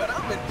behind, but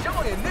I'm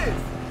enjoying this.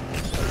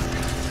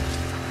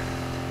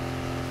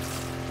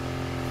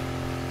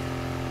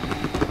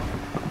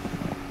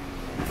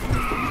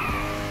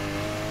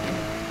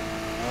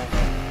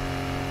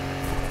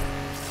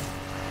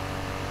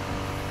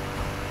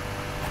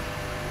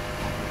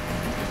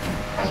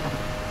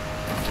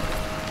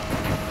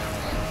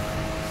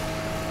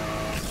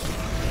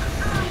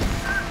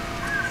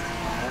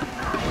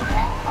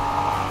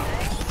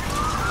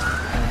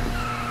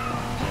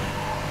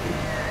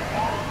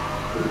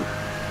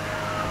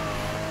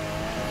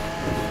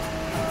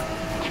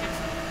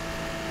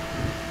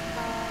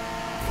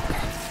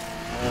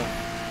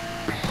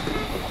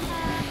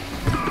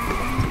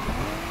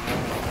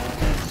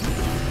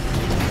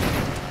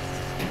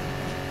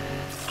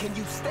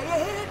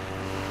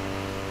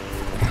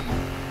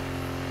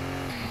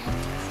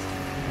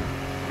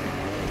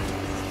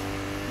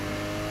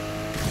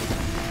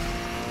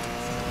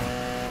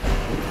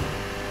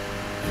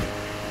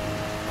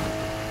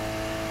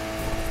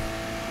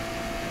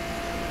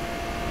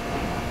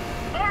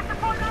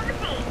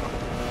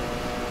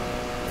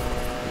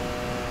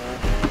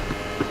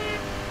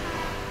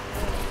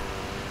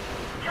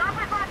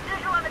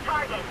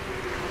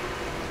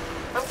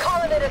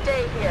 it a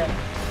day here.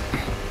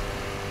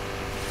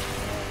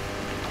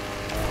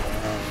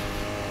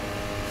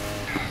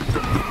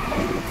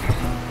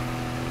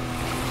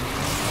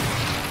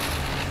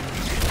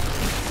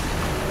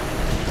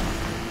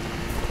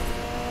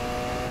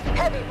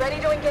 Heavy, ready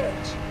to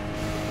engage.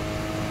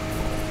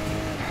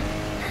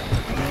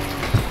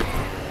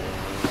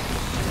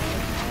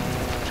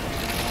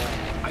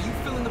 Are you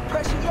feeling the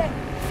pressure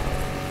yet?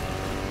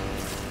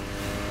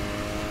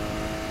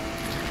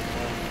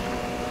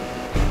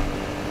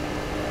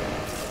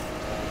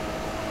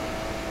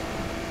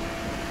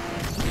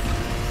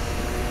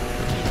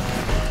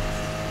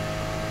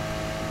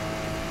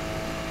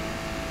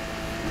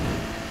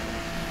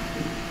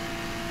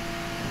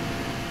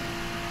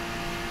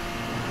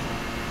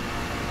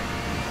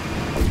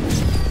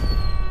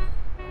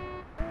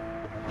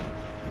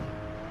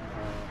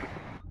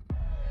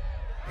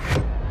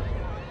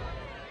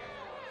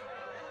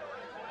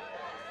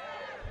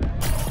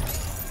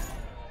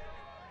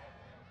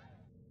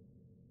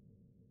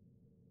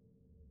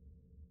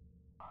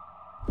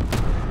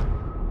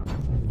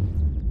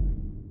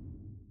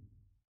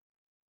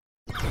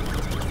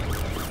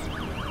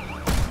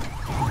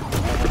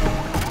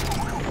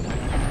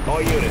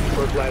 All units,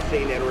 first last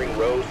seen entering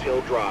Rose Hill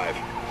Drive.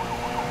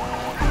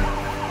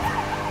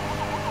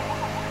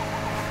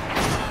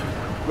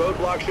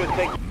 Roadblock should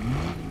take...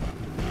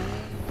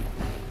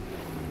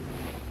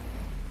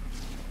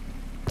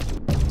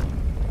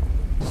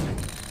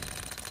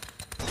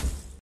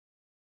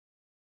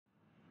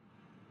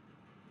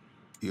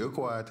 You're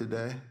quiet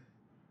today.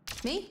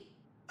 Me?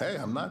 Hey,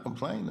 I'm not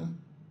complaining.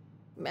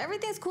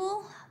 Everything's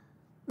cool.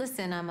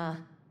 Listen,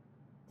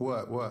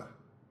 What?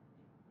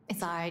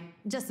 It's alright.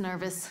 Just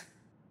nervous.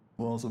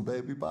 Want some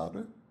baby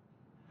powder?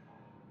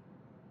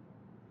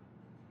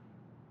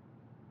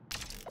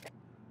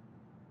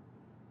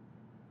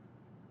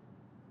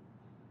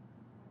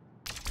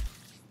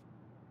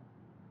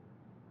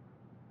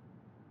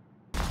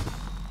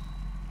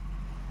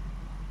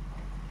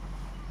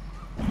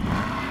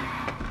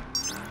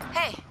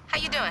 Hey, how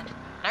you doing?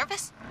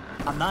 Nervous?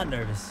 I'm not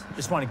nervous.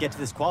 Just want to get to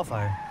this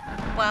qualifier.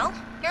 Well,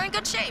 you're in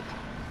good shape.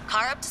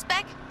 Car up to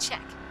spec?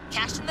 Check.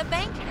 Cash in the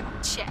bank?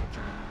 Check.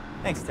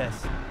 Thanks,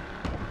 Tess.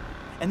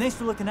 And thanks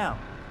for looking out.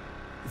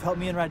 You've helped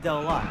me and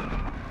Rydell a lot.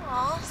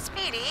 Aw,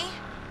 Speedy.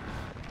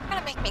 You're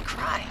gonna make me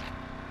cry.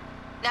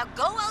 Now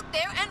go out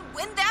there and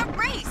win that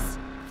race!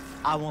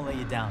 I won't let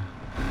you down.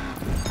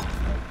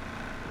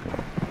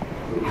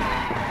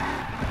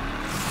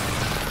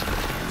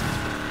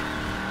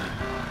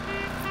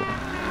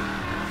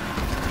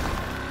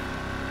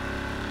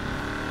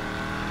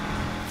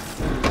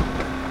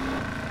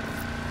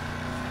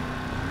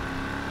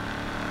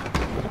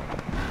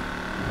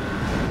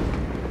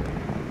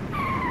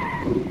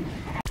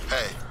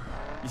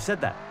 Said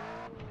that.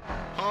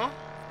 Huh?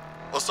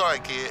 Well, sorry,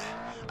 kid.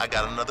 I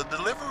got another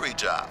delivery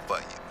job for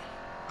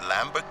you.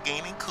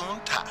 Lamborghini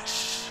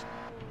Countach.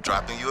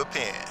 Dropping you a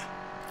pin.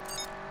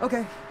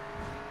 Okay.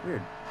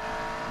 Weird.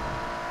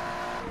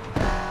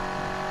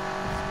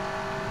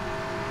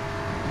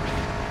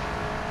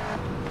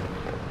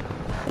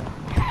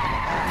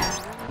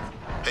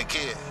 Hey,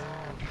 kid.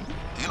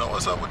 You know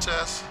what's up with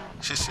Tess?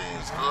 She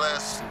seems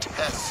less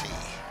Tessy.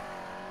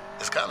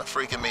 It's kind of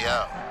freaking me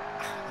out.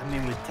 I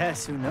mean, with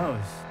Tess, who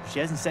knows? She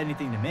hasn't said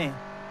anything to me.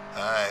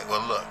 All right,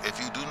 well, look, if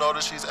you do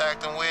notice she's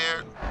acting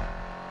weird,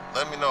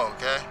 let me know,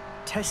 okay?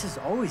 Tess is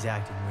always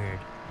acting weird.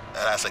 And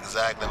that's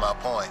exactly my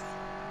point.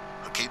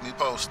 But keep me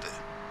posted.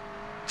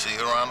 See you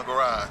around the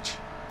garage.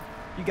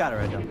 You got it,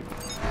 Rydell.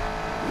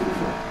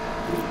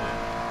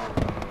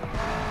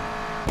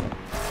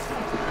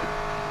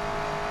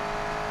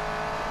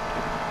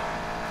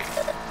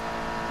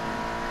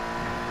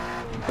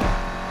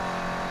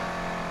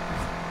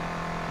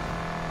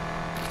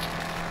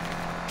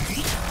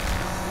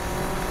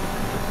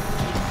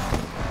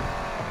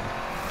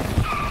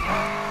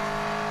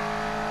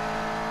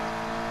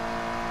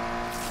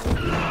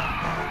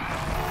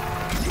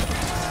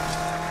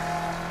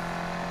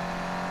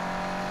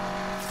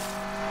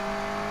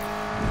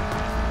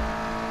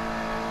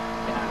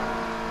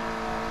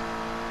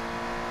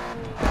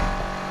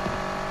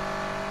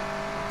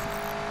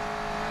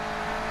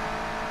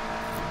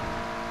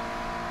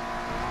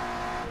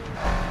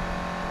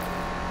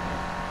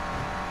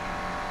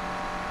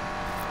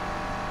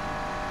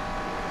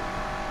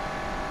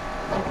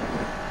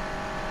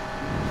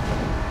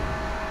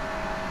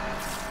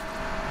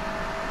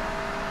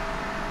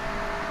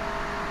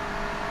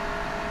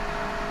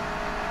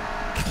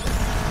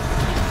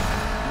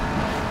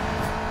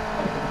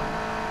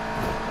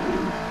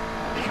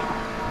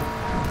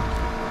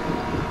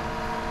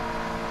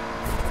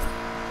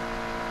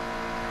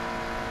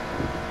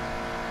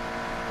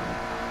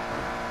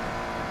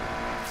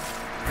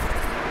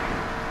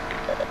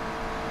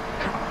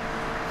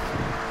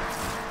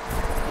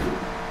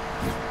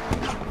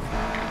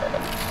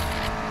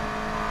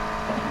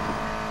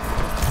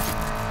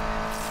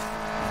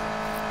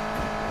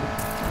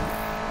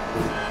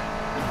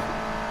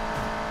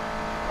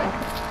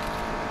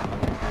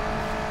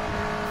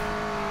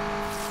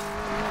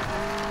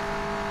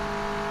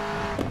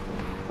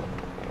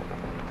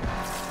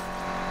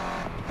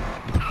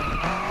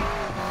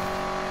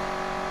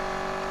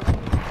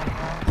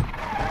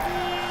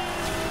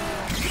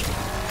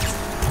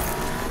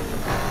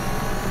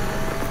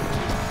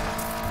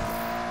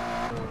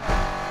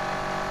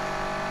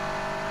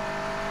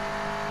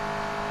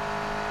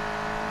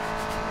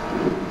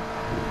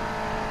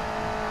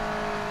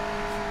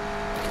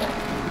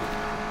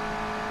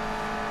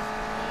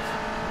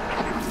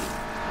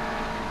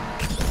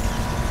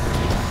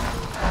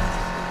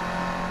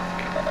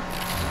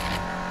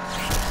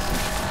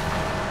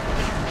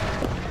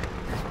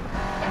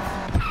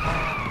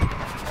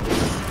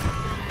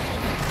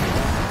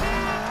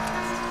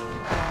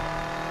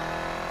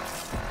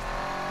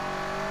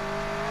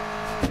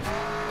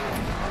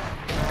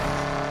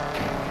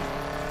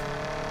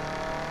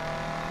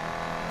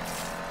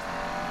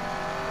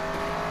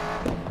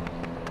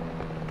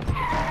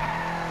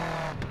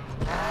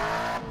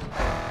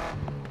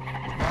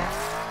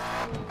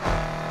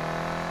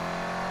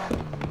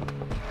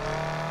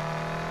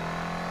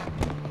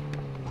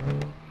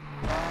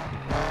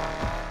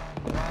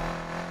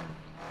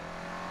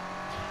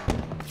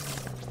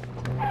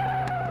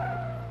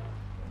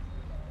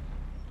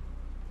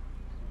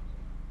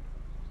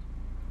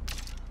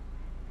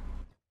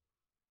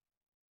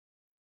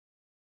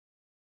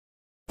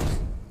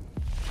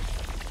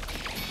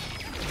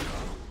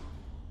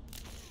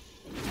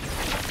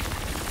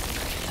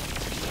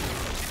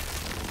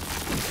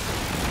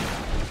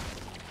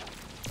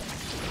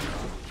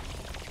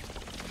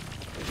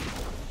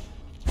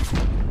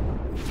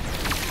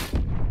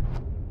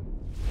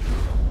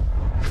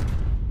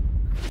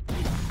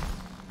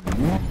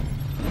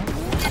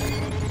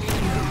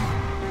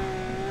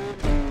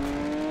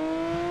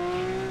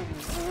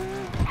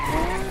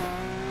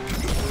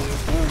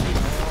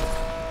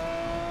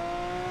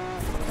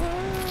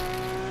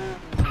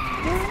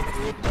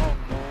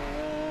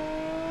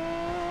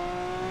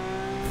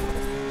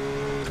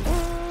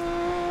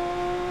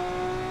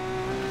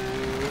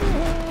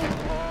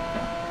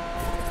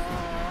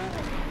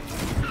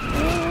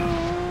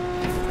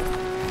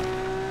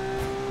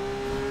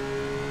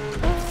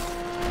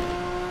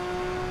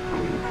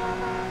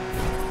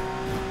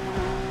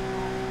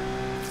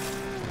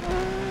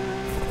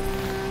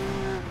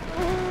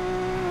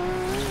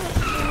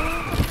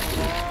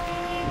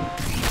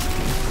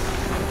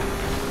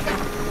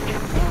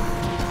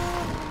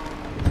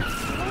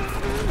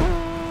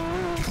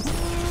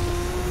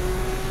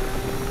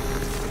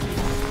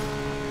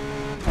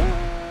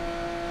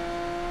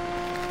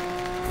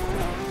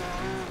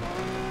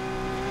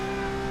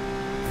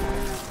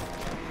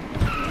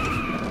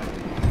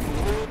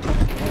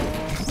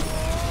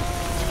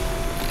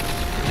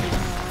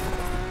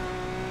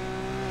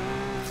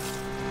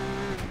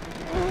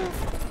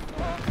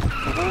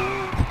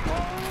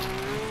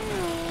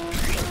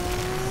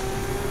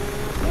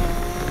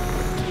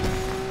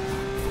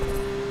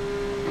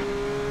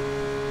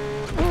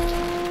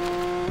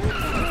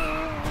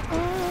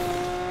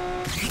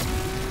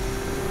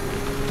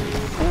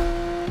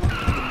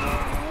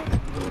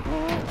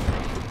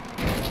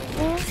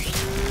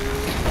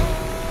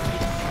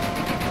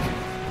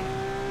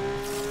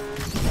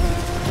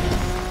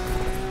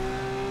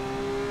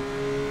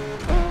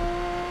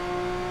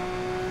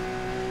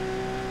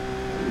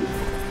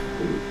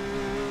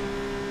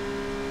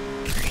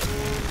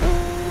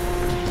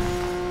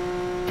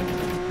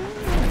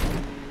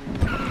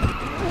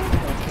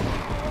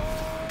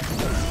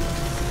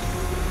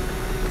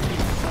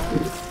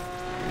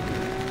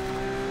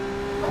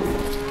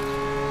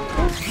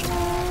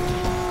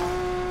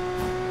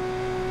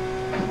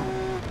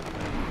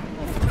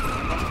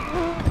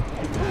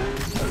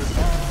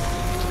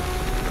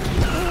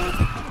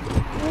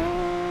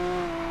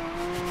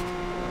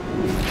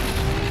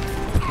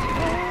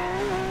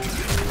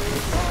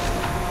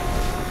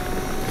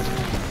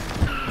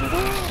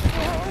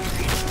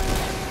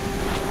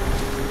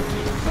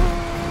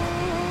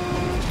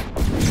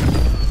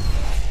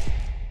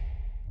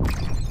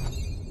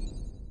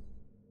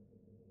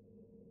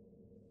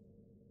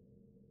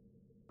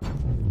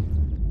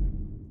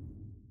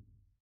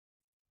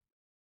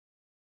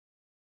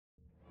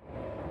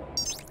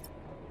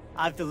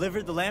 I've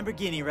delivered the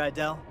Lamborghini,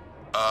 Rydell.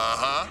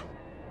 Uh-huh.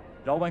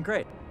 It all went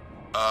great.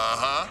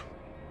 Uh-huh.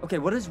 Okay,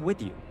 what is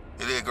with you?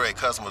 You did great.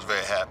 Customer's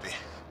very happy.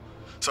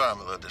 Sorry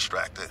I'm a little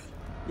distracted.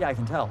 Yeah, I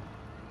can tell.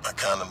 I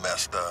kind of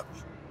messed up.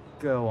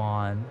 Go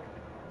on.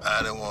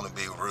 I didn't want to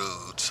be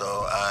rude, so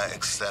I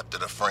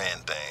accepted a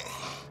friend thing.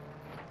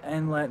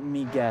 And let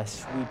me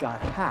guess, we got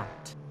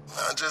hacked.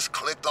 I just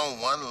clicked on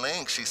one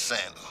link she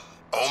sent.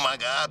 Oh my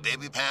God,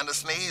 baby panda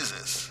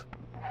sneezes.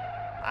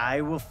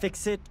 I will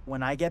fix it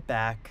when I get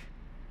back.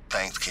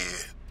 Thanks,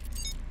 kid.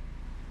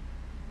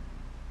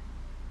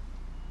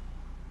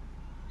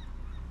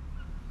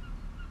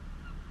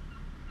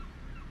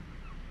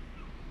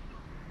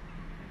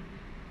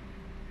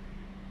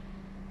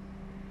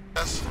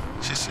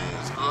 She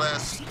seems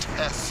less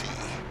Tessie.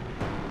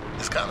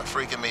 It's kind of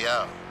freaking me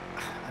out.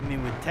 I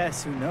mean, with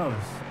Tess, who knows?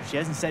 She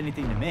hasn't said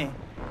anything to me.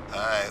 All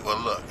right, well,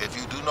 look, if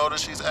you do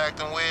notice she's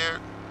acting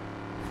weird,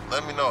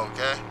 let me know,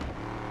 okay?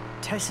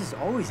 Tess is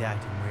always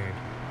acting weird.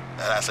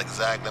 That's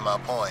exactly my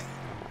point.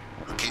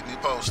 Keep me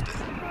posted.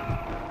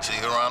 See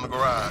you around the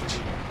garage.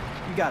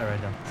 You got it,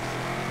 Rydell.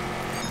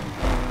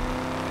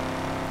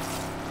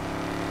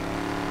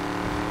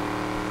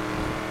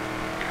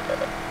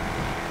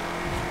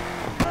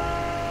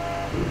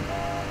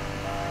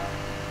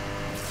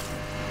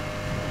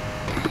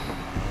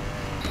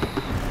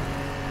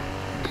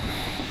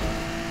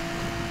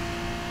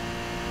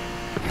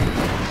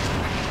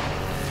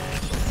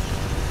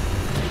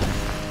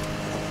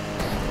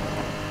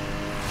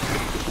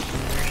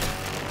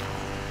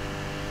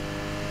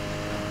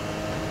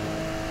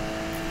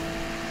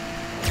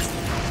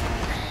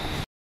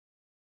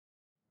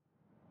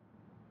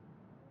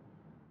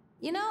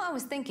 You know, I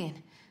was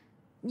thinking,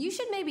 you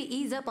should maybe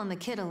ease up on the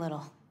kid a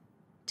little.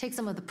 Take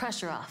some of the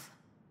pressure off.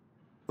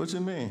 What you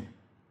mean?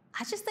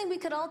 I just think we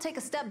could all take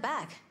a step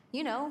back.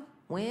 You know,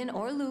 win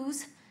or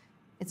lose.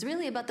 It's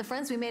really about the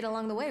friends we made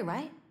along the way,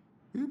 right?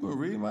 You've been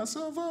reading my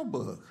self-help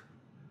book.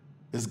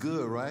 It's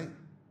good, right?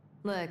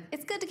 Look,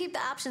 it's good to keep the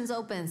options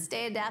open,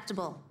 stay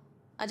adaptable.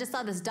 I just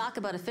saw this doc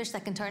about a fish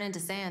that can turn into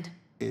sand.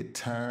 It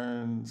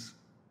turns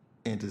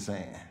into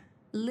sand.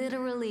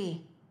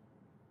 Literally.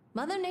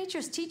 Mother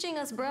Nature's teaching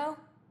us, bro.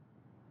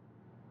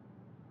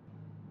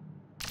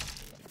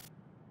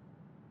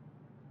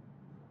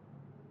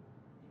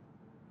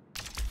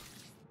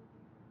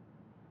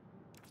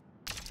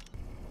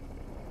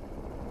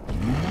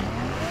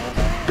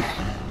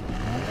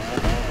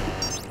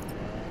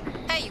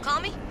 Hey, you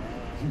call me?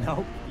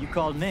 Nope, you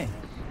called me.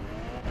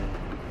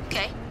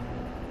 Okay.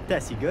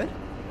 Tess, you good?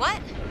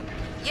 What?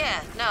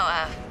 Yeah,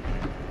 no,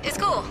 it's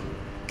cool.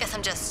 Guess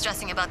I'm just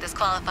stressing about this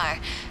qualifier.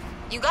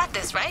 You got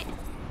this, right?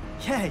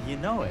 Yeah, you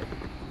know it.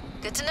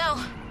 Good to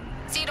know.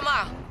 See you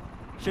tomorrow.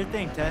 Sure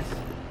thing, Tess.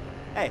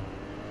 Hey,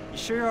 you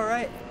sure you're all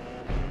right?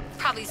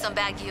 Probably some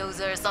bad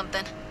gyoza or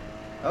something.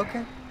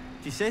 Okay,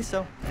 if you say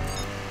so.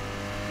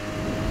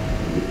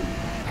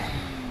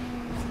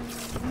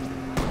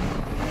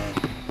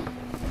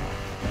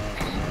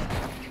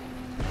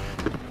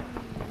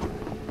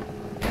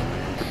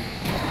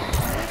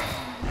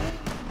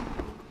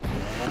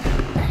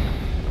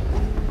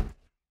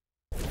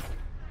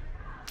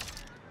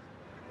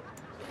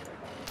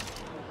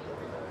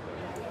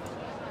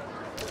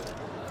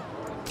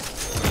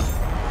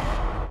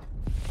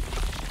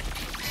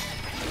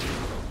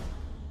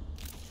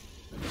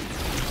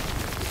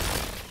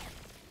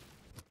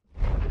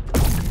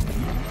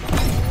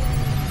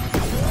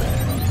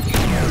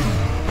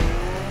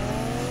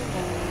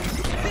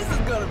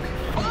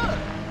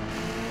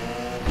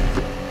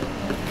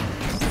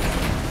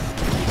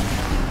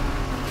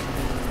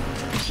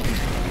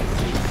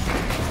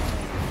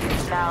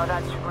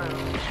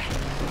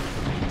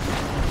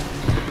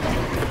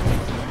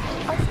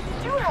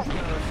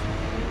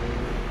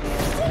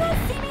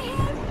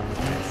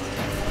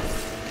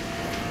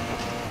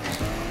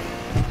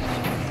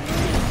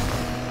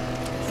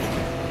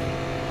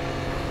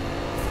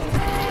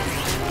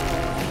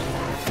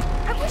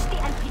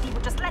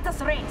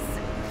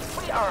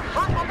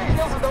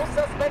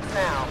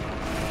 now.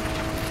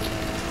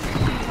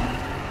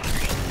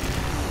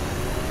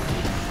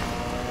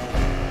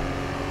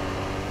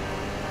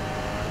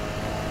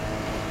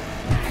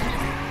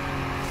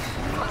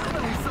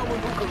 Finally, someone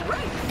who can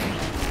race.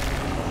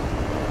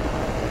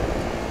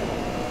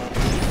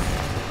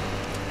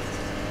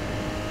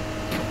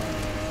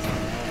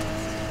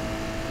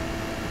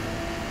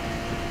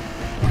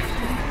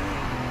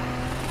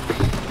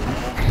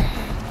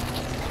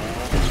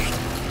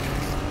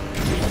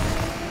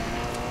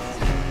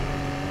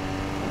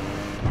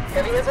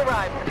 Heavy has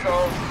arrived,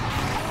 Patrol.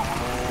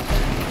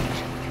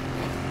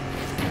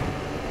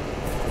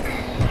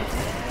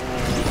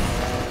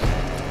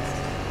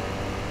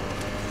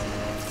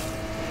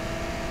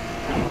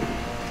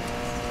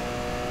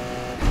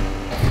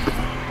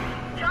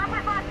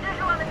 Chopper's lost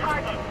visual on the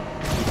target.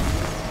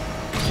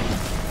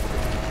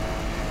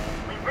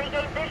 We've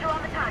regained visual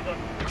on the target.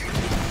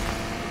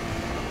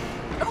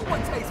 No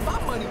one takes my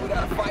money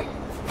without a fight.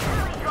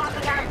 Enemy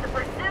dropping out of the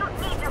pursuit.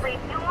 Need to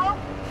refuel.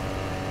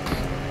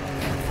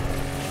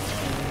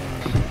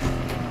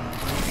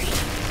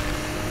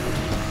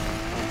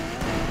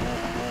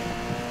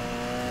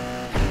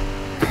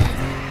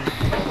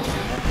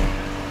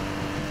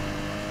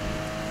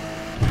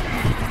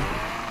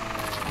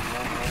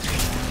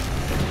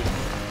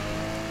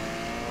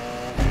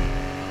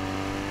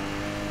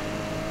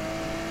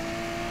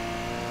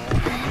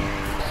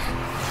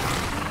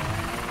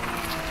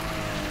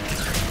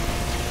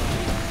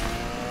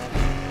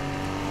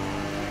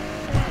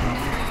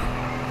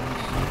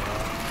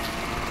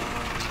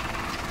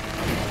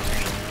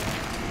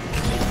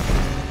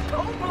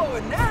 Don't blow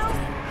it now.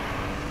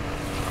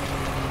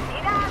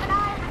 Need to have an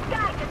eye on the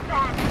sky,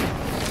 dispatch.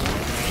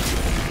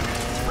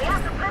 We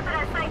have to flip in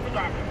our sights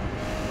again.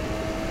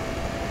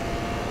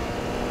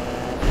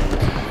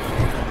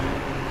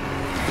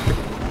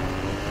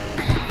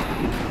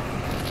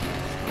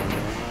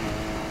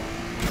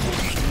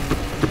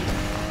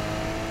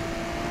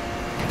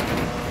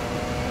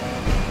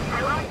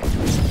 I lost.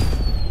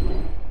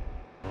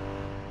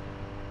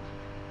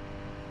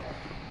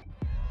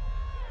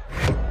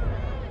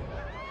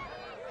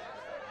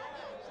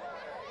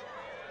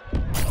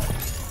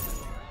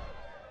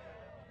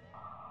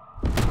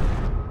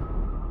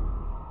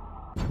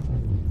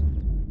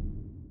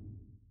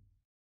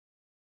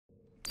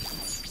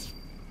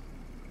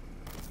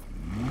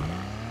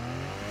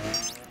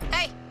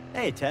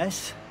 Hey,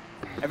 Tess.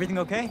 Everything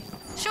okay?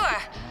 Sure.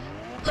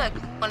 Look,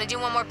 wanna do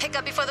one more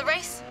pickup before the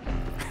race?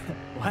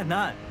 Why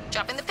not?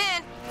 Dropping the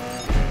pin.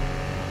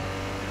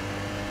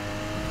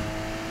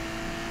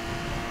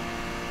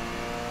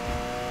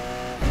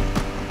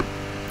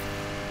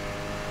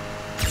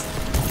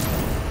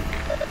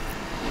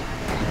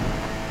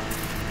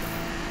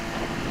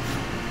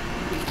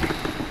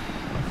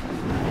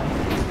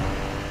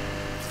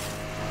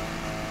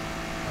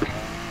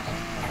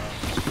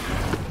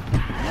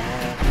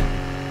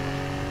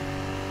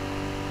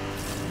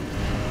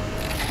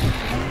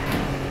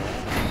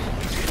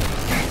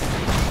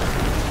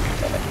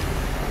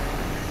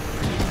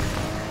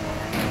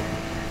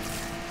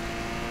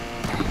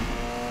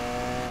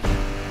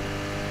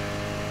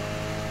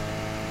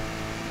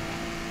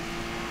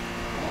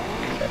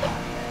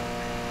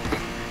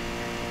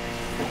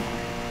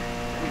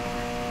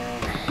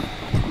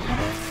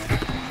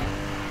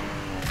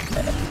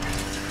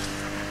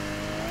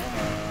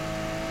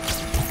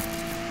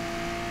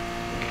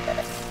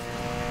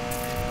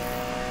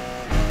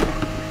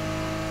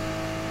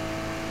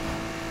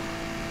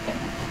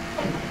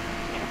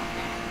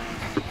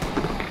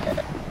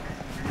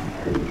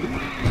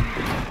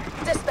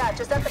 Dispatch,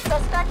 is that the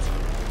suspect?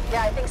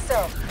 Yeah, I think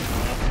so.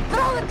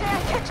 Throw the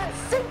damn kitchen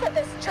sink at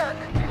this jerk!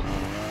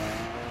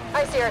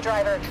 I see our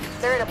driver.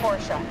 They're in a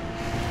Porsche.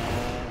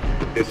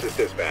 This is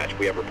dispatch.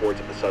 We have reports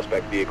of the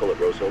suspect vehicle at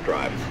Rose Hill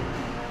Drive.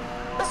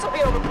 This will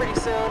be over pretty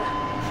soon.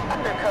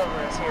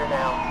 Undercover is here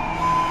now.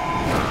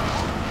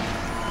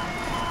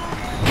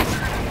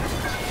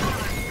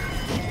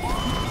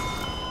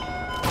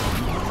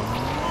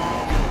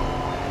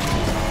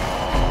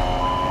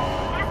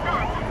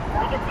 Dispatch,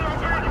 we can see the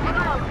target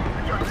below.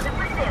 Join the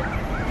pursuit.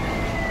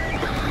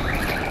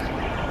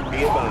 Be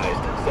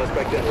advised,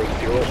 suspect entering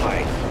 0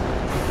 Heights.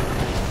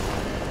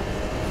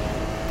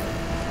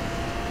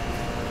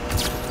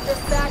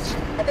 Dispatch,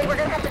 I think we're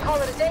gonna have to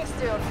call it a day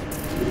soon.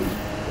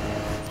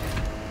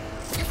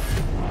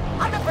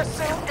 I'm in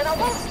pursuit, and I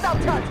won't stop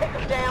till I take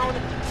him down.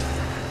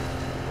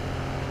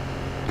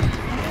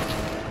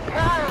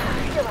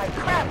 I feel like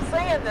crap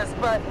saying this,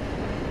 but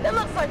it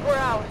looks like we're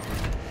out.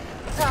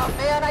 Oh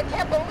man, I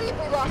can't believe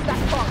we lost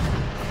that punk.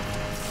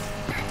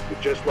 We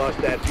just lost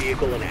that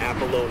vehicle in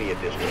Apollonia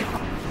District.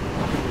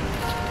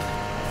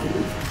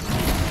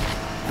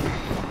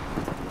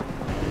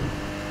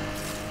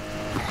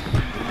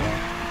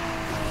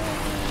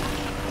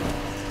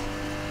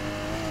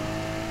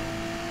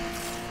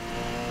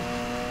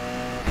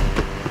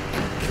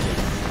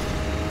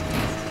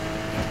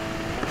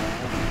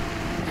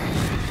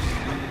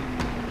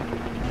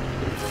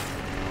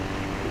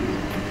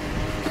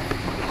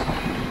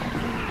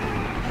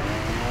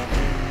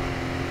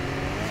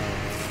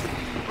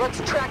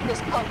 Let's track this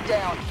punk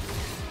down.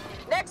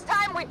 Next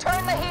time we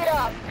turn the heat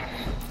up.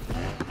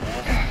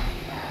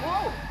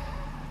 Whoa.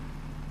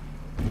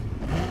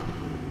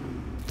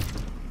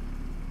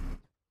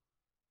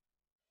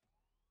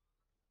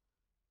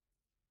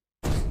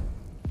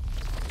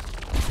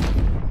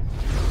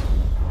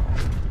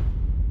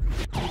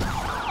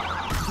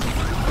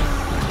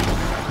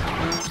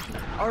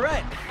 All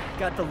right,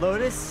 got the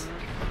Lotus.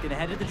 Gonna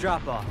head to the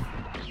drop-off.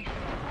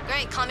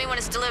 Great, call me when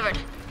it's delivered.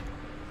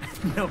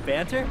 No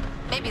banter?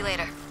 Maybe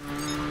later.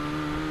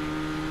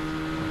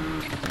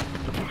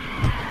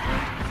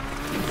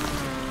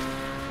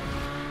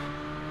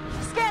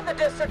 Scan the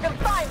district and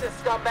find this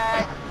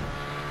scumbag.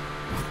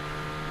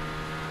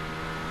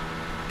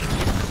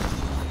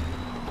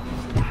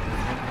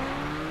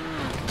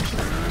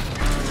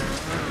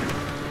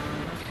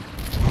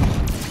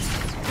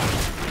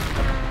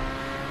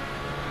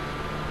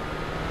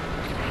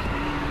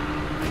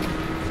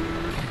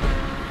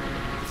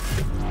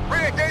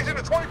 Re-engaging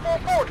the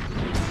 2440.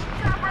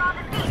 Chopper on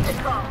the seat,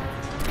 Nicole.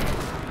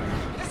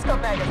 This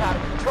scumbag is out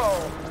of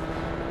control.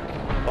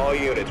 All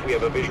units, we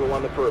have a visual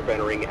on the perp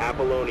entering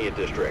Apollonia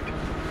District. We've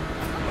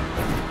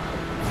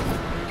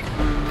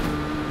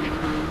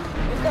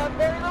got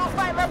very little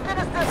fight left in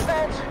us,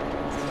 dispatch.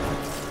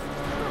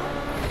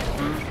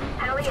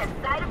 Elliot,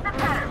 side of the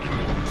perp.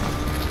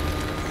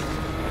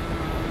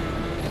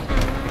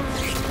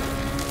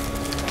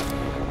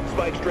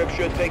 Spike strip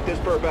should take this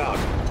perp out.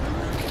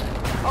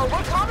 Oh,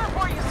 we're coming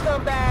for you,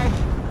 scumbag.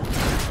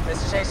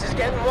 This chase is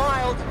getting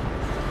wild.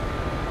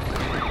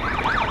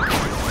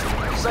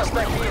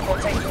 Suspect vehicle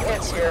taking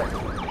hits here.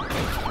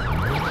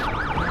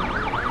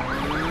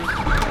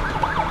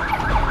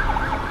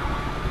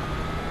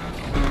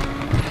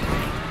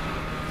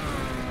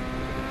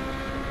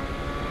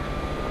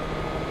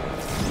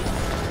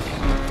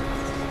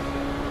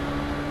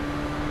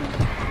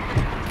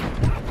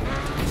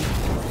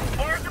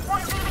 Air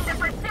support leaving the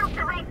pursuit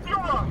to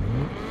refuel.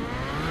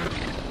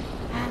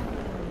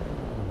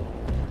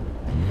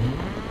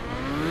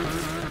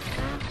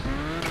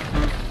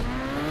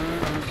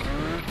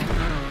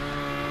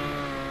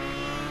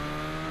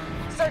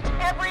 Search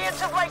every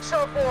inch of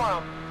Lakeshore for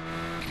him.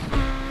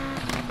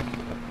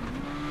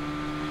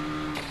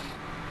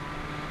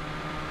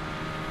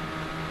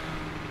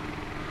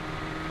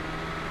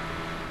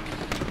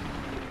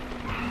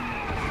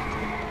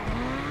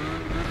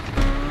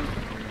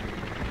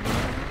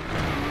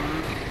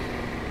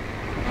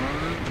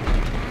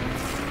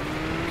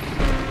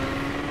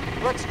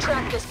 Let's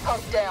track this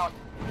punk down.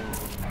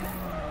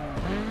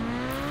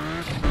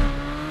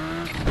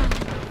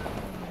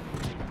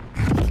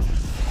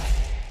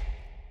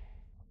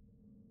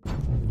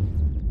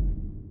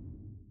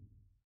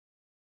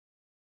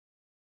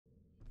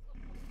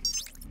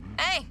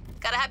 Hey,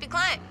 got a happy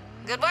client.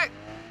 Good work.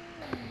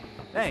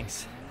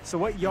 Thanks. So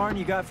what yarn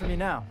you got for me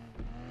now?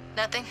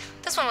 Nothing.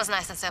 This one was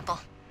nice and simple.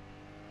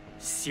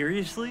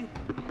 Seriously?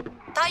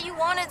 Thought you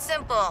wanted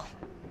simple.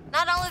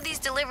 Not all of these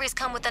deliveries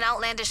come with an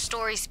outlandish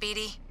story,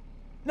 Speedy.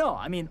 No,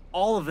 I mean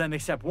all of them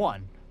except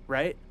one,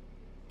 right?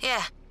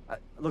 Yeah.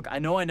 Look, I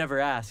know I never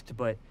asked,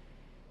 but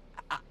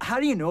how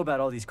do you know about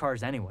all these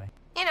cars anyway?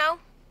 You know,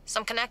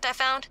 some connect I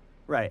found.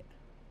 Right.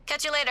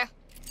 Catch you later.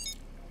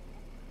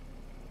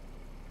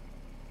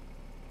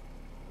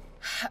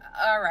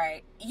 All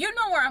right, you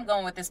know where I'm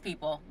going with this,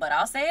 people, but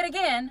I'll say it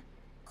again.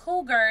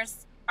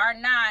 Cougars are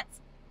not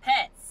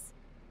pets.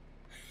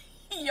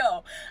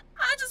 Yo,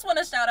 I just want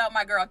to shout out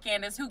my girl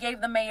Candace, who gave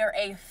the mayor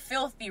a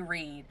filthy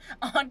read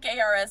on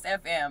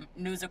KRS-FM,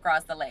 News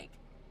Across the Lake.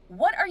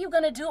 What are you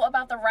going to do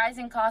about the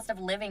rising cost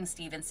of living,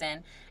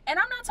 Stevenson? And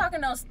I'm not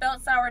talking no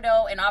spelt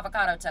sourdough and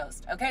avocado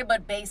toast, okay?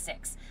 But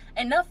basics.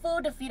 Enough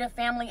food to feed a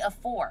family of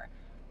 4.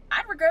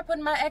 I'd regret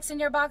putting my ex in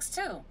your box,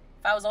 too,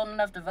 if I was old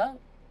enough to vote.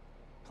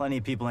 Plenty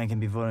of people ain't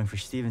gonna be voting for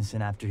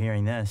Stevenson after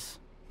hearing this.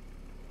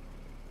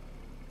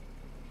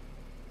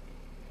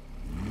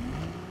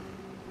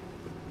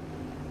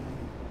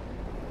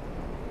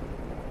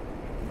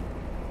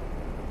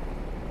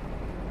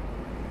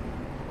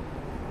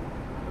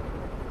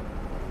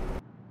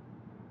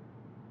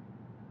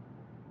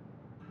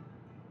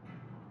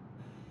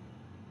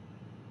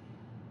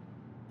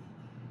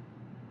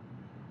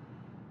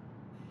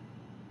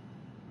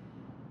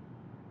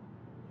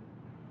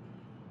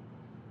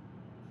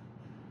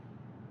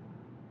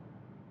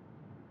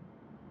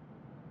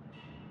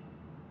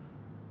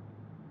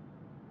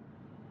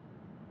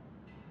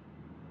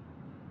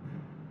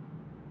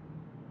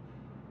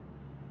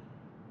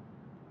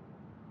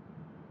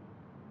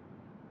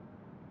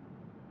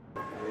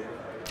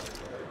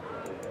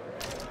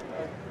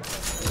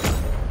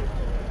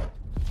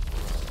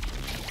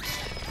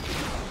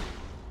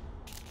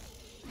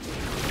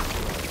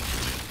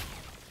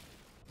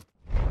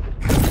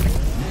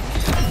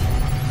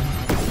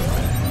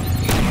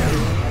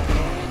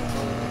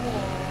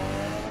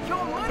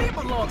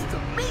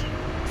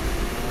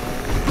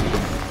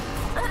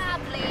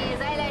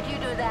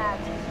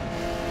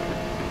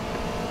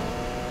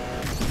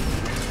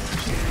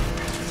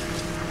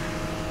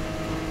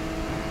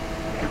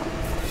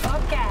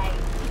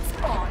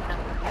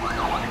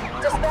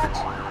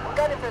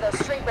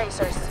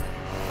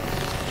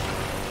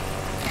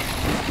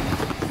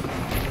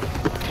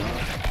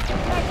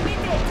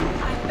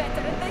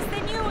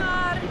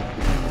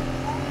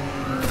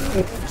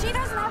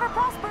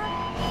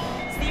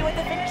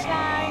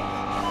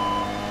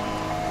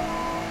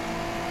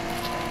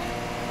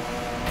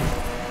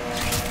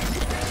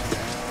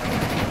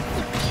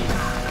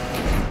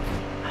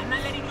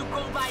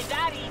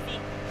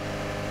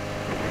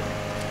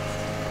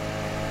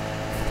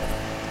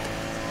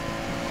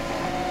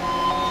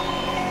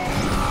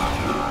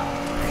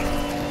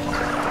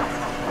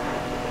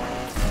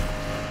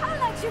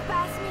 you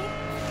pass me?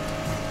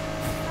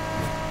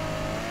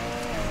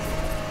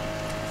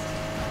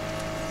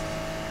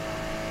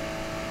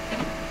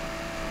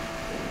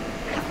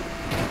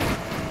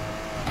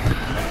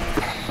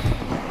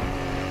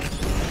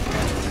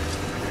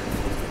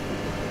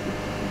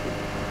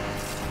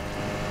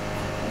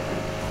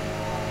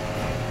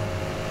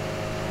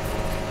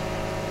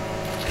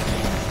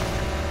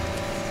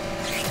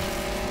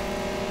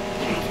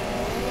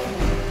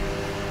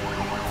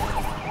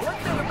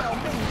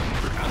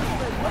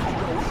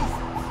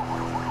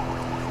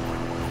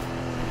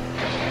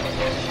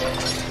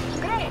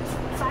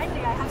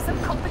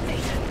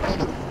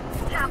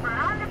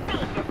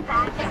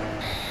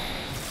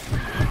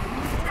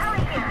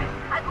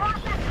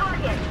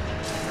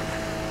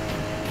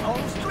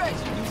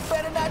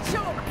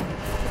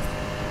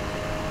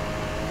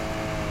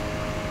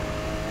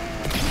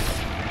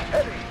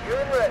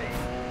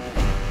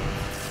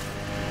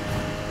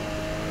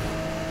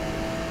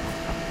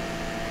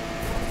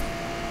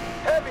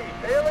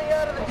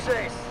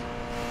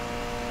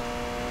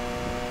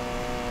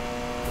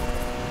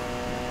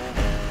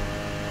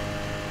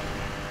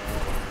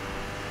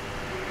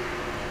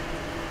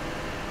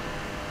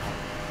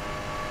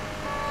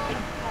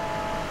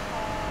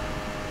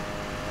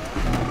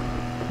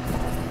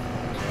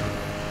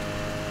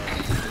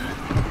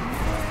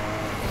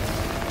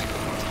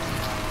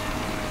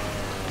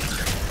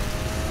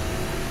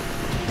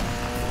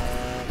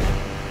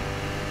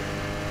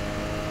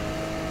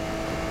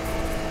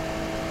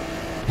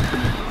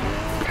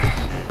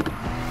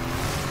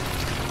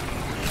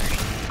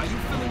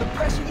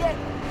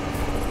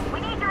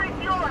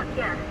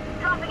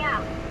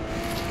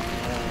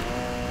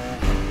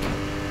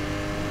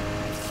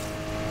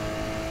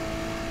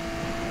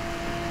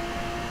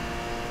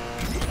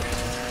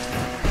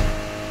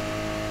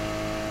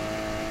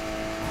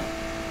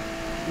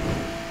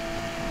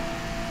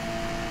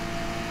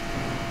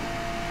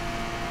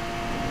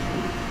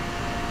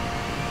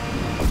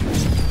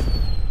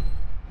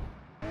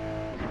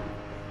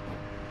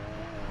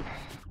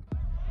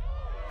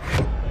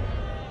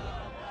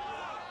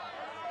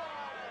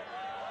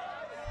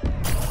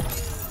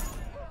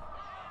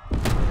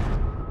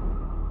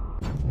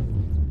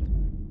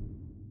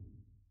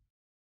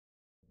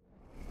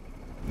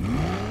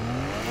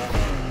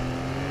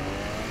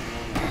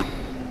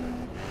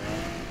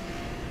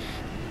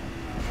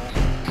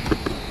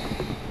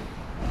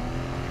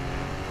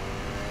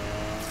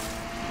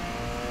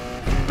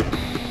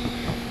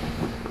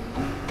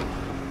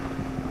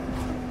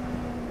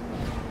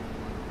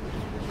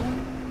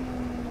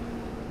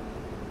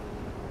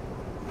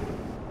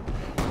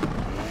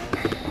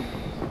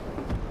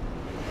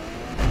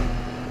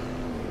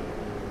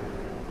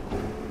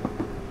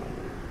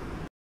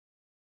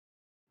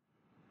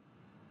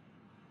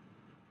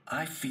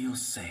 I feel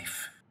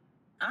safe.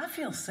 I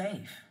feel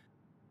safe.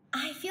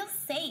 I feel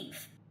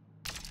safe.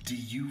 Do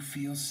you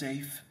feel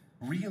safe?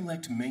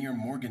 Re-elect Mayor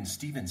Morgan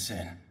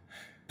Stevenson.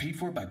 Paid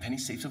for by Penny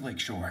Safes of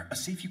Lakeshore. A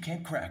safe you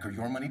can't crack or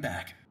your money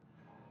back.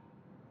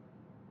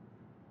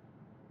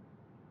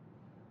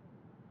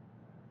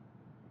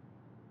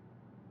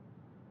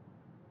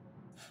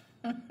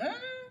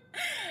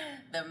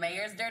 The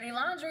mayor's dirty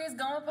laundry is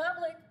going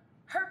public.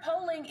 Her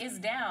polling is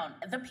down.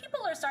 The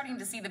people are starting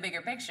to see the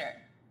bigger picture.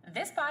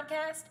 This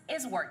podcast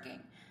is working.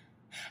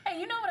 Hey,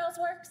 you know what else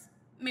works?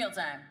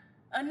 Mealtime.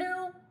 A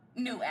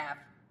new app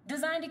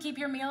designed to keep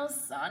your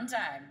meals on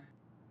time.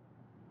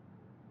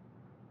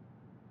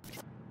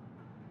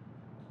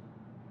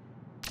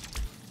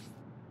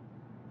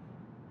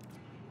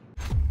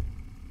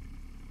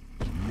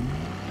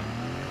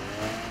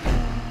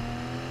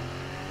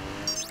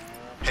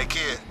 Hey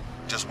kid,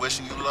 just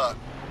wishing you luck.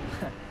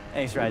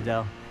 Thanks,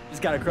 Rydell.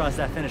 Just gotta cross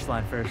that finish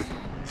line first.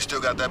 You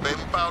still got that baby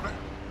powder?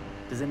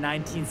 Does a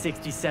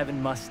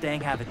 1967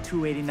 Mustang have a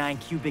 289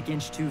 cubic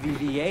inch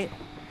 2V8?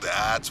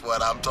 That's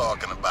what I'm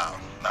talking about.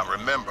 Now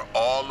remember,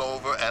 all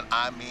over, and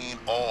I mean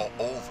all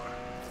over.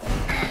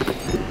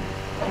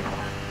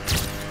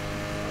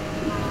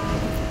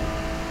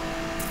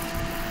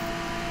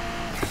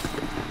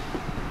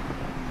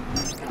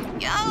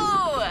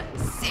 Yo!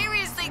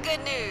 Seriously good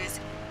news.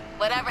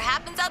 Whatever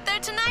happens out there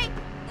tonight,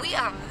 we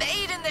are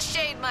made in the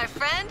shade, my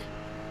friend.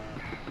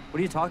 What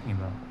are you talking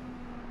about?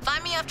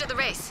 Find me after the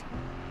race.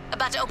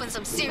 About to open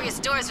some serious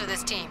doors for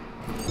this team.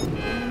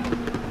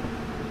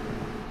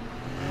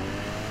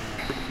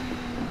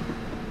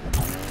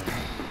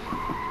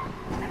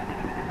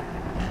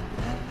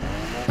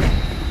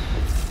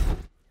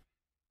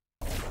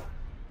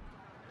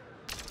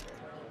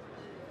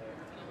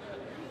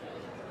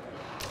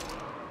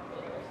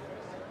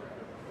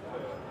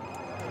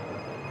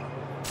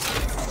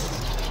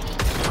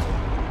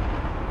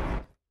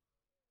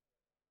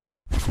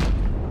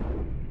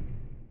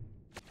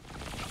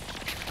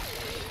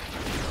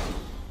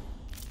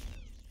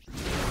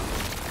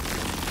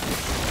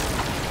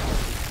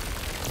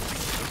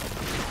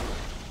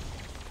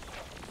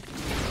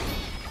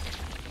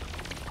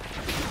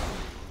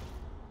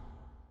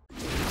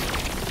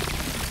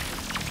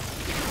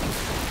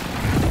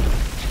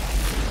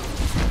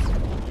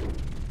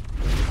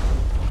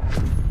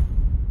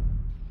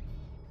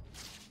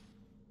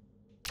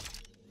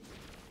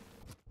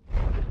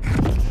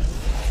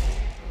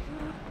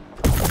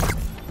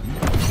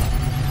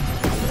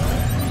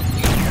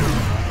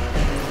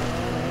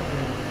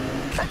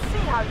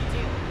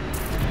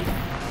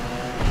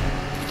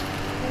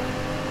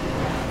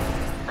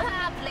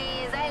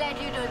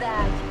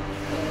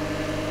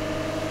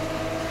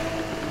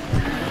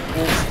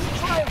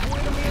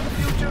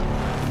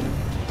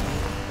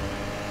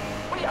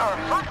 are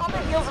hot on the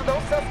heels of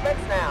those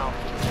suspects now.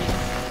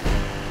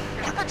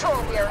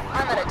 Patrol here.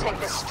 I'm gonna take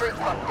this street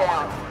punk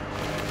down.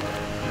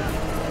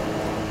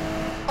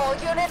 All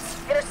units,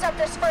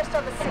 interceptors first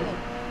on the scene.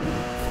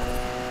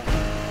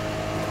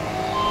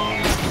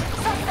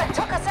 Suspect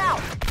took us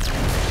out.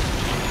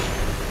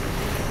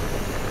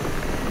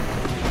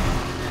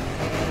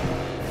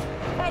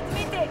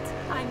 Admit it,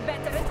 I'm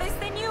better at this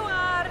than you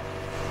are.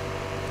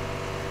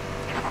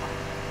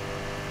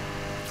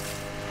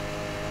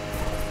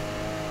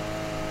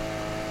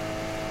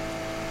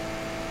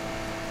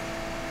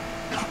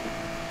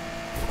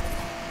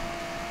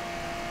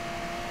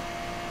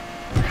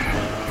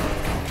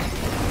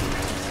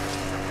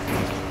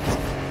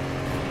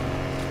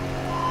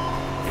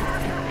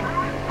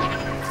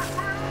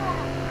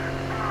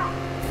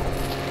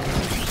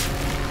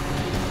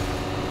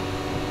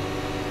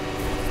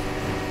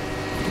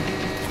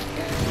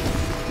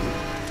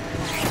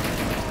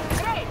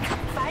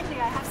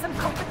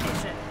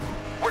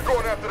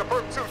 After the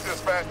perp 2,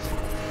 dispatch.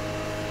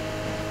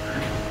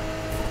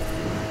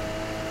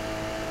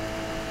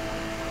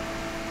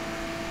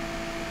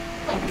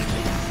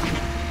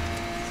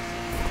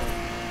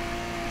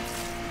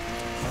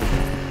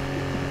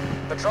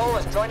 Patrol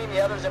is joining the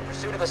others in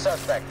pursuit of the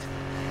suspect.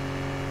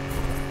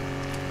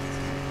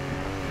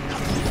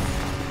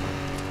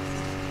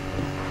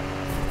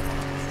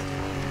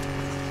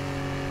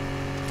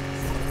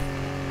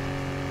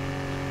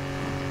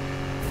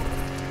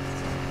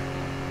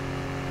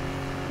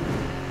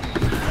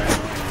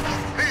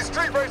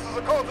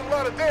 Causing a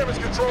lot of damage,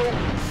 Control.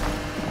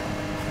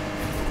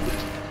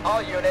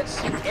 All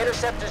units,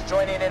 interceptors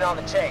joining in on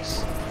the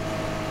chase.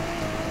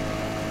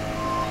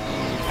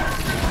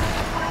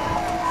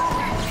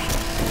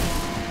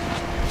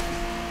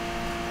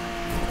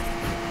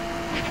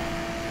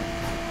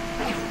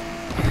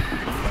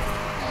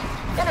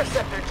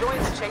 Interceptor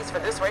joins the chase for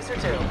this racer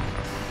too.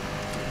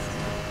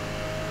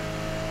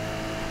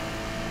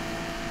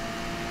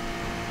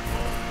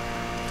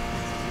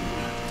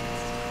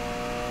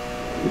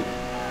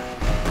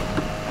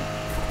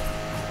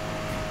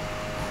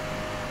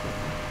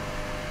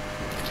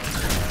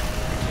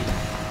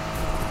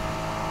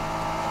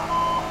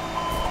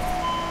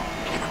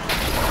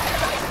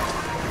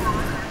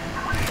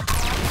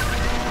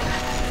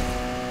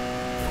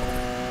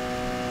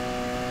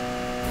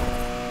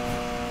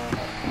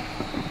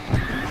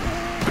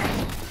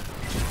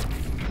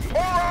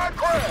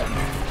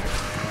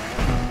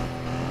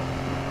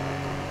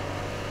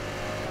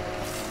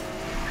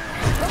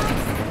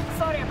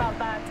 Sorry about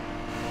that.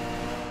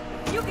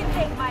 You can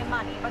take my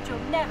money, but you'll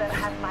never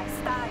have my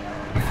style.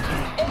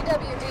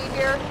 AWD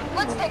here.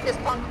 Let's take this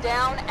punk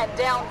down, and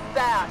down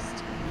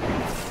fast.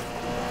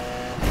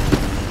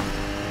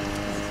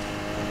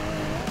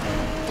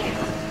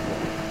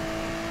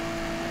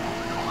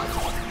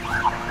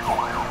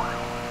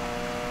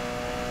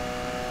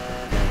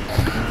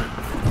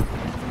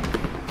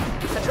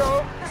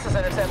 Control, this is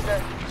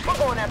Interceptor. We're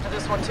going after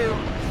this one too.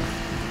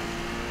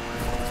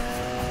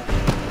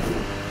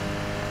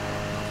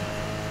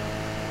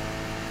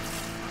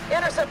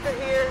 Interceptor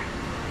here.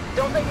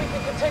 Don't think we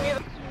can continue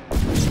the...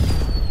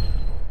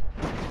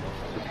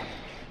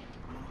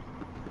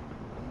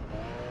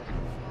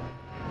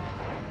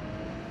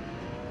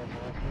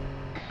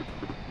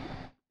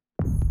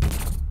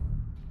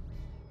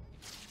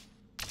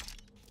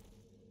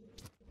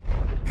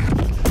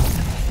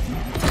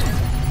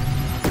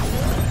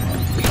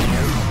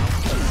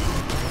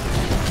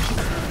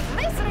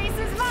 This race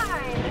is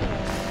mine!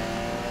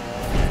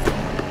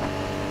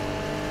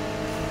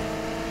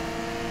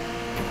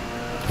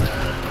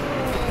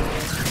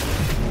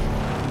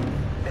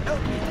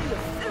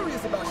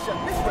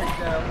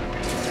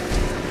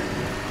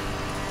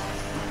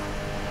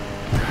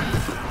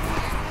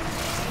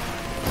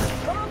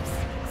 Oops,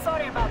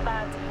 sorry about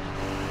that.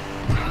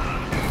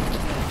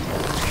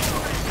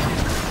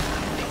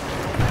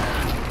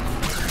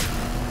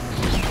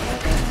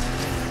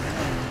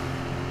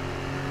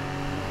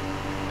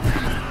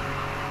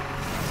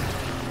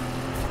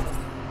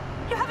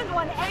 You haven't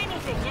won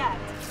anything yet.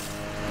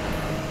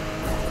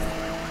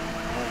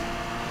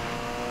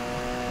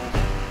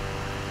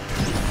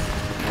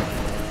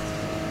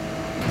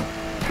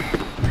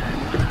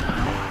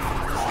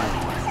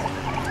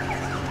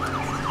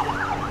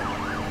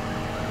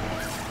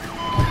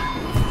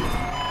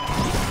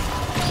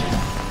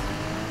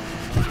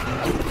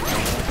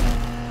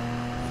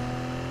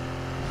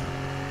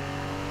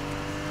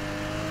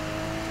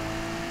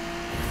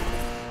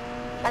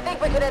 I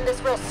think we could end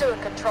this real soon,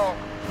 Control.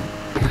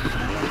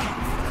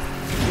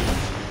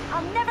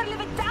 I'll never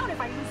live it down if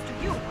I lose to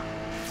you.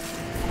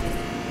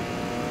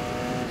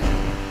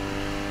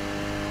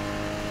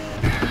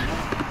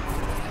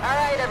 All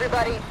right,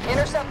 everybody.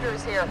 Interceptor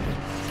is here.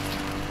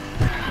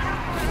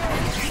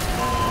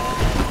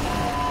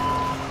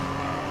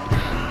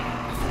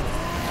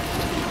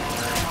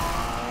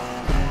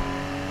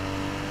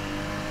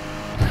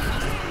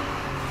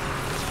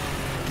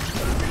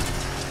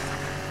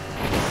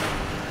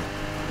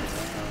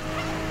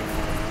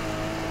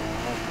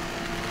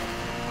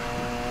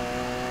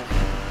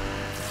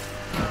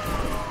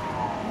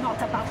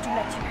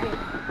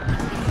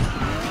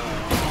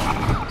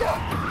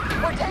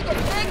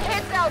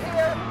 out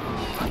here!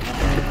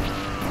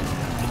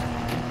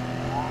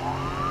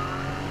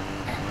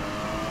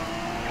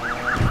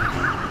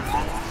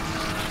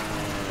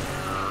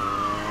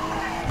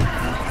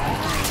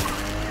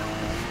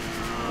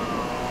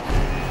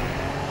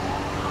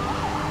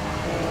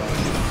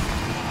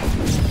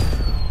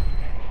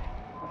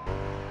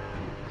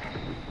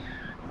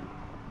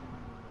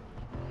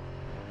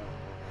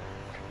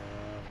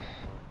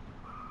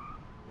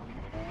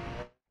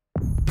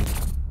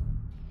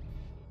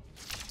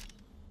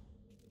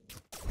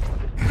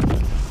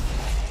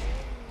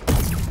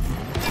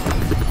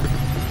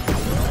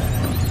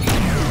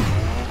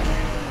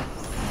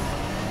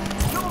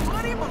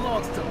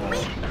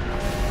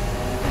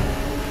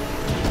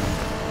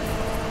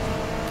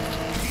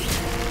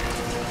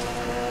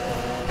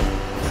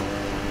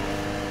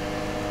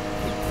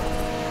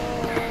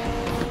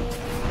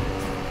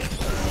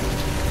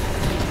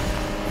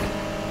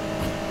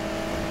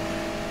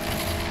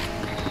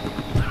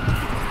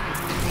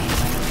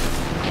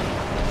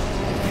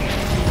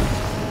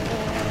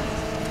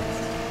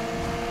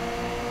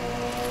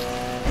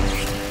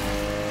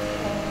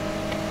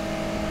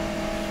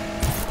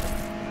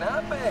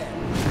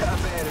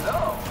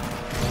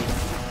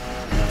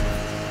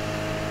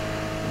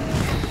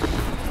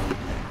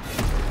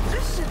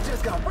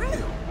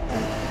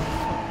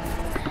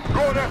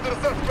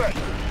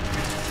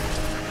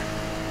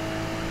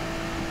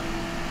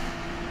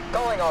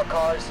 Calling all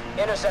cars.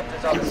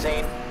 Interceptors on the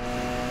scene.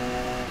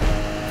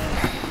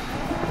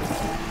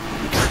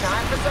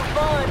 Time for some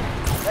fun.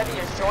 Ready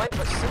as joint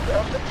pursuit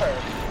of the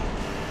perp.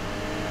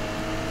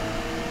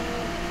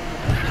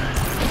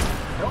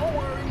 Don't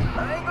worry,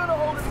 I ain't gonna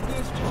hold it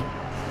against you.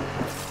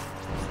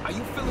 Are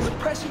you feeling the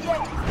pressure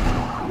yet?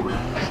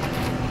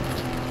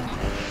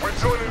 We're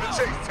joining the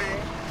chase, team.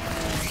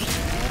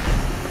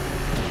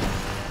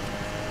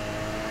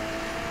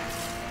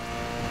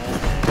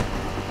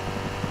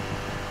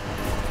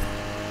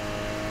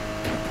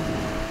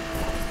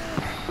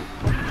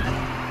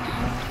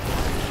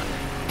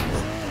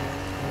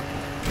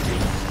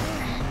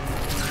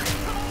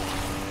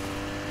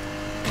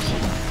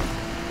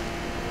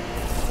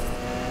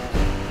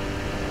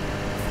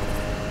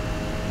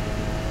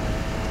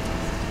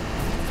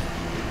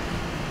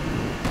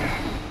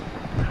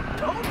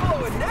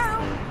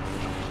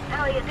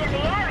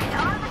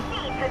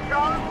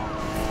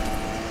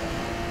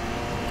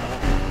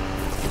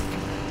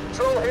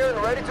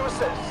 Ready to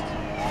assist.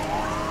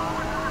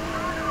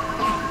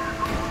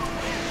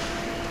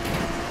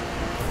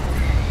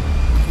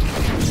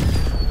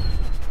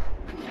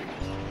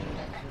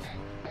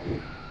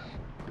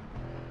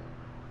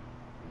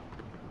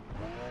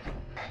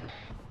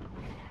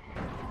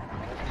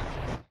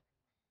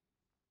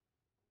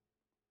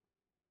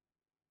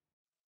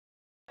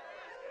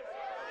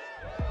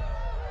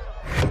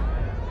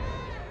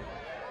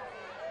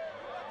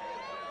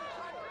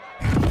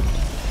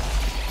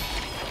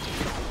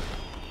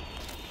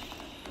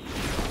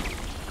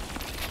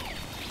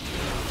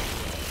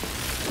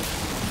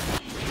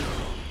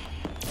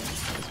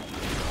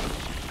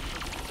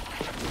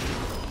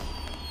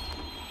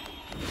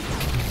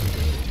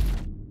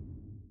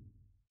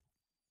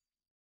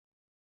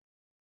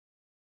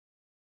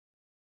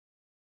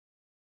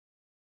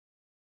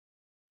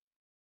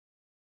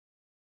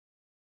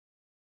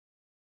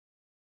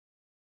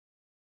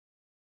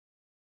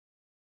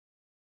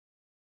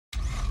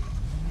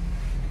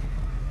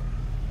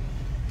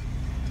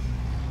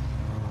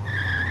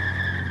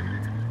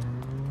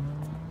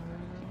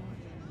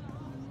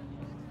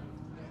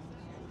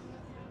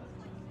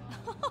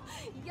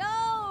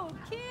 Yo,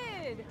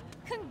 kid!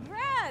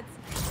 Congrats!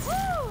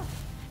 Woo!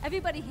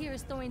 Everybody here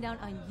is throwing down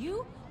on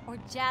you or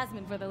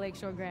Jasmine for the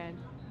Lakeshore Grand.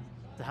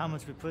 So how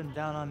much we putting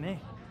down on me?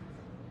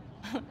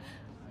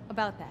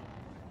 About that,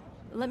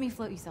 let me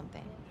float you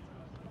something.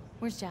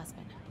 Where's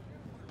Jasmine?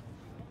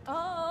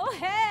 Oh,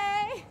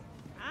 hey!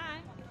 Hi.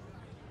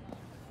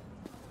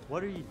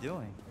 What are you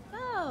doing?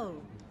 Oh,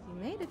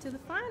 you made it to the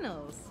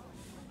finals.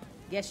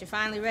 Guess you're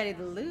finally ready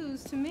to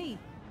lose to me.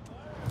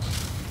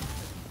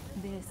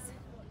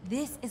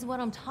 This is what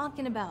I'm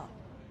talking about.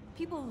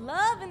 People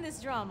love in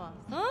this drama,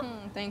 huh?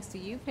 Thanks to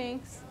you,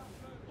 Pinks.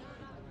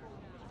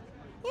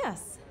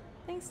 Yes,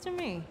 thanks to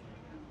me.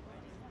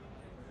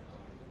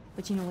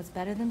 But you know what's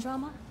better than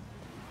drama?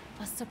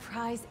 A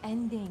surprise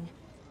ending.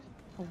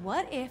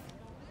 What if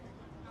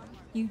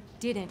you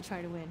didn't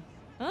try to win,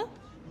 huh?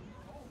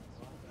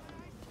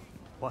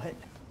 What?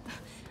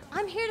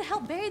 I'm here to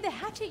help bury the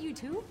hatchet, you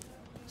two.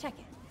 Check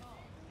it.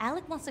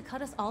 Alec wants to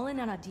cut us all in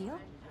on a deal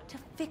to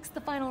fix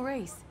the final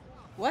race.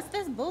 What's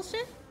this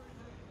bullshit?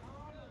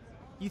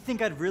 You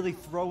think I'd really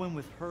throw in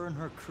with her and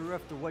her crew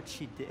after what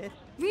she did?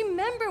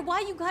 Remember why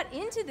you got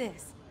into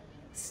this.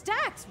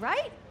 Stacks,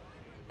 right?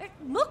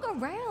 Look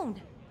around.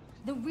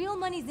 The real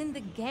money's in the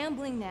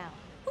gambling now.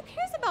 Who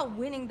cares about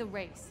winning the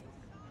race?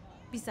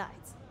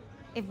 Besides,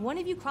 if one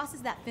of you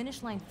crosses that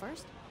finish line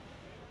first,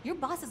 your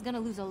boss is gonna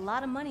lose a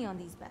lot of money on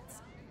these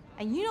bets.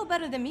 And you know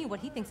better than me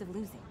what he thinks of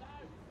losing.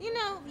 You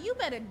know, you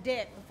better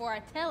dip before I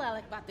tell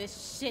Alec about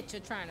this shit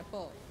you're trying to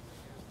pull.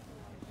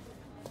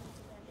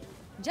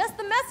 Just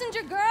the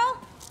messenger, girl.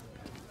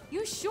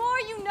 You sure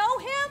you know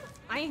him?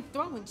 I ain't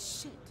throwing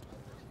shit.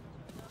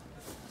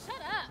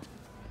 Shut up.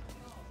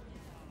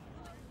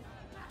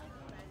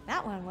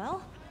 That went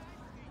well.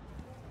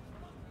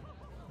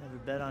 Never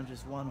bet on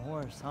just one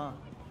horse, huh?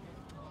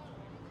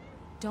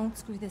 Don't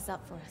screw this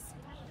up for us.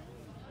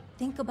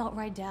 Think about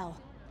Rydell.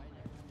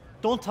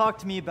 Don't talk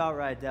to me about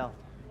Rydell.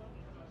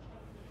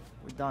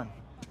 We're done.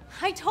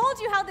 I told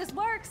you how this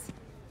works.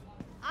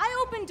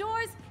 I open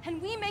doors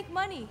and we make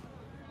money.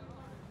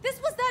 This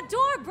was that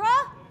door,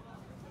 bruh.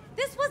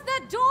 This was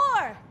that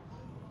door.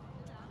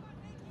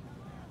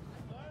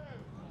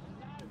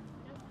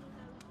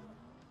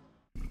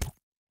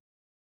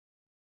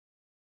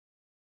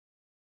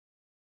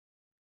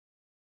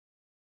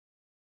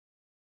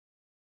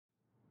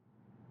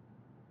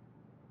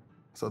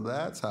 So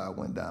that's how it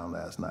went down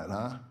last night,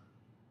 huh?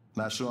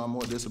 Not sure I'm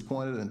more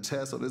disappointed than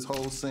Tess of this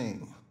whole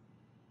scene.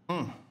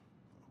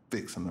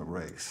 Fixing the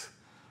race.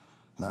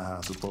 Not how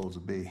it's supposed to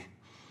be.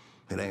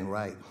 It ain't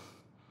right.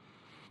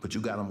 But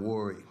you got them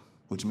worried,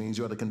 which means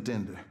you're the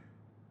contender.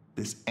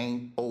 This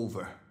ain't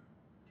over.